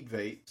weed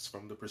vapes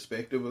from the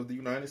perspective of the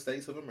United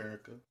States of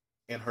America,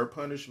 and her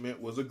punishment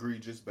was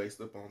egregious based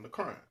upon the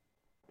crime.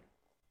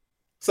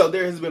 So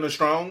there has been a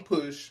strong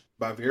push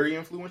by very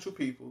influential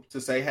people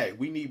to say, hey,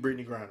 we need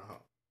Brittany Griner home.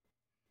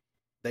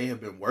 They have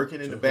been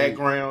working in the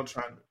background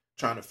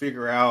trying to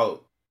figure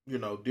out,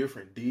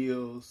 different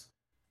deals,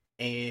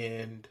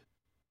 and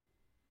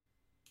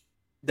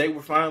they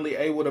were finally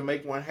able to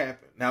make one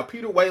happen. Now,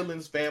 Peter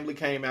Whalen's family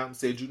came out and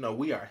said,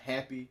 we are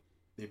happy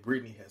that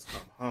Brittany has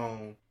come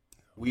home.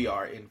 We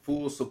are in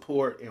full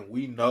support, and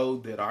we know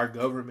that our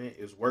government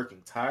is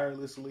working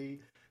tirelessly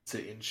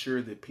to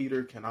ensure that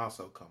Peter can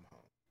also come home.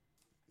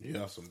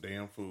 Yeah, some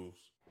damn fools.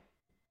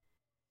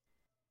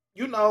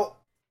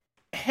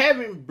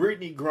 Having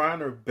Brittany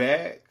Griner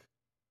back,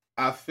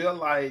 I feel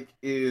like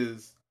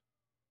is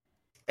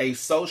a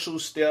social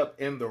step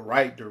in the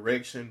right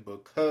direction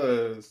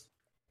because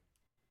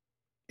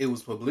it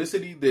was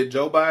publicity that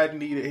Joe Biden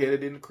needed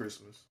headed into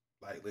Christmas.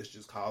 Like, let's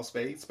just call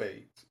spades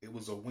spades. It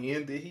was a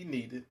win that he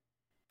needed.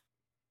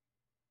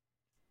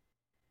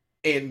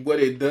 And what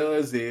it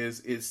does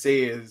is it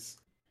says,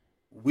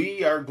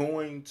 we are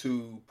going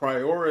to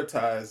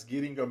prioritize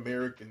getting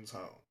Americans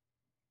home.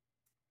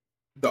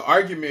 the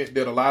argument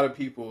that a lot of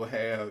people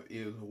have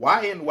is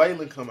why isn't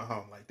Waylon coming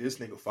home? Like, this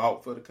nigga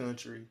fought for the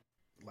country.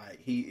 Like,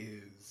 he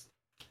is,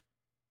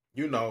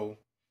 you know,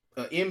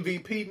 an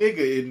MVP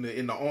nigga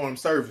in the armed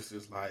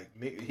services. Like,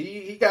 nigga,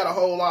 he got a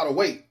whole lot of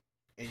weight.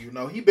 And, you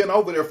know, he been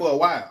over there for a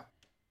while.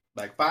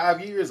 Like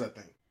 5 years, I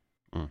think.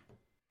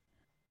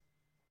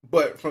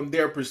 But from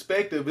their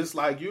perspective, it's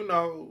like, you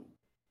know,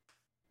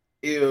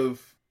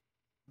 if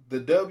the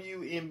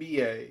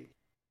WNBA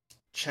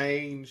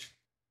changed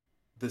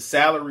the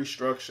salary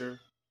structure,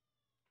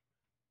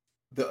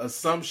 the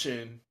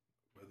assumption,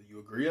 whether you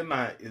agree or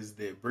not, is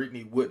that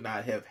Britney would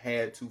not have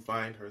had to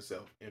find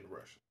herself in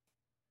Russia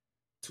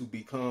to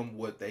become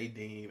what they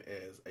deem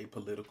as a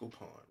political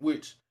pawn,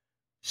 which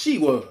she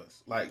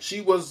was. Like, she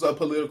was a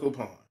political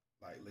pawn.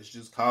 Like, let's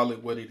just call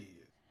it what it is.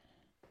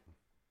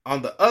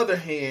 On the other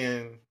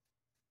hand,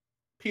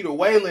 Peter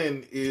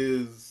Whalen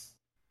is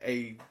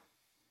a,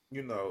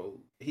 you know,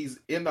 he's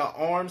in the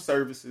armed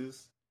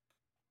services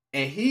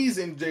and he's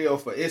in jail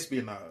for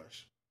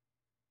espionage.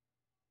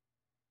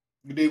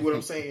 You dig what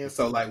I'm saying?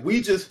 So, like,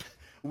 we just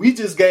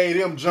gave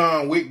them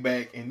John Wick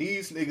back and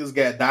these niggas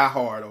got Die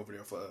Hard over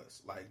there for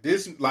us. Like,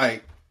 this,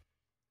 like,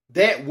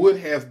 that would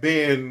have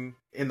been,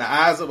 in the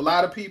eyes of a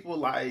lot of people,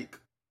 like,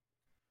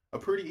 a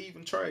pretty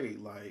even trade.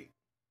 Like,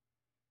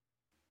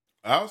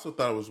 I also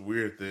thought it was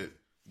weird that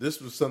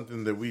this was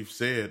something that we've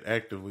said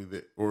actively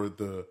or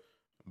the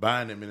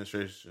Biden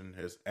administration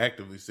has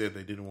actively said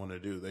they didn't want to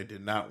do. They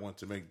did not want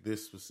to make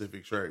this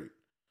specific trade.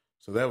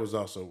 So that was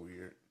also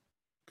weird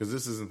because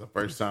this isn't the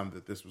first time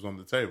that this was on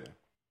the table.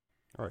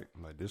 Right.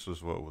 Like, this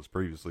was what was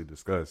previously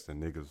discussed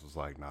and niggas was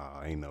like,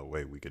 nah, ain't no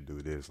way we could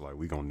do this. Like,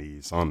 we gonna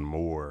need something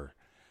more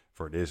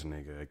for this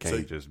nigga. It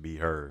can't just be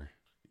her.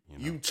 You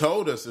know? You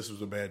told us this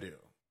was a bad deal.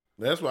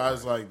 That's why I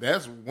was like,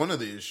 that's one of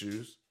the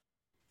issues.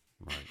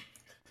 Right.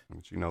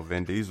 But, you know,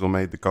 Vin Diesel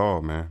made the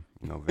call, man.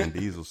 You know, Vin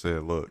Diesel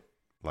said, look,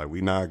 like, we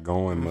not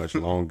going much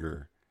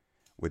longer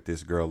with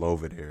this girl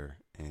over there,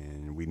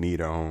 and we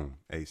need her home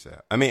ASAP.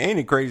 I mean, ain't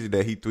it crazy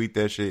that he tweet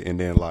that shit, and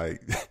then,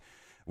 like,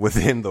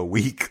 within the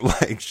week,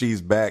 like,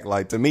 she's back?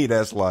 Like, to me,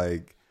 that's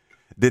like,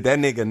 did that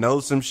nigga know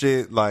some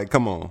shit? Like,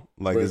 come on.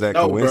 Like, is that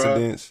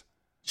coincidence? Bruh.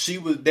 She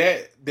was,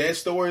 that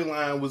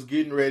storyline was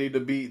getting ready to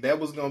be, that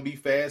was going to be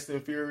Fast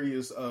and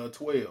Furious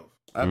 12.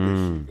 I bet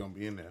she's going to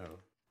be in there.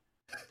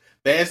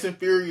 Fast and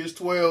Furious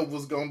 12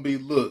 was going to be,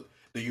 look,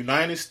 the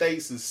United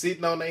States is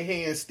sitting on their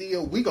hands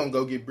still. We going to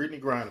go get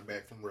Brittany Griner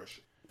back from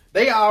Russia.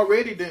 They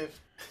already done.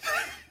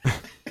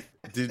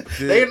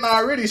 They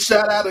already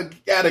shot out of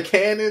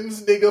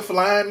cannons, nigga,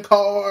 flying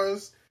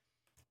cars,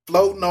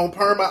 floating on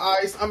perma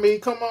ice. I mean,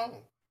 come on.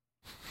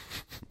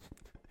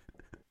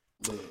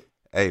 Look.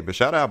 Hey, but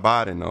shout out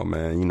Biden though,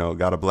 man. You know,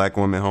 got a black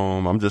woman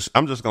home. I'm just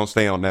gonna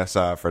stay on that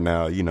side for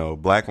now. You know,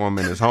 black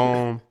woman is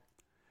home.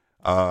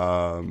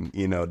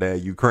 You know,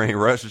 that Ukraine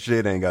Russia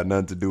shit ain't got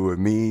nothing to do with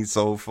me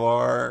so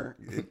far.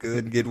 It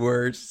could get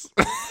worse.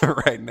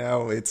 Right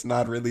now, it's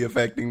not really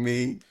affecting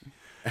me.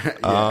 Yeah,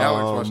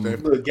 Alex watched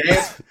that. Look,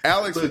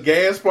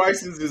 gas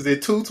prices is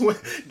at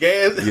 $2.20.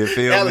 Gas. You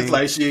feel Alex me?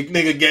 Like, shit,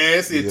 nigga,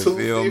 gas at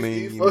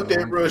 $2.50. Fuck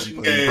that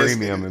Russian gas.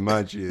 Premium in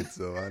my shit,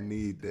 so I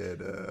need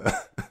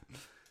that.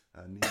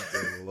 I need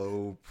that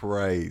low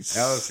price.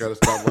 Alex got to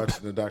stop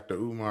watching the Dr.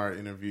 Umar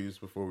interviews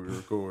before we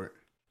record.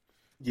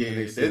 Yeah,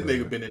 that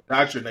nigga been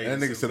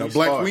indoctrinated. That nigga said a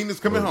black queen is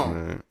coming home.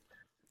 Man.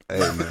 Hey,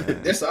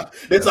 man. That's all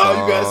you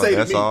gotta say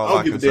to me. I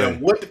don't give a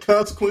damn what the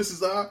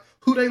consequences are.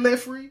 Who they let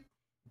free?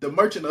 The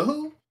merchant of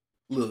who?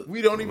 Look,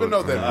 we don't even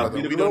know that,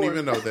 brother. We don't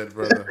even know that,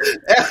 brother.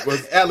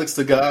 Alex,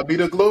 to God be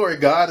the glory.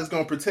 God is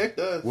gonna protect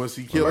us. Was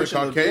he killing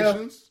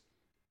Caucasians?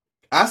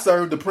 I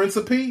served the Prince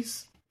of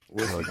Peace.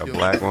 Like, a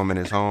black woman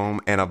is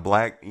home, and a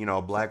black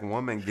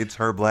woman gets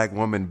her black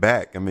woman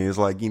back. I mean, it's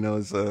like, you know,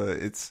 it's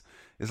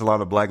a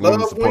lot of black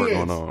women support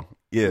going on.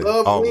 Yeah,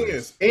 love always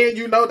wins, and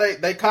you know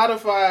they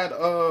codified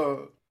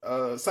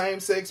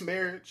same sex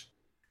marriage.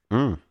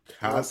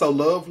 So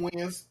love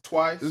wins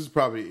twice. This is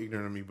probably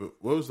ignorant of me, but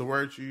what was the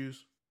word you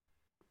used?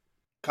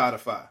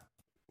 Codify.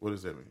 What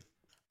does that mean?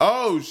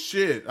 Oh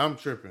shit, I'm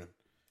tripping.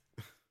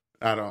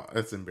 I don't.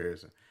 That's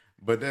embarrassing.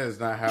 But that is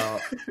not how.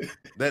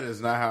 That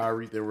is not how I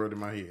read that word in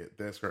my head.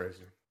 That's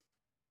crazy.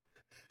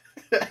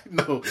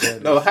 No.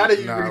 How do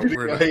you read it in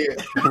your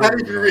head? How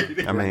do you read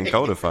it? I mean,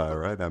 codify,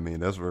 right? I mean,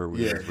 that's where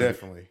we. Yeah,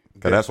 definitely.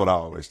 Because that's what I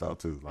always thought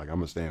too. Like, I'm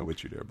gonna stand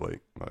with you there, Blake.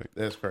 Like,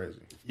 that's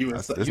crazy.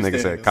 This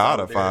nigga said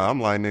codify.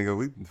 I'm like, nigga,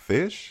 we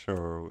fish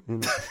or, you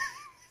know,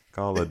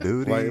 Call of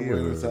Duty. Like, when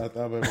in South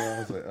Alabama, I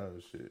was like, oh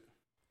shit,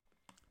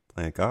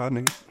 playing COD,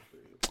 nigga.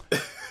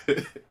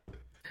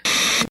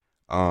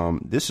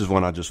 This is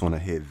one I just want to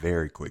hit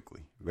very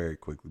quickly.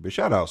 But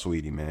shout out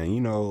Sweetie, man. You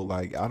know,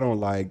 like, I don't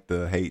like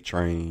the hate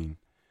train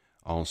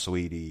on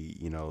Sweetie,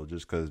 you know,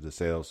 just because the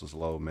sales was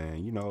low,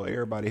 man. You know,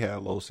 everybody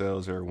had low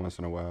sales every once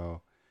in a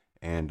while.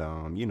 And,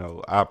 you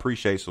know, I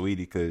appreciate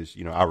Sweetie because,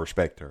 you know, I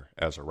respect her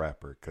as a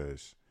rapper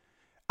because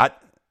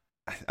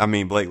I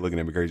mean, Blake looking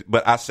at me crazy,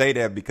 but I say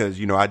that because,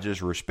 you know, I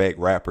just respect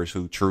rappers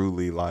who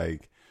truly,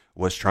 like,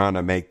 was trying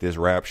to make this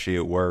rap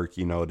shit work.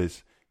 You know,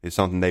 this it's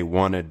something they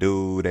want to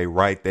do. They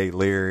write their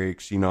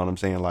lyrics, you know what I'm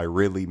saying? Like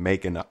really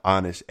making an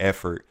honest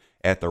effort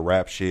at the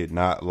rap shit,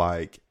 not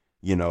like,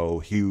 you know,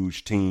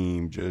 huge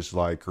team just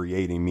like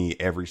creating me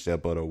every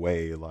step of the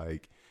way.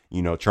 Like,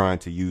 you know, trying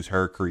to use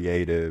her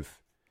creative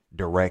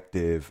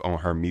directive on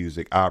her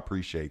music. I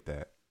appreciate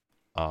that.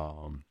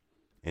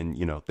 And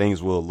you know,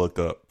 things will look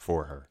up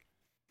for her.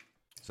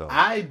 So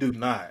I do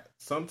not.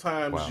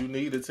 Sometimes Wow. you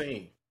need a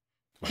team.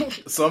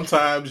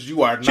 Sometimes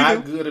you are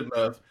not good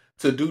enough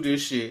to do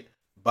this shit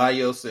by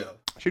yourself.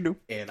 She do.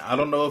 And I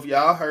don't know if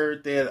y'all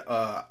heard that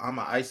I'm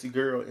an icy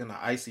girl in an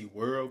icy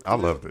world. I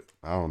loved it.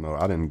 I don't know.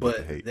 I didn't get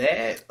the But hate.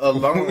 that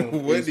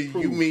alone What is do you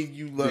proof mean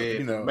you love? that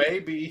You know,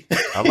 maybe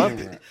I loved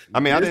it. I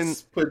mean, I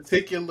this didn't.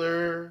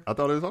 particular I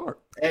thought it was hard.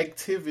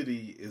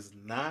 activity is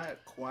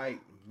not quite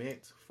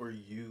meant for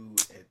you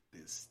at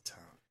this time.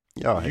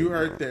 Y'all you hate,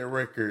 heard man. that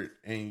record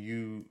and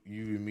you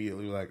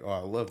immediately were like, oh, I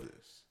love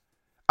this.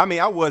 I mean,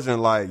 I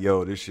wasn't like,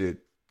 yo, this shit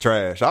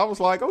trash. I was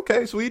like,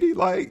 okay, sweetie,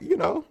 like, you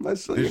know,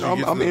 let's. Did You you know,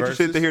 get to I'm the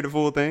interested verses? to hear the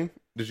full thing.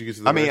 Did you get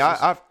to the I mean,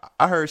 verses?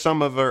 I heard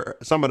some of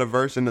the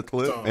verse in the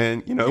clip, So,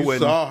 and you know, it you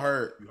wasn't. saw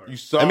her. You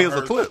saw. I mean, it was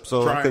her a clip,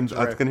 so I trying couldn't to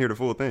rap. hear the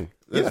full thing.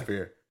 That's Yeah,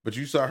 fair. But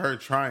you saw her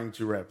trying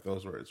to rap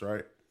those words,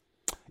 right?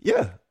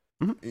 yeah,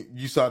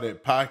 You saw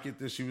that pocket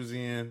that she was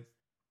in.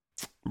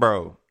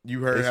 bro. You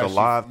heard It's how a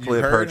live you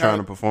clip. Her heard trying how-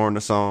 to perform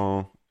the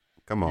song.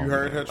 Come on, You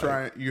heard man, her like,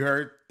 trying. You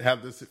heard how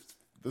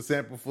the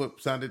sample flip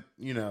sounded.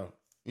 You know.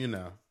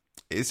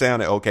 It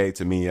sounded okay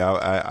to me.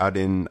 I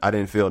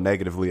didn't feel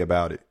negatively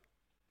about it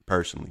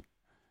personally.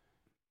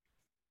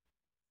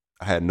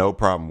 I had no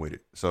problem with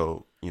it.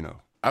 So, you know,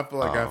 I feel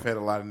like I've had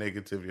a lot of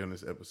negativity on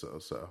this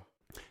episode. So,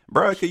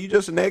 bro, cause you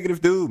just a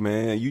negative dude,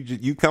 man.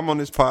 You come on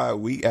this pod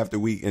week after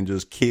week and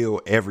just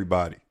kill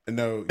everybody.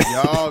 no,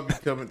 y'all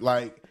becoming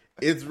like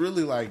it's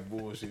really like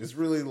bullshit. It's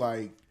really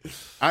like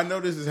I know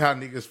this is how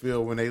niggas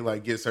feel when they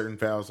like get certain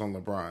fouls on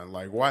LeBron.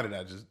 Like, why did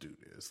I just do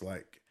this?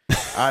 Like,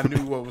 I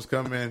knew what was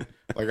coming.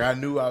 Like, I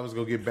knew I was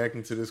gonna get back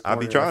into this corner. I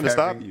be trying to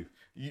stop you.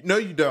 No,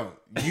 you don't.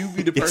 You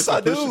be the Yes, person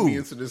I pushing do. me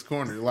into this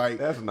corner. Like,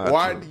 That's not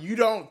why true. you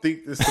don't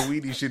think this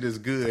Saweetie shit is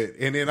good?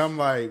 And then I'm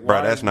like, Bro,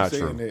 why that's are not we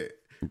saying true. that?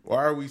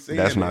 Why are we saying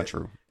That's that? not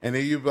true. And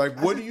then you're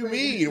like, what do you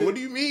mean? What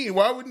do you mean?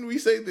 Why wouldn't we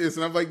say this?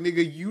 And I'm like,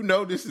 nigga, you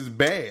know this is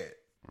bad.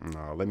 No,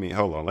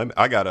 hold on.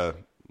 I gotta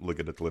look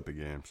at the clip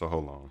again. So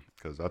hold on,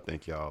 because I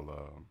think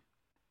y'all.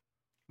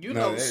 You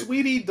No, know, that-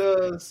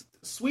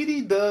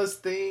 Sweetie does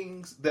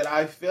things that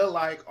I feel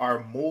like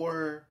are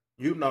more,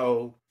 you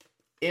know,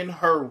 in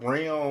her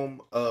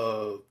realm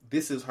of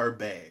this is her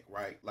bag,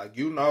 right? Like,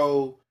 you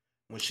know,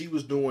 when she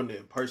was doing the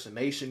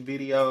impersonation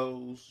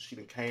videos, she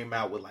done came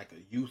out with like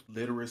a youth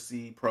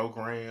literacy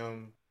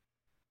program.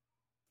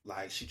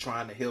 Like, she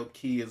trying to help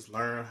kids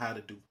learn how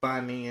to do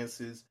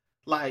finances.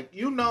 Like,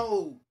 you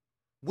know,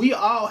 we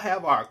all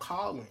have our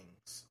callings.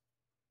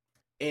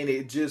 And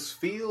it just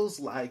feels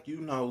like, you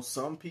know,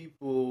 some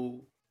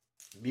people,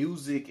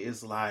 music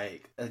is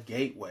like a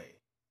gateway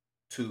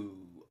to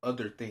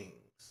other things.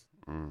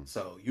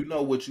 So, you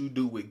know what you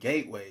do with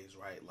gateways,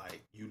 right?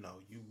 Like, you know,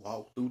 you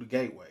walk through the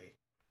gateway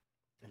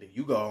and then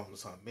you go on to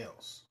something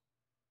else.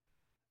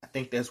 I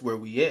think that's where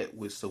we at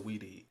with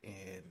Saweetie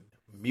and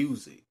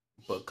music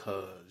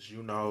because,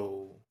 you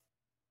know,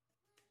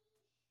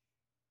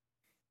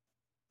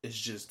 it's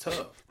just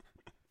tough.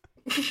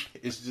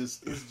 it's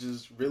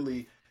just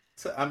really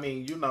I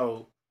mean, you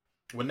know,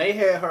 when they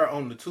had her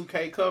on the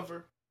 2K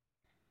cover,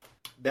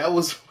 that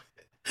was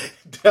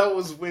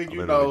when, I you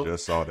literally know,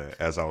 just saw that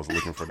as I was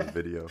looking for the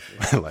video.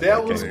 Like,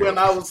 that was came when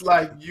up. I was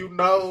like, you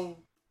know,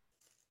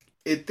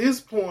 at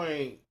this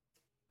point,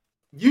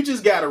 you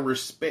just gotta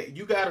respect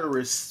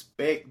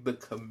the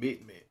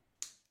commitment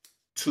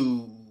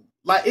to,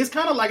 like, it's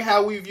kind of like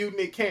how we view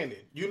Nick Cannon.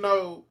 You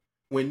know,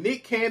 when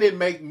Nick Cannon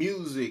make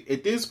music,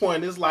 at this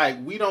point, it's like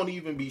we don't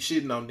even be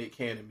shitting on Nick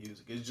Cannon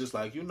music. It's just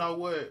like, you know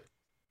what?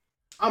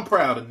 I'm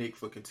proud of Nick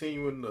for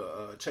continuing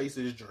to chase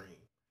his dream.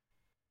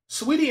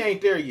 Saweetie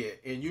ain't there yet.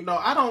 And, you know,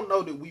 I don't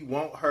know that we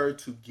want her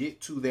to get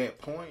to that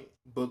point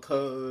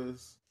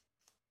because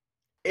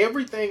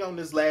everything on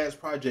this last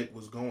project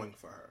was going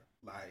for her.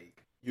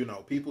 Like, you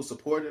know, people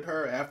supported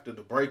her after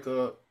the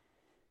breakup.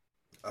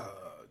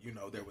 You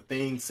know, there were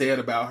things said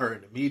about her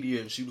in the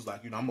media, and she was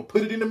like, you know, I'm going to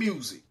put it in the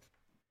music.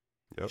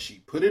 Yep. She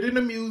put it in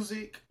the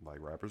music. Like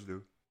rappers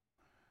do.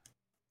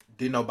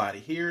 Didn't nobody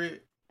hear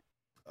it.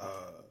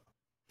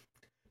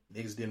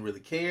 Niggas didn't really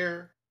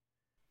care.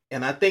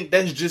 And I think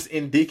that's just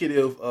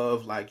indicative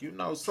of, like, you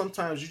know,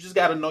 sometimes you just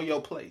got to know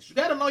your place. You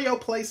got to know your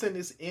place in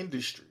this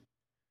industry.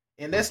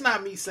 And that's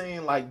not me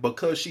saying, like,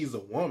 because she's a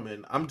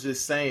woman. I'm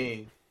just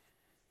saying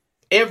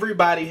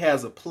everybody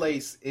has a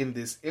place in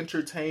this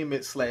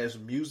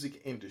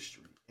entertainment/music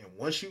industry. And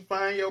once you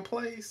find your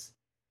place,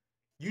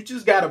 you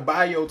just got to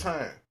buy your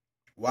time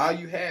while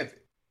you have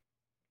it.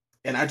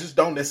 And I just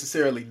don't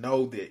necessarily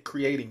know that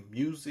creating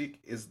music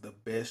is the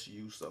best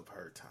use of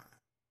her time.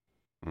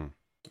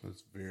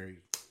 That's very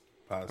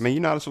positive. I mean,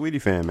 you're not a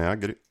Saweetie fan, man. I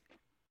get it.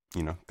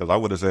 You know, because I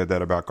would have said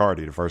that about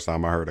Cardi the first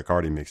time I heard a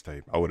Cardi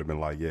mixtape. I would have been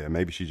like, yeah,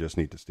 maybe she just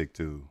need to stick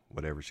to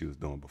whatever she was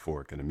doing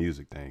before, because the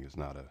music thing is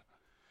not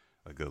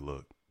a good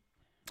look.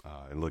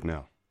 And look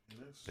now,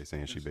 they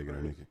saying she bigger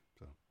than Nicki.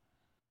 So,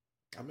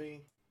 I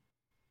mean,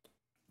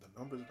 the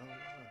numbers don't lie.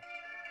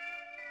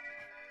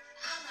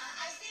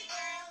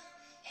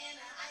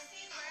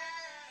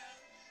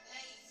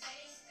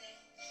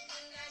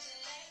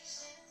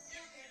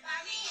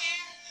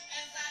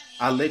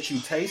 I let you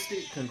taste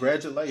it.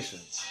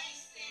 Congratulations.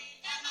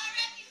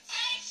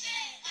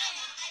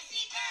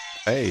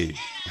 hey.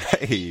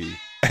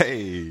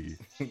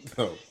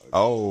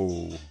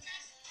 Oh,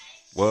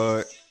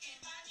 what?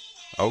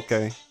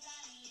 Okay.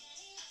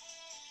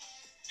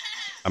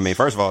 I mean,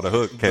 first of all, the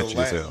hook catchy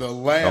as hell. The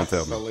laugh Don't is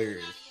tell me.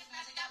 hilarious.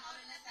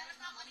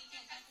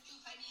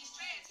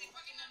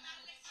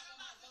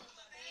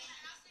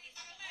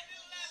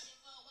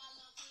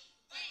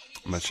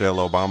 Michelle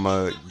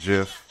Obama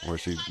gif where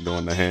she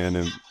doing the hand,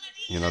 and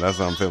that's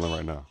what I'm feeling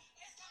right now.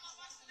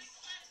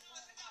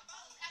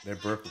 That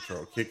birth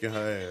control kicking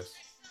her ass.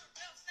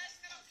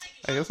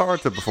 Hey, it's hard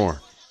to perform.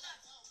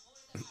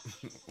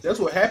 That's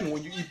what happened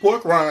when you eat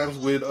pork rinds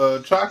with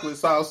chocolate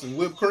sauce and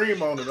whipped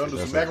cream on it under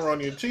some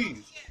macaroni and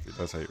cheese.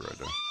 That's hate right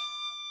there.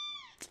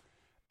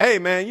 Hey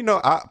man,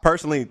 I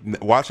personally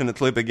watching the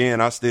clip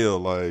again, I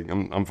still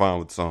I'm fine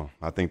with the song.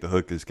 I think the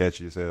hook is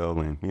catchy as hell,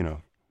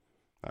 and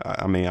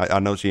I mean, I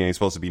know she ain't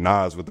supposed to be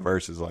Nas with the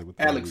verses with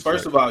Alex,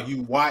 first of all,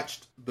 you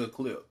watched the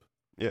clip.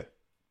 Yeah.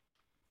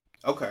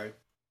 Okay.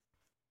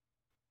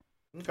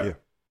 Yeah.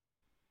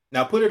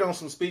 Now put it on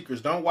some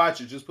speakers. Don't watch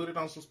it. Just put it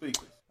on some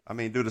speakers. I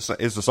mean,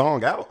 is the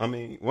song out? I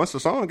mean, once the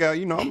song out,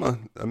 I'm gonna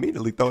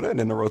immediately throw that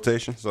in the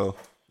rotation.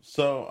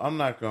 So I'm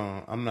not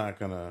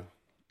gonna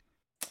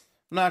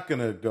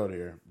go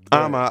there.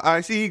 I'm a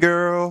icy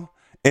girl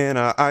in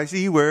a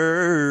icy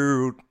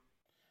world.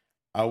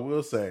 I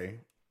will say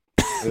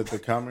that the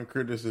common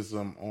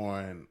criticism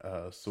on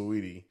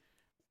Saweetie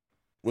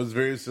was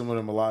very similar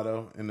to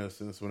Mulatto in the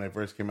sense when they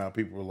first came out,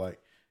 people were like,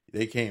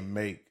 they can't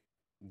make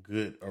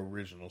good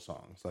original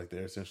songs. Like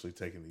they're essentially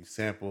taking these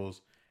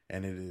samples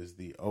and it is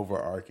the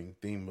overarching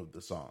theme of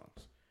the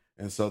songs.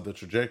 And so the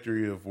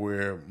trajectory of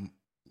where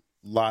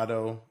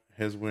Lotto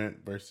has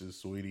went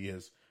versus Saweetie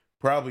has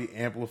probably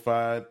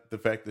amplified the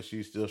fact that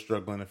she's still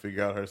struggling to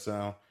figure out her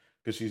sound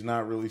because she's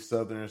not really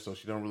Southern, so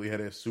she don't really have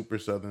that super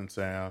Southern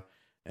sound.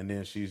 And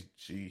then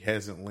she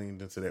hasn't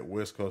leaned into that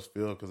West Coast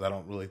feel because I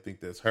don't really think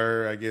that's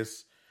her, I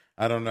guess.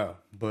 I don't know.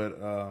 But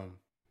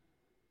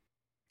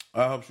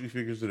I hope she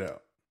figures it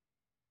out.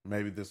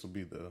 Maybe this will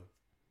be the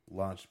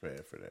launch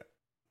pad for that.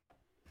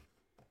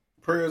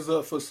 Prayers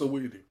up for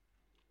Saweetie.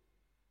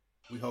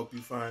 We hope you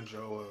find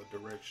your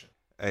direction.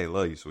 Hey,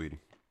 love you, sweetie.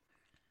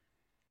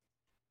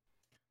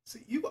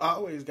 See, you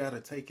always got to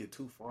take it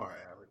too far,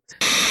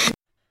 Alex.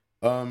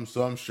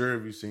 So I'm sure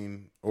if you've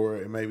seen,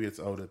 or maybe it's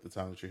old at the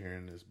time that you're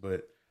hearing this,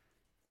 but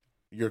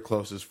your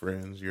closest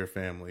friends, your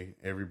family,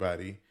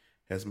 everybody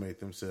has made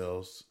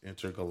themselves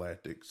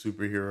intergalactic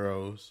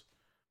superheroes,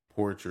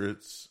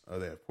 portraits.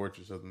 They have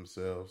portraits of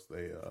themselves.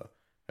 They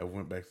have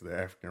went back to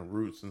their African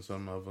roots in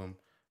some of them.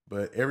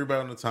 But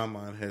everybody on the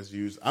timeline has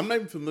used, I'm not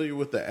even familiar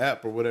with the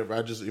app or whatever.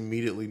 I just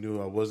immediately knew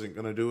I wasn't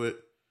going to do it.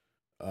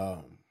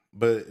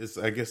 But it's,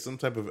 I guess, some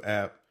type of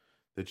app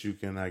that you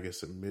can, I guess,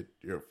 submit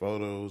your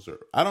photos, or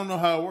I don't know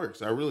how it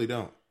works. I really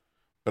don't.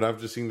 But I've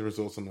just seen the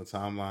results on the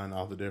timeline,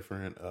 all the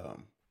different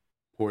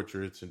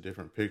portraits and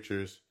different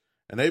pictures.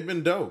 And they've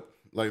been dope.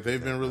 Like,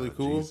 they've been really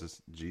cool.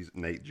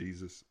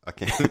 Jesus. I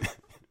can't.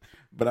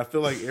 But I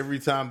feel like every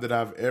time that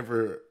I've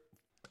ever,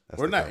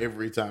 or not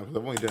every time, because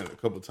I've only done it a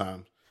couple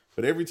times,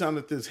 but every time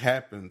that this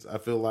happens, I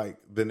feel like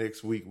the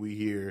next week we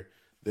hear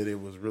that it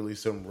was really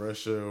some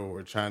Russia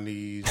or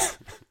Chinese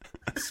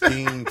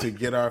scheme to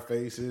get our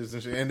faces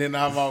and shit. And then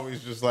I'm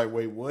always just like,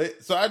 wait,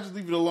 what? So I just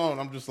leave it alone.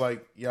 I'm just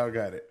like, y'all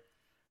got it.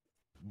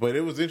 But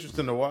it was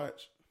interesting to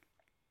watch.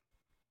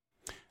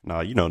 No,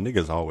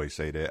 niggas always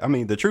say that. I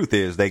mean, the truth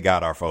is they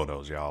got our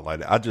photos, y'all.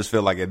 Like, I just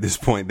feel like at this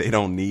point they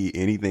don't need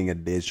anything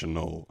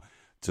additional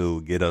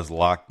to get us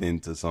locked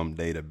into some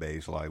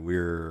database. Like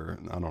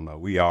I don't know.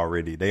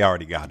 They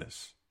already got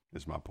us.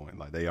 Is my point.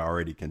 Like they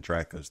already can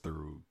track us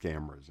through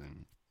cameras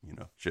and,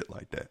 shit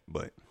like that.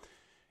 But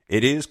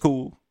it is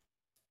cool.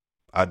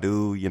 I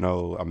do,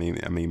 I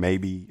mean,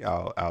 maybe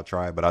I'll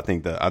try it, but I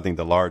think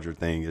the larger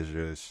thing is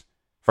just,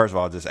 first of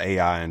all, just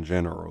AI in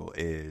general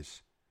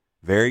is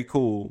very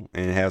cool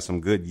and has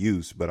some good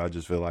use, but I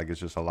just feel like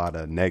it's just a lot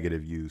of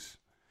negative use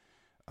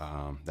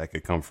that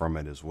could come from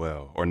it as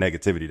well, or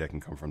negativity that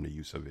can come from the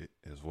use of it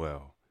as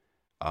well.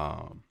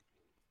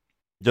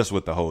 Just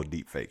with the whole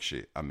deep fake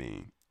shit. I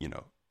mean,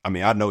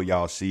 I know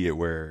y'all see it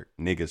where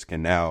niggas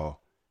can now,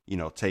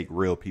 take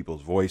real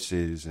people's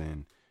voices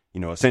and,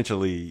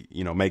 essentially,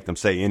 make them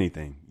say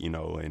anything,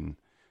 and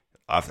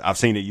I've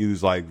seen it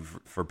used like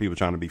for people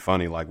trying to be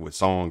funny, like with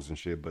songs and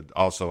shit. But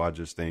also I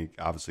just think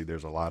obviously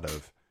there's a lot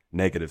of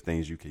negative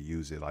things you could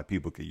use it. Like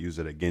people could use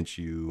it against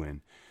you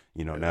and,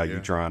 You know, now you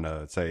trying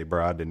to say,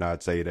 bro, I did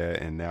not say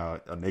that. And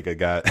now a nigga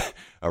got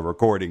a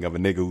recording of a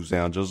nigga who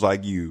sound just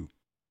like you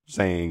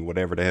saying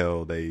whatever the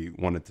hell they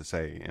wanted to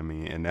say. I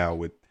mean, and now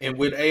with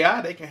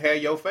AI, they can have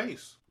your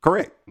face.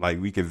 Correct.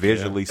 Like we could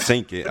visually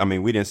sync it. I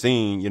mean, we didn't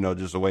see, you know,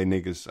 just the way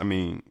niggas, I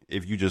mean,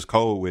 if you just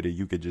code with it,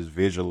 you could just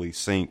visually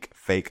sync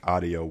fake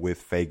audio with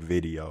fake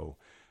video.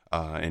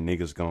 And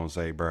niggas gonna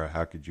say, bro,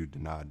 how could you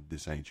deny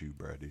this ain't you,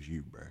 bro? This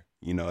you, bro.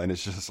 You know, and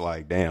it's just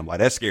like, damn, like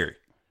that's scary.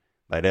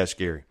 Like that's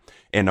scary.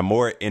 And the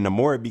more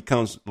it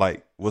becomes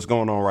like what's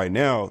going on right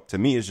now, to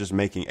me, it's just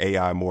making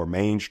AI more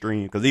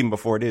mainstream. Because even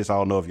before this, I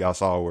don't know if y'all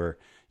saw where,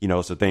 you know,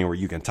 it's a thing where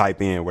you can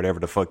type in whatever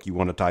the fuck you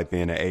want to type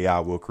in and AI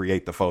will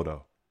create the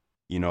photo.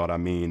 You know what I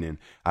mean? And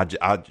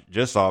I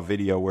just saw a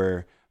video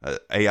where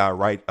AI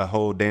write a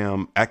whole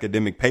damn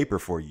academic paper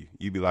for you.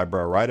 You'd be like,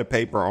 bro, write a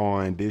paper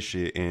on this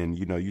shit. And,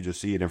 you know, you just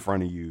see it in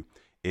front of you,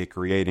 it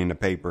creating the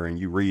paper, and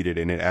you read it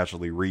and it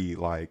actually read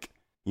like,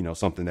 you know,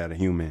 something that a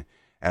human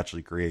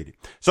actually created.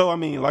 So, I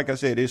mean, like I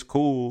said, it's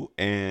cool.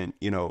 And,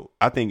 you know,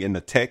 I think in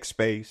the tech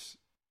space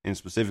and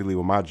specifically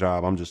with my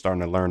job, I'm just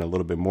starting to learn a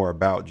little bit more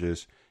about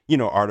just, you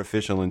know,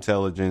 artificial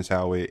intelligence,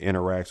 how it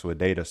interacts with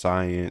data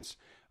science.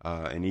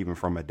 And even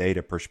from a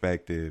data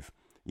perspective,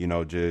 you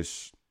know,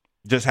 just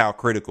how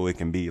critical it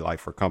can be, like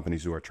for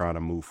companies who are trying to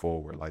move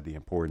forward, like the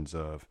importance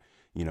of,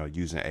 you know,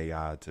 using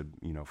AI to,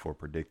 you know, for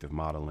predictive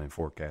modeling,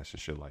 forecasts and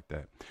shit like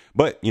that.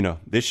 But, you know,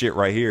 this shit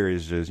right here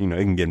is just, you know,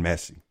 it can get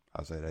messy.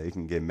 I'll say that it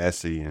can get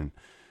messy. And,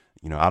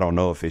 you know, I don't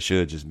know if it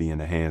should just be in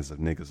the hands of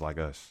niggas like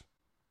us.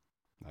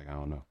 Like, I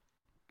don't know.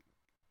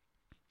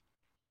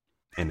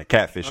 And the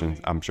catfishing,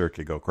 I'm sure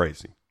could go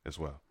crazy as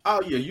well.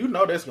 Oh, yeah. You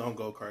know, that's going to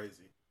go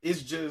crazy.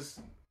 It's just,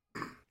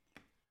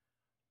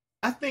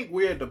 I think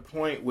we're at the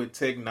point with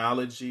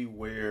technology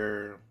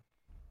where,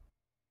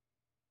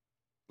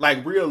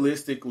 like,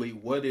 realistically,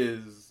 what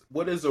is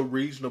a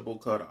reasonable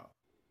cutoff?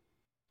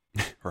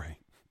 Right.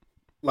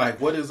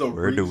 Like, what is a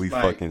where do we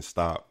fucking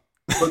stop?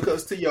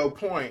 Because to your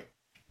point,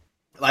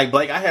 like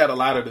Blake, I had a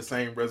lot of the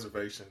same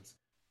reservations,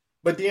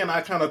 but then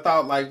I kind of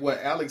thought like what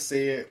Alex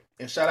said,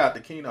 and shout out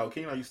to Keno.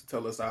 Keno used to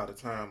tell us all the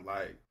time,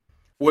 like,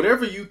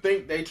 whatever you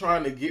think they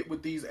trying to get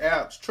with these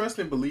apps, trust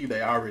and believe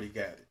they already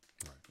got it.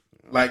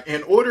 Like,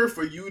 in order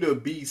for you to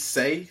be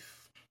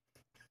safe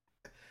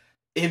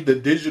in the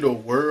digital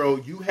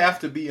world, you have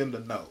to be in the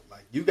know.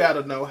 Like, you got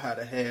to know how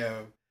to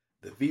have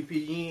the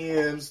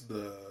VPNs,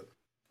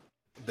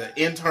 the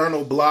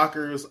internal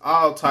blockers,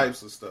 all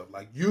types of stuff.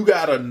 Like, you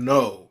got to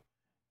know.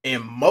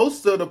 And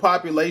most of the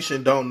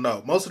population don't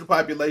know. Most of the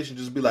population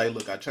just be like,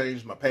 look, I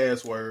changed my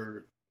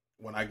password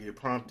when I get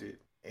prompted.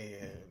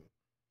 And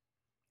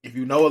if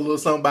you know a little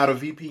something about a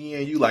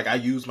VPN, you like, I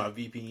use my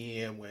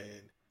VPN when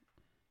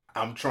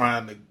I'm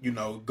trying to, you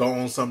know, go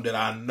on something that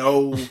I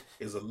know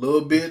is a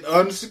little bit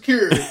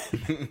unsecured.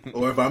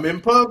 Or if I'm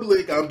in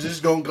public, I'm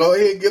just going to go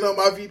ahead and get on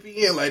my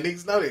VPN. Like,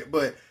 niggas know that.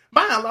 But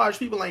by and large,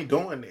 people ain't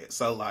doing that.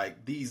 So,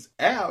 like, these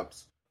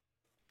apps,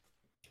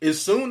 as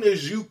soon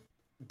as you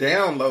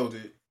download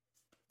it,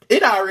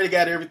 it already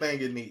got everything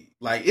it needs.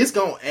 Like, it's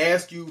going to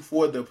ask you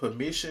for the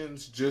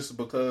permissions just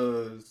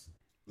because,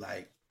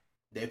 like,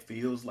 that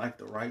feels like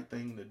the right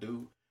thing to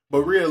do.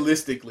 But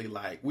realistically,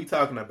 like, we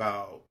talking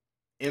about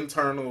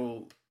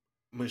internal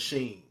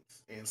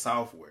machines and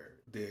software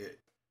that,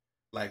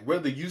 like,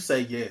 whether you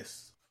say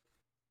yes,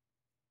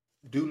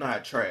 do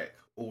not track,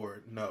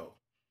 or no,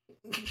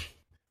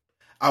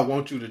 I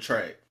want you to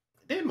track,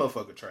 then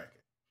motherfucker track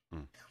it.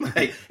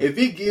 Like, if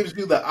it gives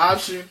you the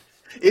option,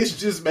 it's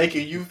just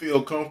making you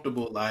feel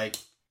comfortable. Like,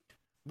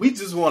 we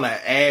just want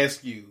to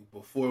ask you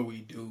before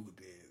we do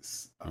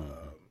this.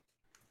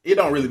 It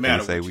don't really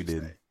matter. Can't say we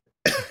didn't.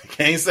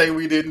 Can't say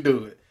we didn't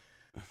do it.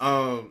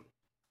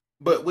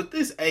 But with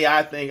this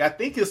AI thing, I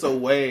think it's a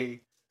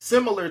way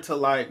similar to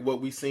like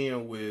what we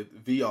seeing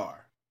with VR,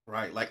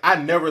 right? Like, I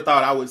never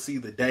thought I would see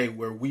the day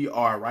where we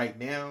are right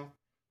now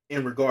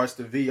in regards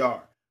to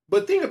VR.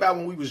 But think about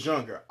when we was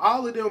younger,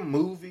 all of them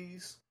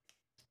movies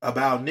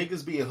about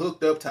niggas being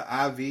hooked up to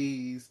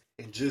IVs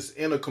and just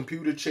in a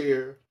computer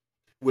chair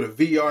with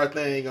a VR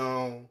thing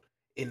on,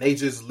 and they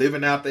just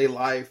living out their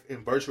life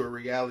in virtual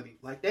reality.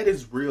 Like, that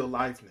is real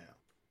life now.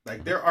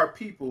 Like, there are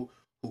people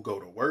who go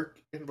to work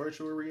in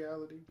virtual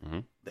reality. Mm-hmm.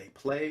 They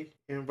play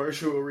in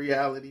virtual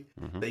reality.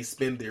 Mm-hmm. They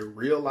spend their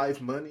real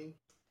life money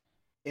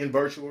in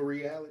virtual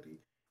reality.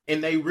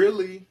 And they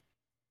really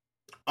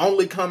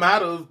only come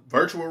out of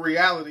virtual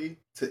reality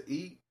to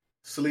eat,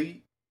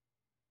 sleep,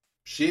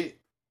 shit.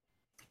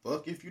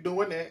 Fuck if you're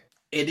doing that.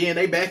 And then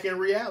they back in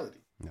reality.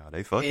 No,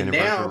 they fucking and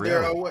in now virtual there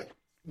reality. are what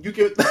you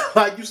can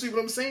like, you see what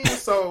I'm saying?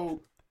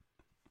 So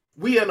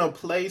we in a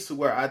place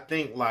where I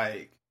think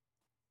like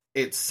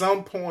at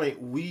some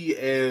point we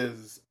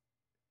as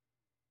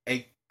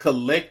a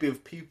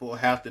collective people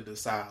have to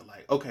decide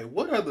like, okay,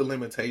 what are the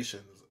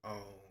limitations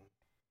on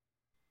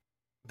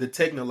the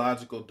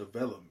technological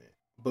development?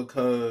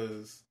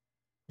 Because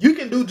you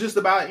can do just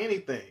about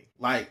anything.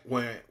 Like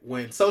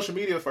when social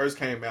media first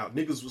came out,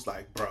 niggas was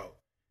like, bro,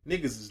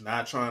 niggas is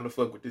not trying to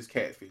fuck with this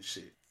catfish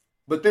shit.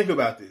 But think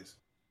about this.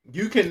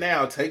 You can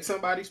now take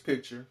somebody's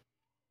picture,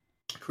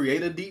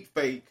 create a deep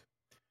fake,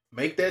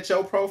 make that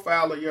your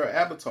profile or your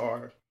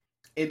avatar,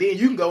 and then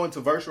you can go into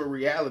virtual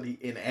reality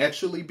and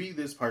actually be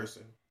this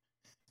person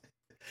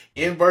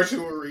in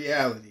virtual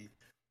reality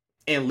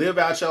and live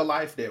out your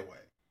life that way.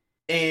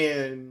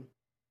 And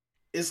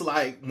it's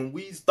like when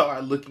we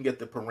start looking at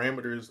the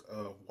parameters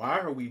of why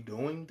are we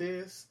doing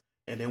this,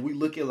 and then we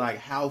look at like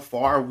how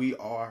far we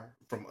are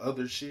from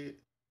other shit.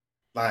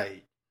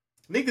 Like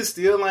niggas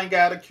still ain't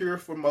got a cure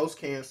for most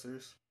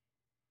cancers.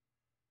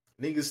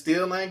 Niggas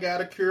still ain't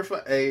got a cure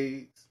for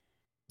AIDS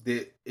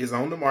that is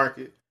on the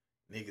market.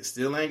 Niggas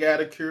still ain't got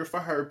a cure for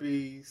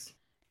herpes.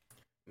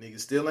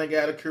 Niggas still ain't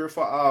got a cure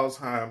for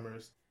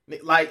Alzheimer's.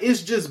 Like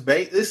it's just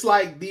it's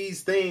like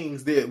these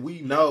things that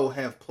we know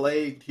have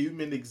plagued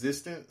human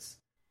existence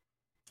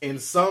in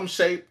some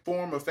shape,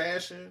 form, or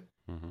fashion,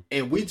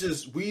 and we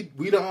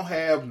don't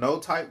have no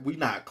type. We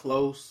not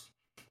close.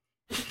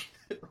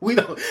 we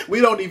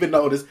don't even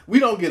notice. We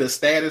don't get a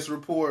status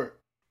report.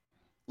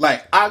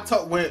 Like I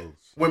talk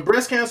when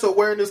breast cancer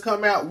awareness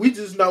come out, we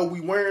just know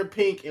we wearing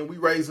pink and we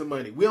raising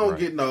money. We don't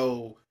get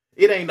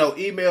it ain't no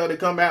email to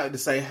come out to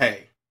say,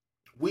 hey,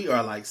 we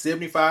are like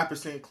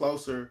 75%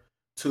 closer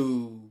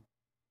to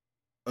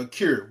a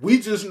cure. We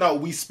just know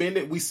we spend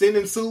it. We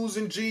sending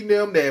Susan G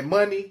them that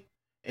money,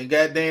 and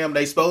goddamn,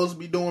 they supposed to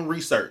be doing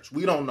research.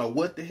 We don't know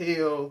what the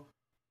hell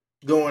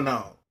going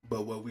on.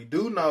 But what we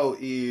do know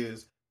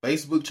is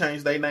Facebook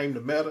changed their name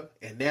to Meta,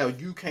 and now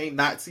you can't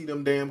not see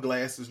them damn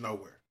glasses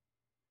nowhere.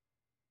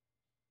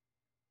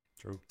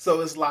 True.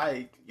 So it's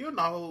like,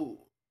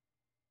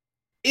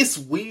 it's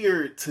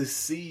weird to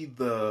see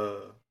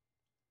the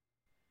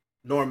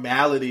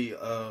normality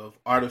of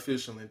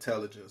artificial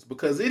intelligence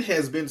because it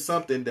has been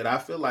something that I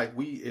feel like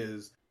we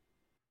as,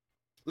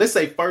 let's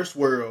say, first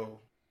world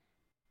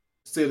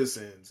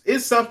citizens,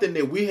 it's something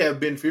that we have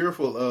been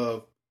fearful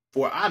of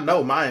for, I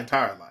know, my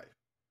entire life.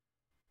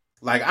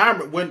 Like,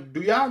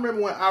 do y'all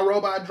remember when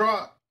iRobot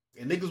dropped?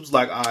 And niggas was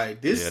like, all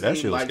right, this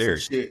seemed like some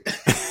shit.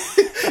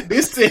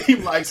 This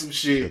seemed like some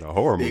shit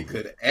that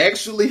could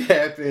actually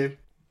happen.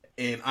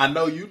 And I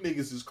know you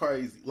niggas is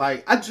crazy.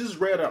 Like, I just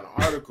read an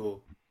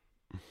article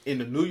in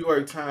the New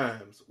York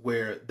Times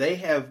where they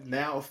have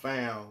now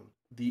found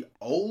the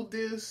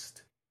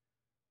oldest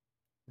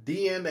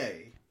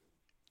DNA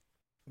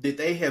that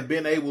they have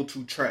been able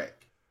to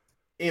track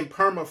in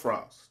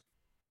permafrost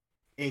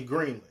in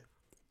Greenland.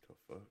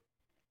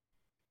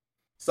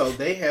 So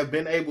they have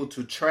been able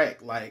to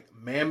track like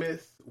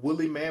mammoth,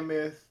 woolly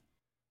mammoth,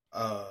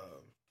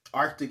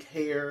 Arctic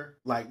hare,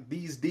 like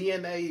these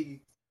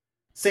DNA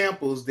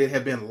samples that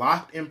have been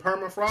locked in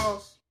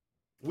permafrost.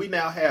 We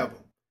now have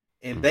them.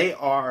 And they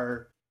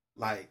are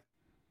like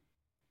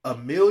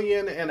 1.5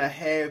 million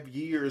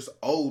years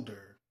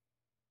older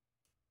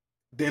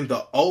than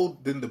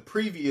the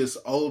previous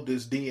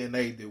oldest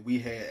DNA that we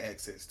had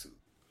access to.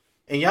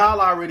 And y'all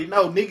already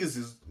know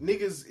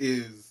niggas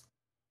is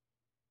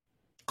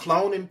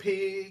cloning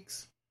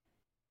pigs.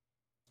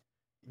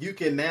 You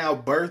can now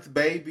birth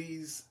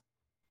babies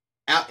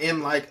out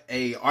in like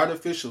a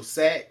artificial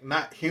sac,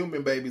 not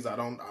human babies. I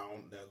don't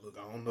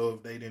know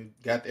if they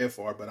didn't got that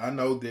far, but I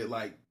know that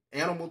like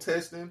animal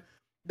testing,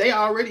 they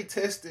already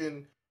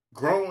testing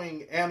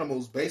growing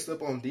animals based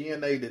upon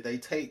DNA that they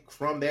take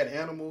from that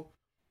animal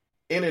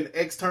in an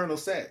external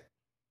sac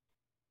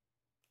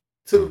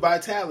to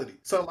vitality.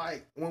 So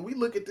like when we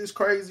look at this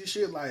crazy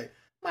shit, like,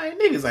 man,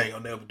 niggas ain't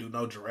gonna never do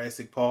no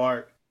Jurassic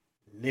Park,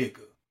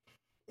 nigga.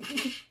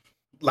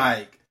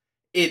 Like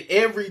at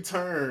every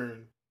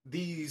turn,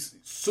 these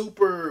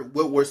super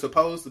what were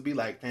supposed to be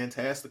like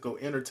fantastical,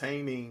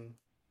 entertaining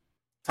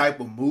type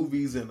of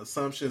movies and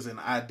assumptions and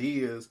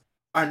ideas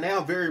are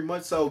now very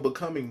much so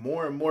becoming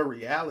more and more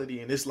reality.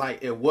 And it's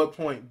like, at what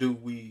point do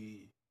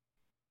we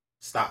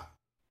stop?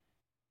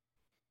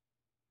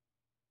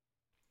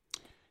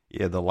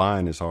 Yeah, the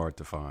line is hard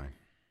to find.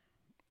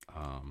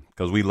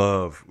 Because we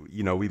love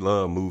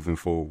moving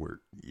forward,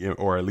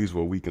 or at least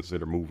what we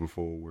consider moving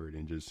forward,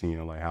 and just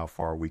seeing like how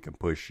far we can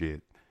push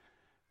it.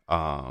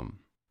 Until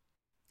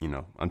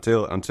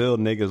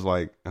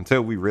niggas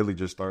until we really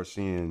just start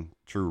seeing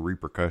true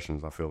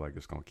repercussions, I feel like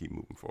it's gonna keep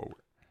moving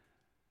forward.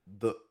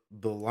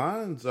 The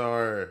lines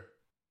are,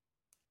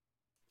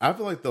 I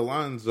feel like the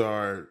lines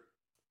are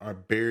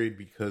buried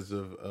because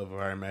of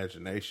our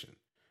imagination.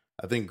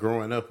 I think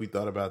growing up, we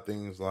thought about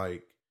things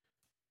like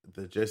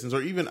the Jetsons,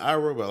 or even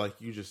iRobot, like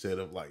you just said,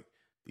 of like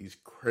these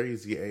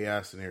crazy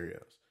AI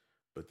scenarios.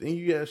 But then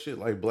you have shit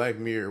like Black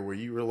Mirror, where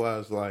you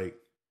realize like,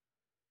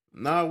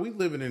 nah, we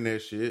living in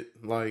that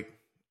shit. Like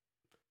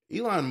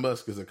Elon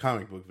Musk is a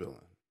comic book villain,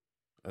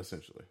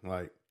 essentially.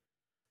 Like,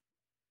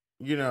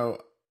 I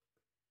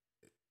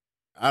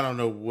don't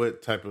know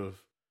what type of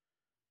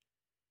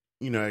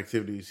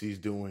activities he's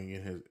doing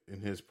in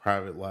his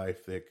private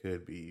life that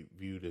could be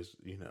viewed as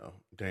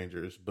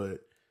dangerous, but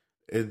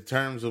in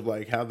terms of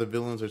like how the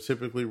villains are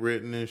typically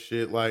written and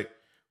shit, like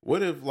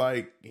what if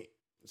like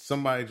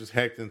somebody just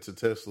hacked into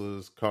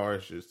Tesla's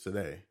cars just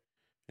today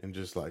and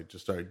just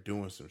started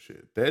doing some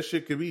shit? That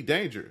shit could be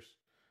dangerous,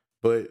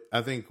 But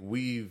I think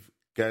we've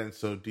gotten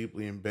so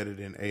deeply embedded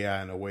in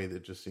AI in a way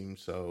that just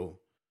seems so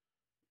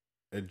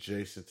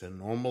adjacent to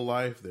normal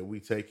life that we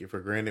take it for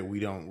granted. We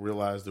don't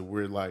realize that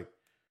we're like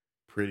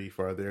pretty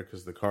far there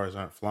because the cars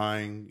aren't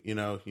flying,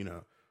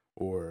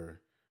 or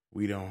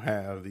we don't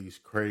have these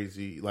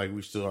crazy, like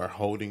we still are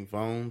holding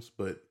phones,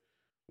 but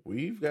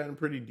we've gotten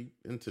pretty deep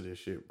into this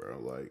shit, bro.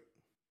 Like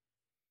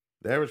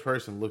the average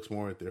person looks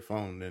more at their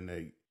phone than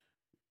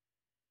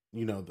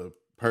the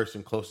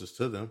person closest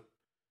to them.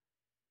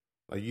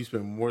 Like you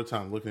spend more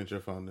time looking at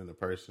your phone than the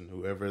person,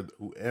 whoever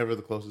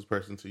the closest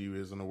person to you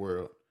is in the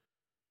world.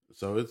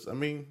 So this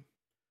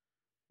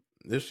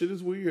shit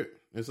is weird.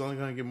 It's only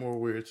gonna get more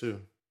weird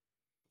too.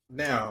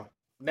 Now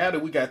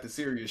that we got the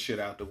serious shit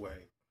out the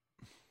way,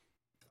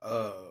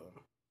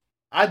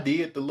 I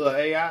did the little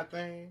AI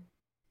thing.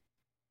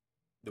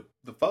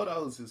 The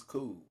photos is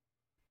cool,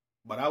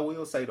 but I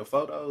will say the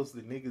photos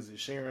that niggas is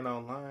sharing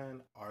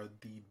online are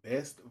the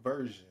best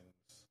versions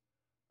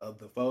of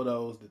the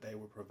photos that they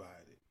were provided.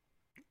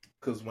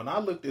 Because when I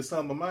looked at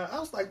some of mine, I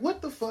was like,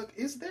 "What the fuck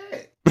is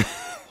that?"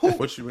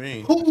 What you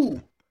mean?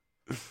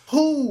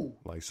 Who?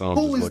 Like some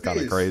just look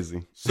kind of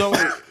crazy. So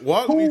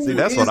walk me through. See,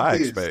 that's what I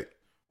expect.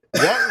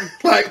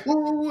 Like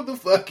who the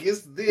fuck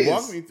is this?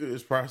 Walk me through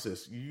this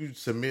process. You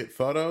submit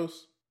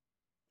photos.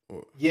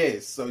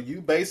 Yes. So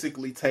you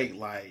basically take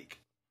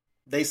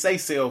they say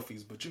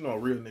selfies, but a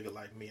real nigga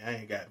like me, I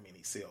ain't got many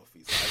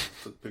selfies. I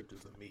just took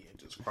pictures of me and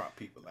just crop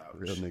people out.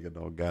 Real nigga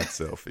don't got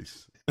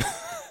selfies.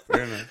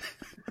 Fair enough.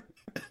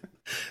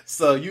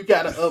 So you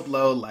got to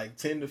upload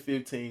 10 to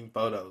 15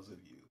 photos of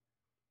you.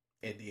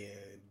 And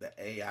then the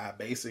AI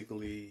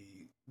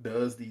basically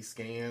does these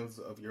scans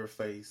of your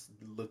face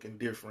looking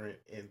different.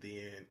 And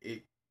then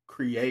it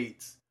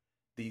creates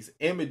these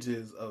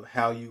images of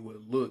how you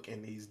would look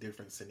in these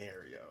different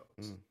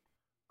scenarios.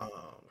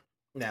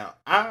 Now,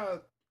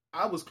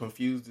 I was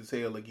confused as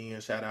hell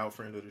again. Shout out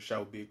friend of the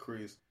show, Big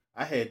Chris.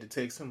 I had to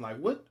text him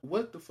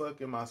what the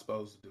fuck am I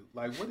supposed to do?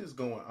 What is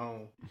going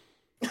on?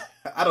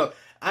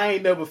 I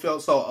ain't never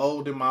felt so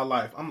old in my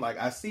life. I'm like,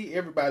 I see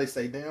everybody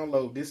say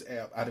download this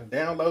app. I done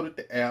downloaded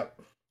the app.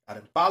 I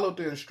done followed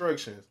the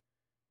instructions.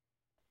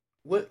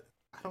 What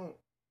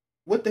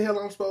the hell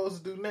I'm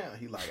supposed to do now?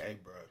 He like, hey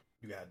bro,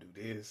 you gotta do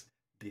this,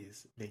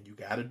 then you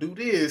gotta do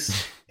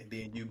this, and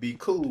then you be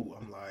cool.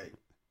 I'm like,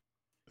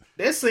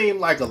 that seemed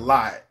like a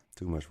lot.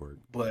 Too much work.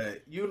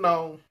 But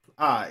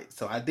alright,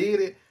 so I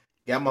did it,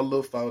 got my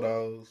little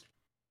photos,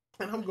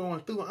 and I'm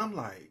going through it. I'm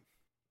like,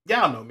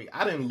 y'all know me.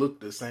 I didn't look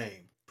the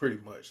same pretty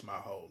much my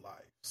whole life.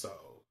 So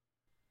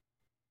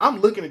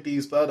I'm looking at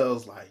these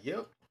photos like,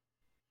 yep,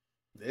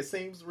 that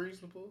seems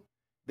reasonable.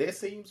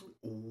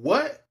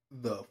 What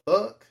the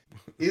fuck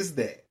is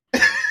that?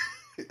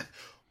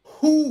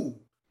 Who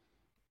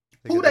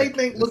they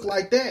think look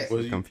like that?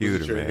 Was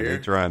computer, man. They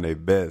trying their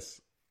best.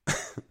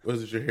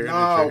 Was it your hair?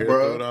 No, Did your hair bro.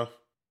 throw it off?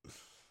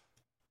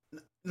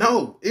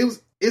 No,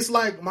 it's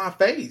like my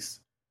face.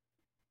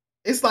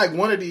 It's like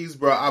one of these,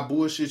 bro. I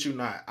bullshit you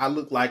not. I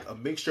look like a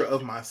mixture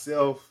of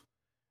myself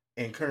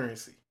and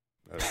Currency.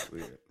 That's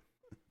weird.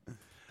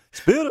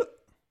 Spit it.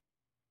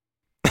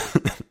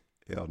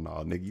 Hell no,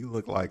 nigga. You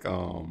look like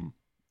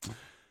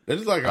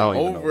It's like an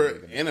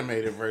over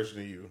animated version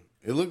of you.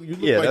 You look like you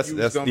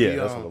was gonna be.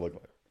 That's what it looked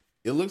like.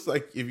 It looks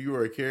like if you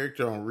were a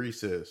character on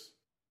Recess,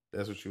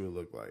 that's what you would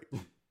look like.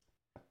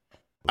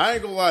 I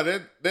ain't gonna lie,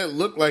 that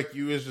look like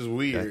you is just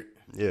weird.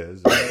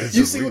 It's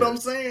you see what I'm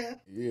saying?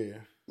 Yeah.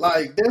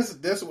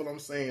 That's what I'm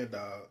saying,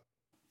 dog.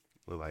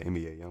 Look like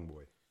NBA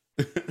YoungBoy.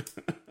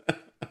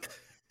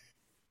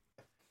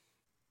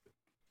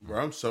 Bro,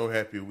 I'm so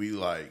happy we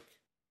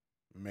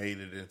made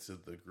it into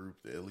the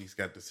group that at least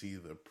got to see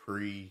the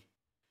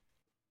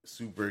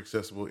super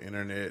accessible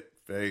internet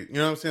phase. You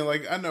know what I'm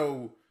saying? I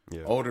know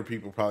older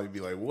people probably be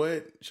like,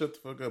 "What? Shut the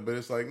fuck up!" But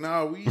it's like,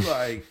 no, we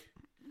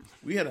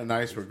had a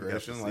nice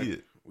progression.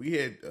 We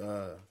had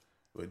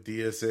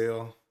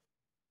DSL.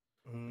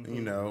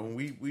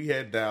 Mm-hmm. We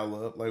had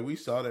dial up. We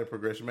saw that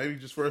progression, maybe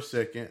just for a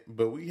second,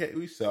 but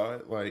we saw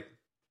it.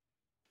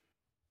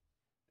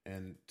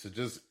 And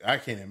I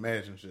can't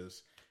imagine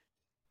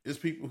it's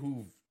people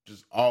who've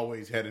just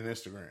always had an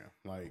Instagram.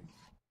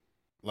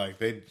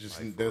 They just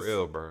for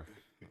real, bro.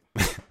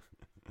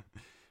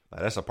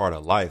 That's a part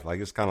of life.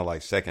 It's kind of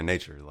like second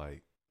nature.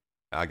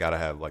 I gotta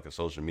have a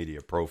social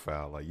media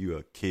profile. You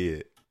a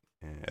kid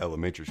in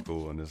elementary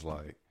school, and it's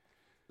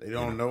they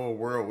don't know a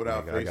world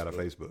without Facebook. I got a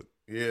Facebook.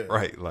 Yeah.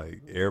 Right.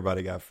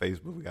 Everybody got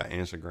Facebook. We got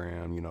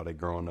Instagram. They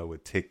growing up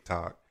with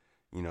TikTok.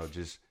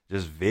 Just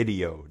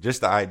video. Just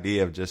the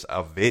idea of just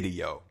a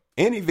video.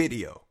 Any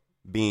video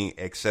being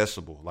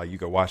accessible. You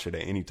can watch it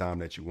at any time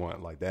that you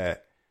want.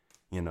 That.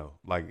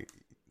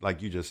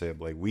 Like you just said,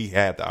 Blake, we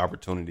had the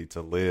opportunity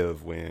to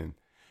live when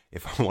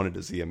if I wanted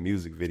to see a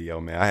music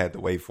video, man, I had to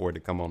wait for it to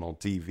come on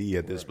TV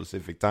at this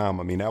specific time.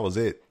 I mean, that was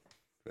it.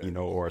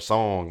 Or a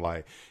song,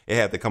 it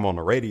had to come on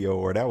the radio,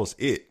 or that was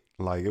it.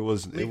 It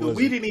was.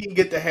 We didn't even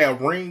get to have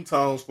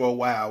ringtones for a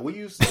while. We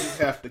used to just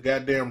have to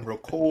goddamn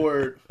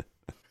record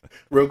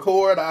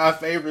record our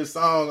favorite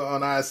song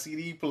on our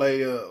CD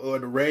player or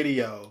the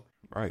radio.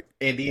 Right.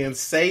 And then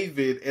save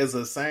it as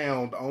a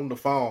sound on the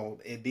phone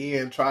and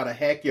then try to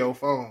hack your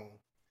phone.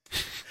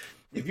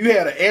 If you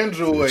had an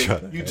Android,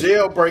 you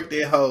jailbreak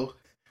that hoe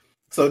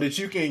so that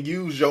you can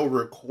use your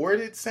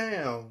recorded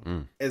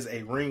sound as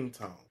a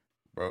ringtone.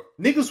 Bro.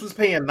 Niggas was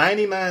paying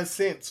 99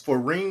 cents for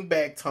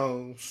ringback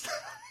tones.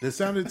 That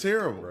sounded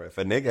terrible. Bro, if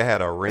a nigga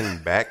had a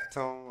ringback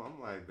tone, I'm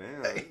like,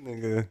 damn,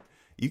 nigga.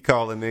 You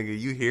call a nigga,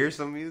 you hear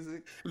some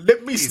music?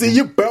 Let me see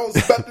you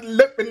bounce about the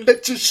lip and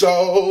let your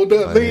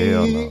shoulder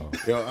lean. No.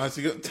 Yo,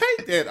 Auntie,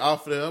 take that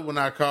off there when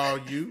I call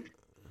you.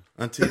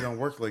 Until it don't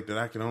work like that,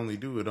 I can only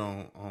do it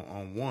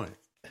on one.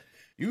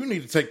 You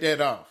need to take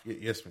that off.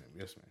 Yes, ma'am.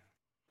 Yes, ma'am.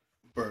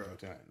 Bro.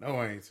 No,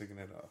 I ain't taking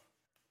that off.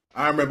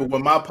 I remember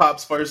when my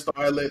pops first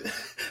started.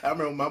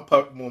 When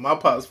my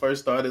pops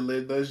first started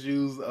letting us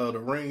use the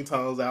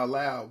ringtones out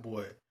loud.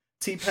 Boy,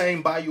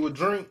 T-Pain buy you a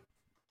drink,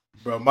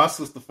 bro. My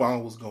sister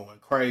phone was going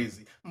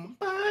crazy. I'm gonna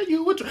buy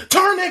you a drink.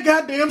 Turn that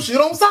goddamn shit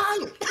on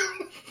silent.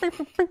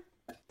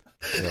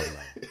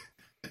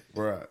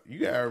 Bro, you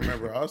gotta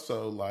remember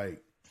also,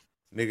 like,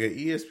 nigga,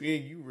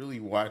 ESPN, you really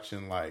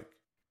watching like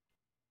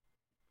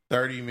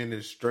 30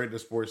 minutes straight to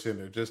Sports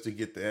Center just to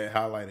get that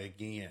highlight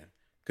again.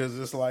 Cause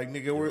it's like,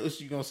 nigga, where else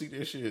you gonna see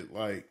this shit?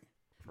 Like,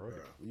 bro,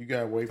 you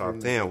gotta wait for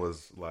top 10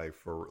 was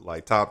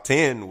like top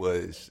 10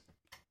 was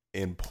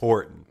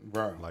important,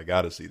 bro. Like,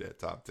 gotta see that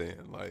top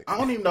 10. Like, I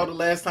don't even know the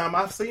last time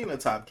I've seen a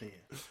top 10.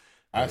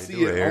 I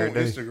see it on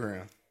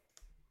Instagram.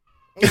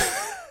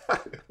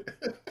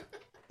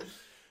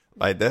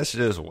 Like, that's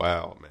just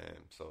wild, man.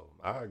 So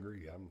I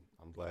agree. I'm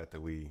glad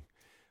that we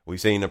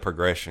seen the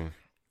progression.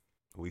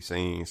 We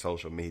seen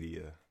social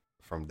media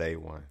from day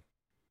one,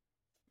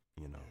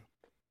 you know,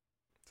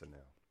 to now.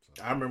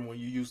 So. I remember when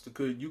you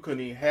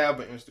couldn't even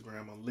have an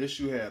Instagram unless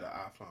you had an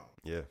iPhone.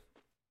 Yeah.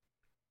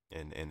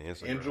 And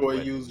Instagram,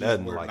 Android users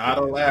were like not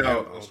allowed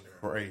on there.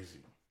 Crazy.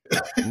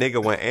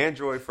 Nigga, when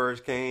Android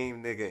first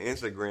came, nigga,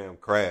 Instagram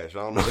crashed. I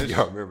don't know if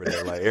y'all remember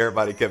that. Like,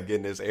 everybody kept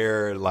getting this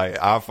error. Like,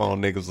 iPhone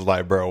niggas was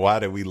like, bro, why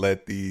did we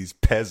let these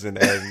peasant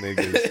ass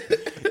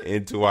niggas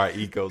into our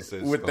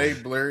ecosystem with they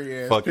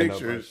blurry ass fucking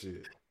pictures? Up our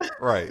shit.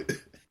 Right.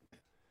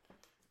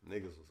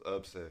 Niggas was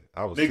upset.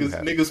 I was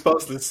niggas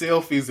posting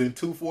selfies in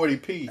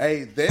 240p.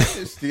 Hey, that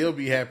should still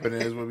be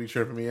happening. Is what be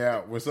tripping me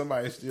out. When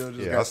somebody still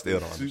just I still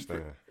don't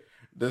understand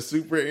the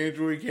super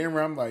Android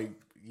camera. I'm like,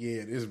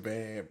 yeah, this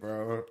bad,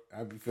 bro.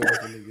 I be feeling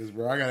for niggas,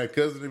 bro. I got a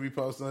cousin that be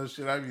posting that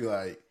shit. I be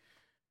like,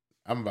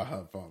 I'm about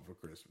her phone for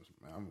Christmas,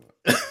 man. I'm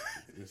like,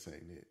 this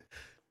ain't it.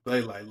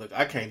 They like, look,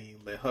 I can't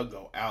even let her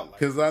go out like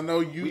because I know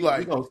you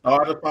we gonna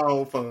start a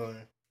phone fund.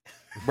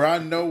 Bro, I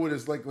know what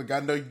it's like. Like,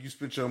 I know you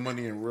spent your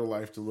money in real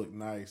life to look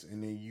nice,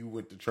 and then you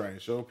went to try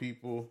and show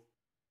people,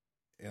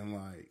 and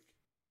like,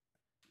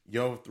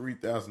 your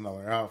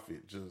 $3,000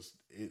 outfit just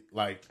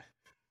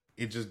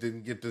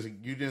didn't get this.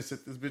 You didn't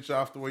set this bitch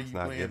off the way you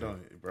planned on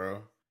it,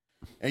 bro.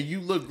 And you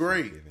look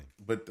great,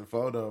 but the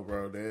photo,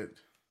 bro, that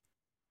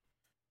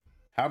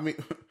how many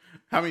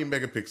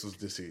megapixels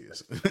this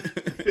is?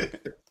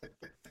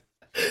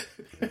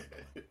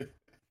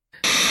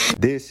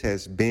 This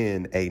has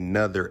been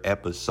another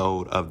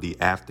episode of the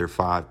After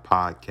 5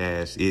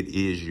 podcast. It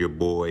is your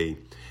boy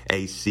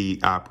AC.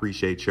 I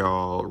appreciate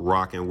y'all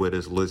rocking with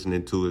us,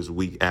 listening to us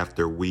week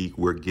after week.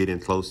 We're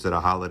getting close to the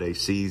holiday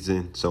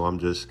season, so I'm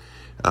just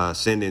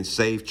sending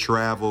safe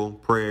travel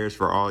prayers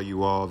for all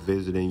you all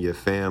visiting your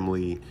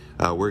family.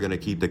 We're going to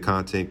keep the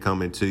content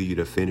coming to you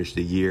to finish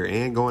the year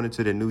and going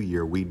into the new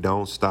year. We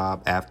don't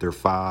stop. After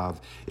 5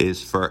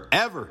 is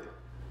forever.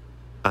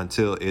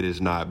 Until it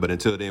is not. But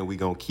until then, we're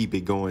going to keep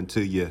it going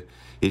to you.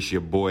 It's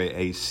your boy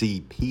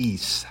AC.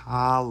 Peace.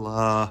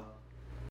 Holla.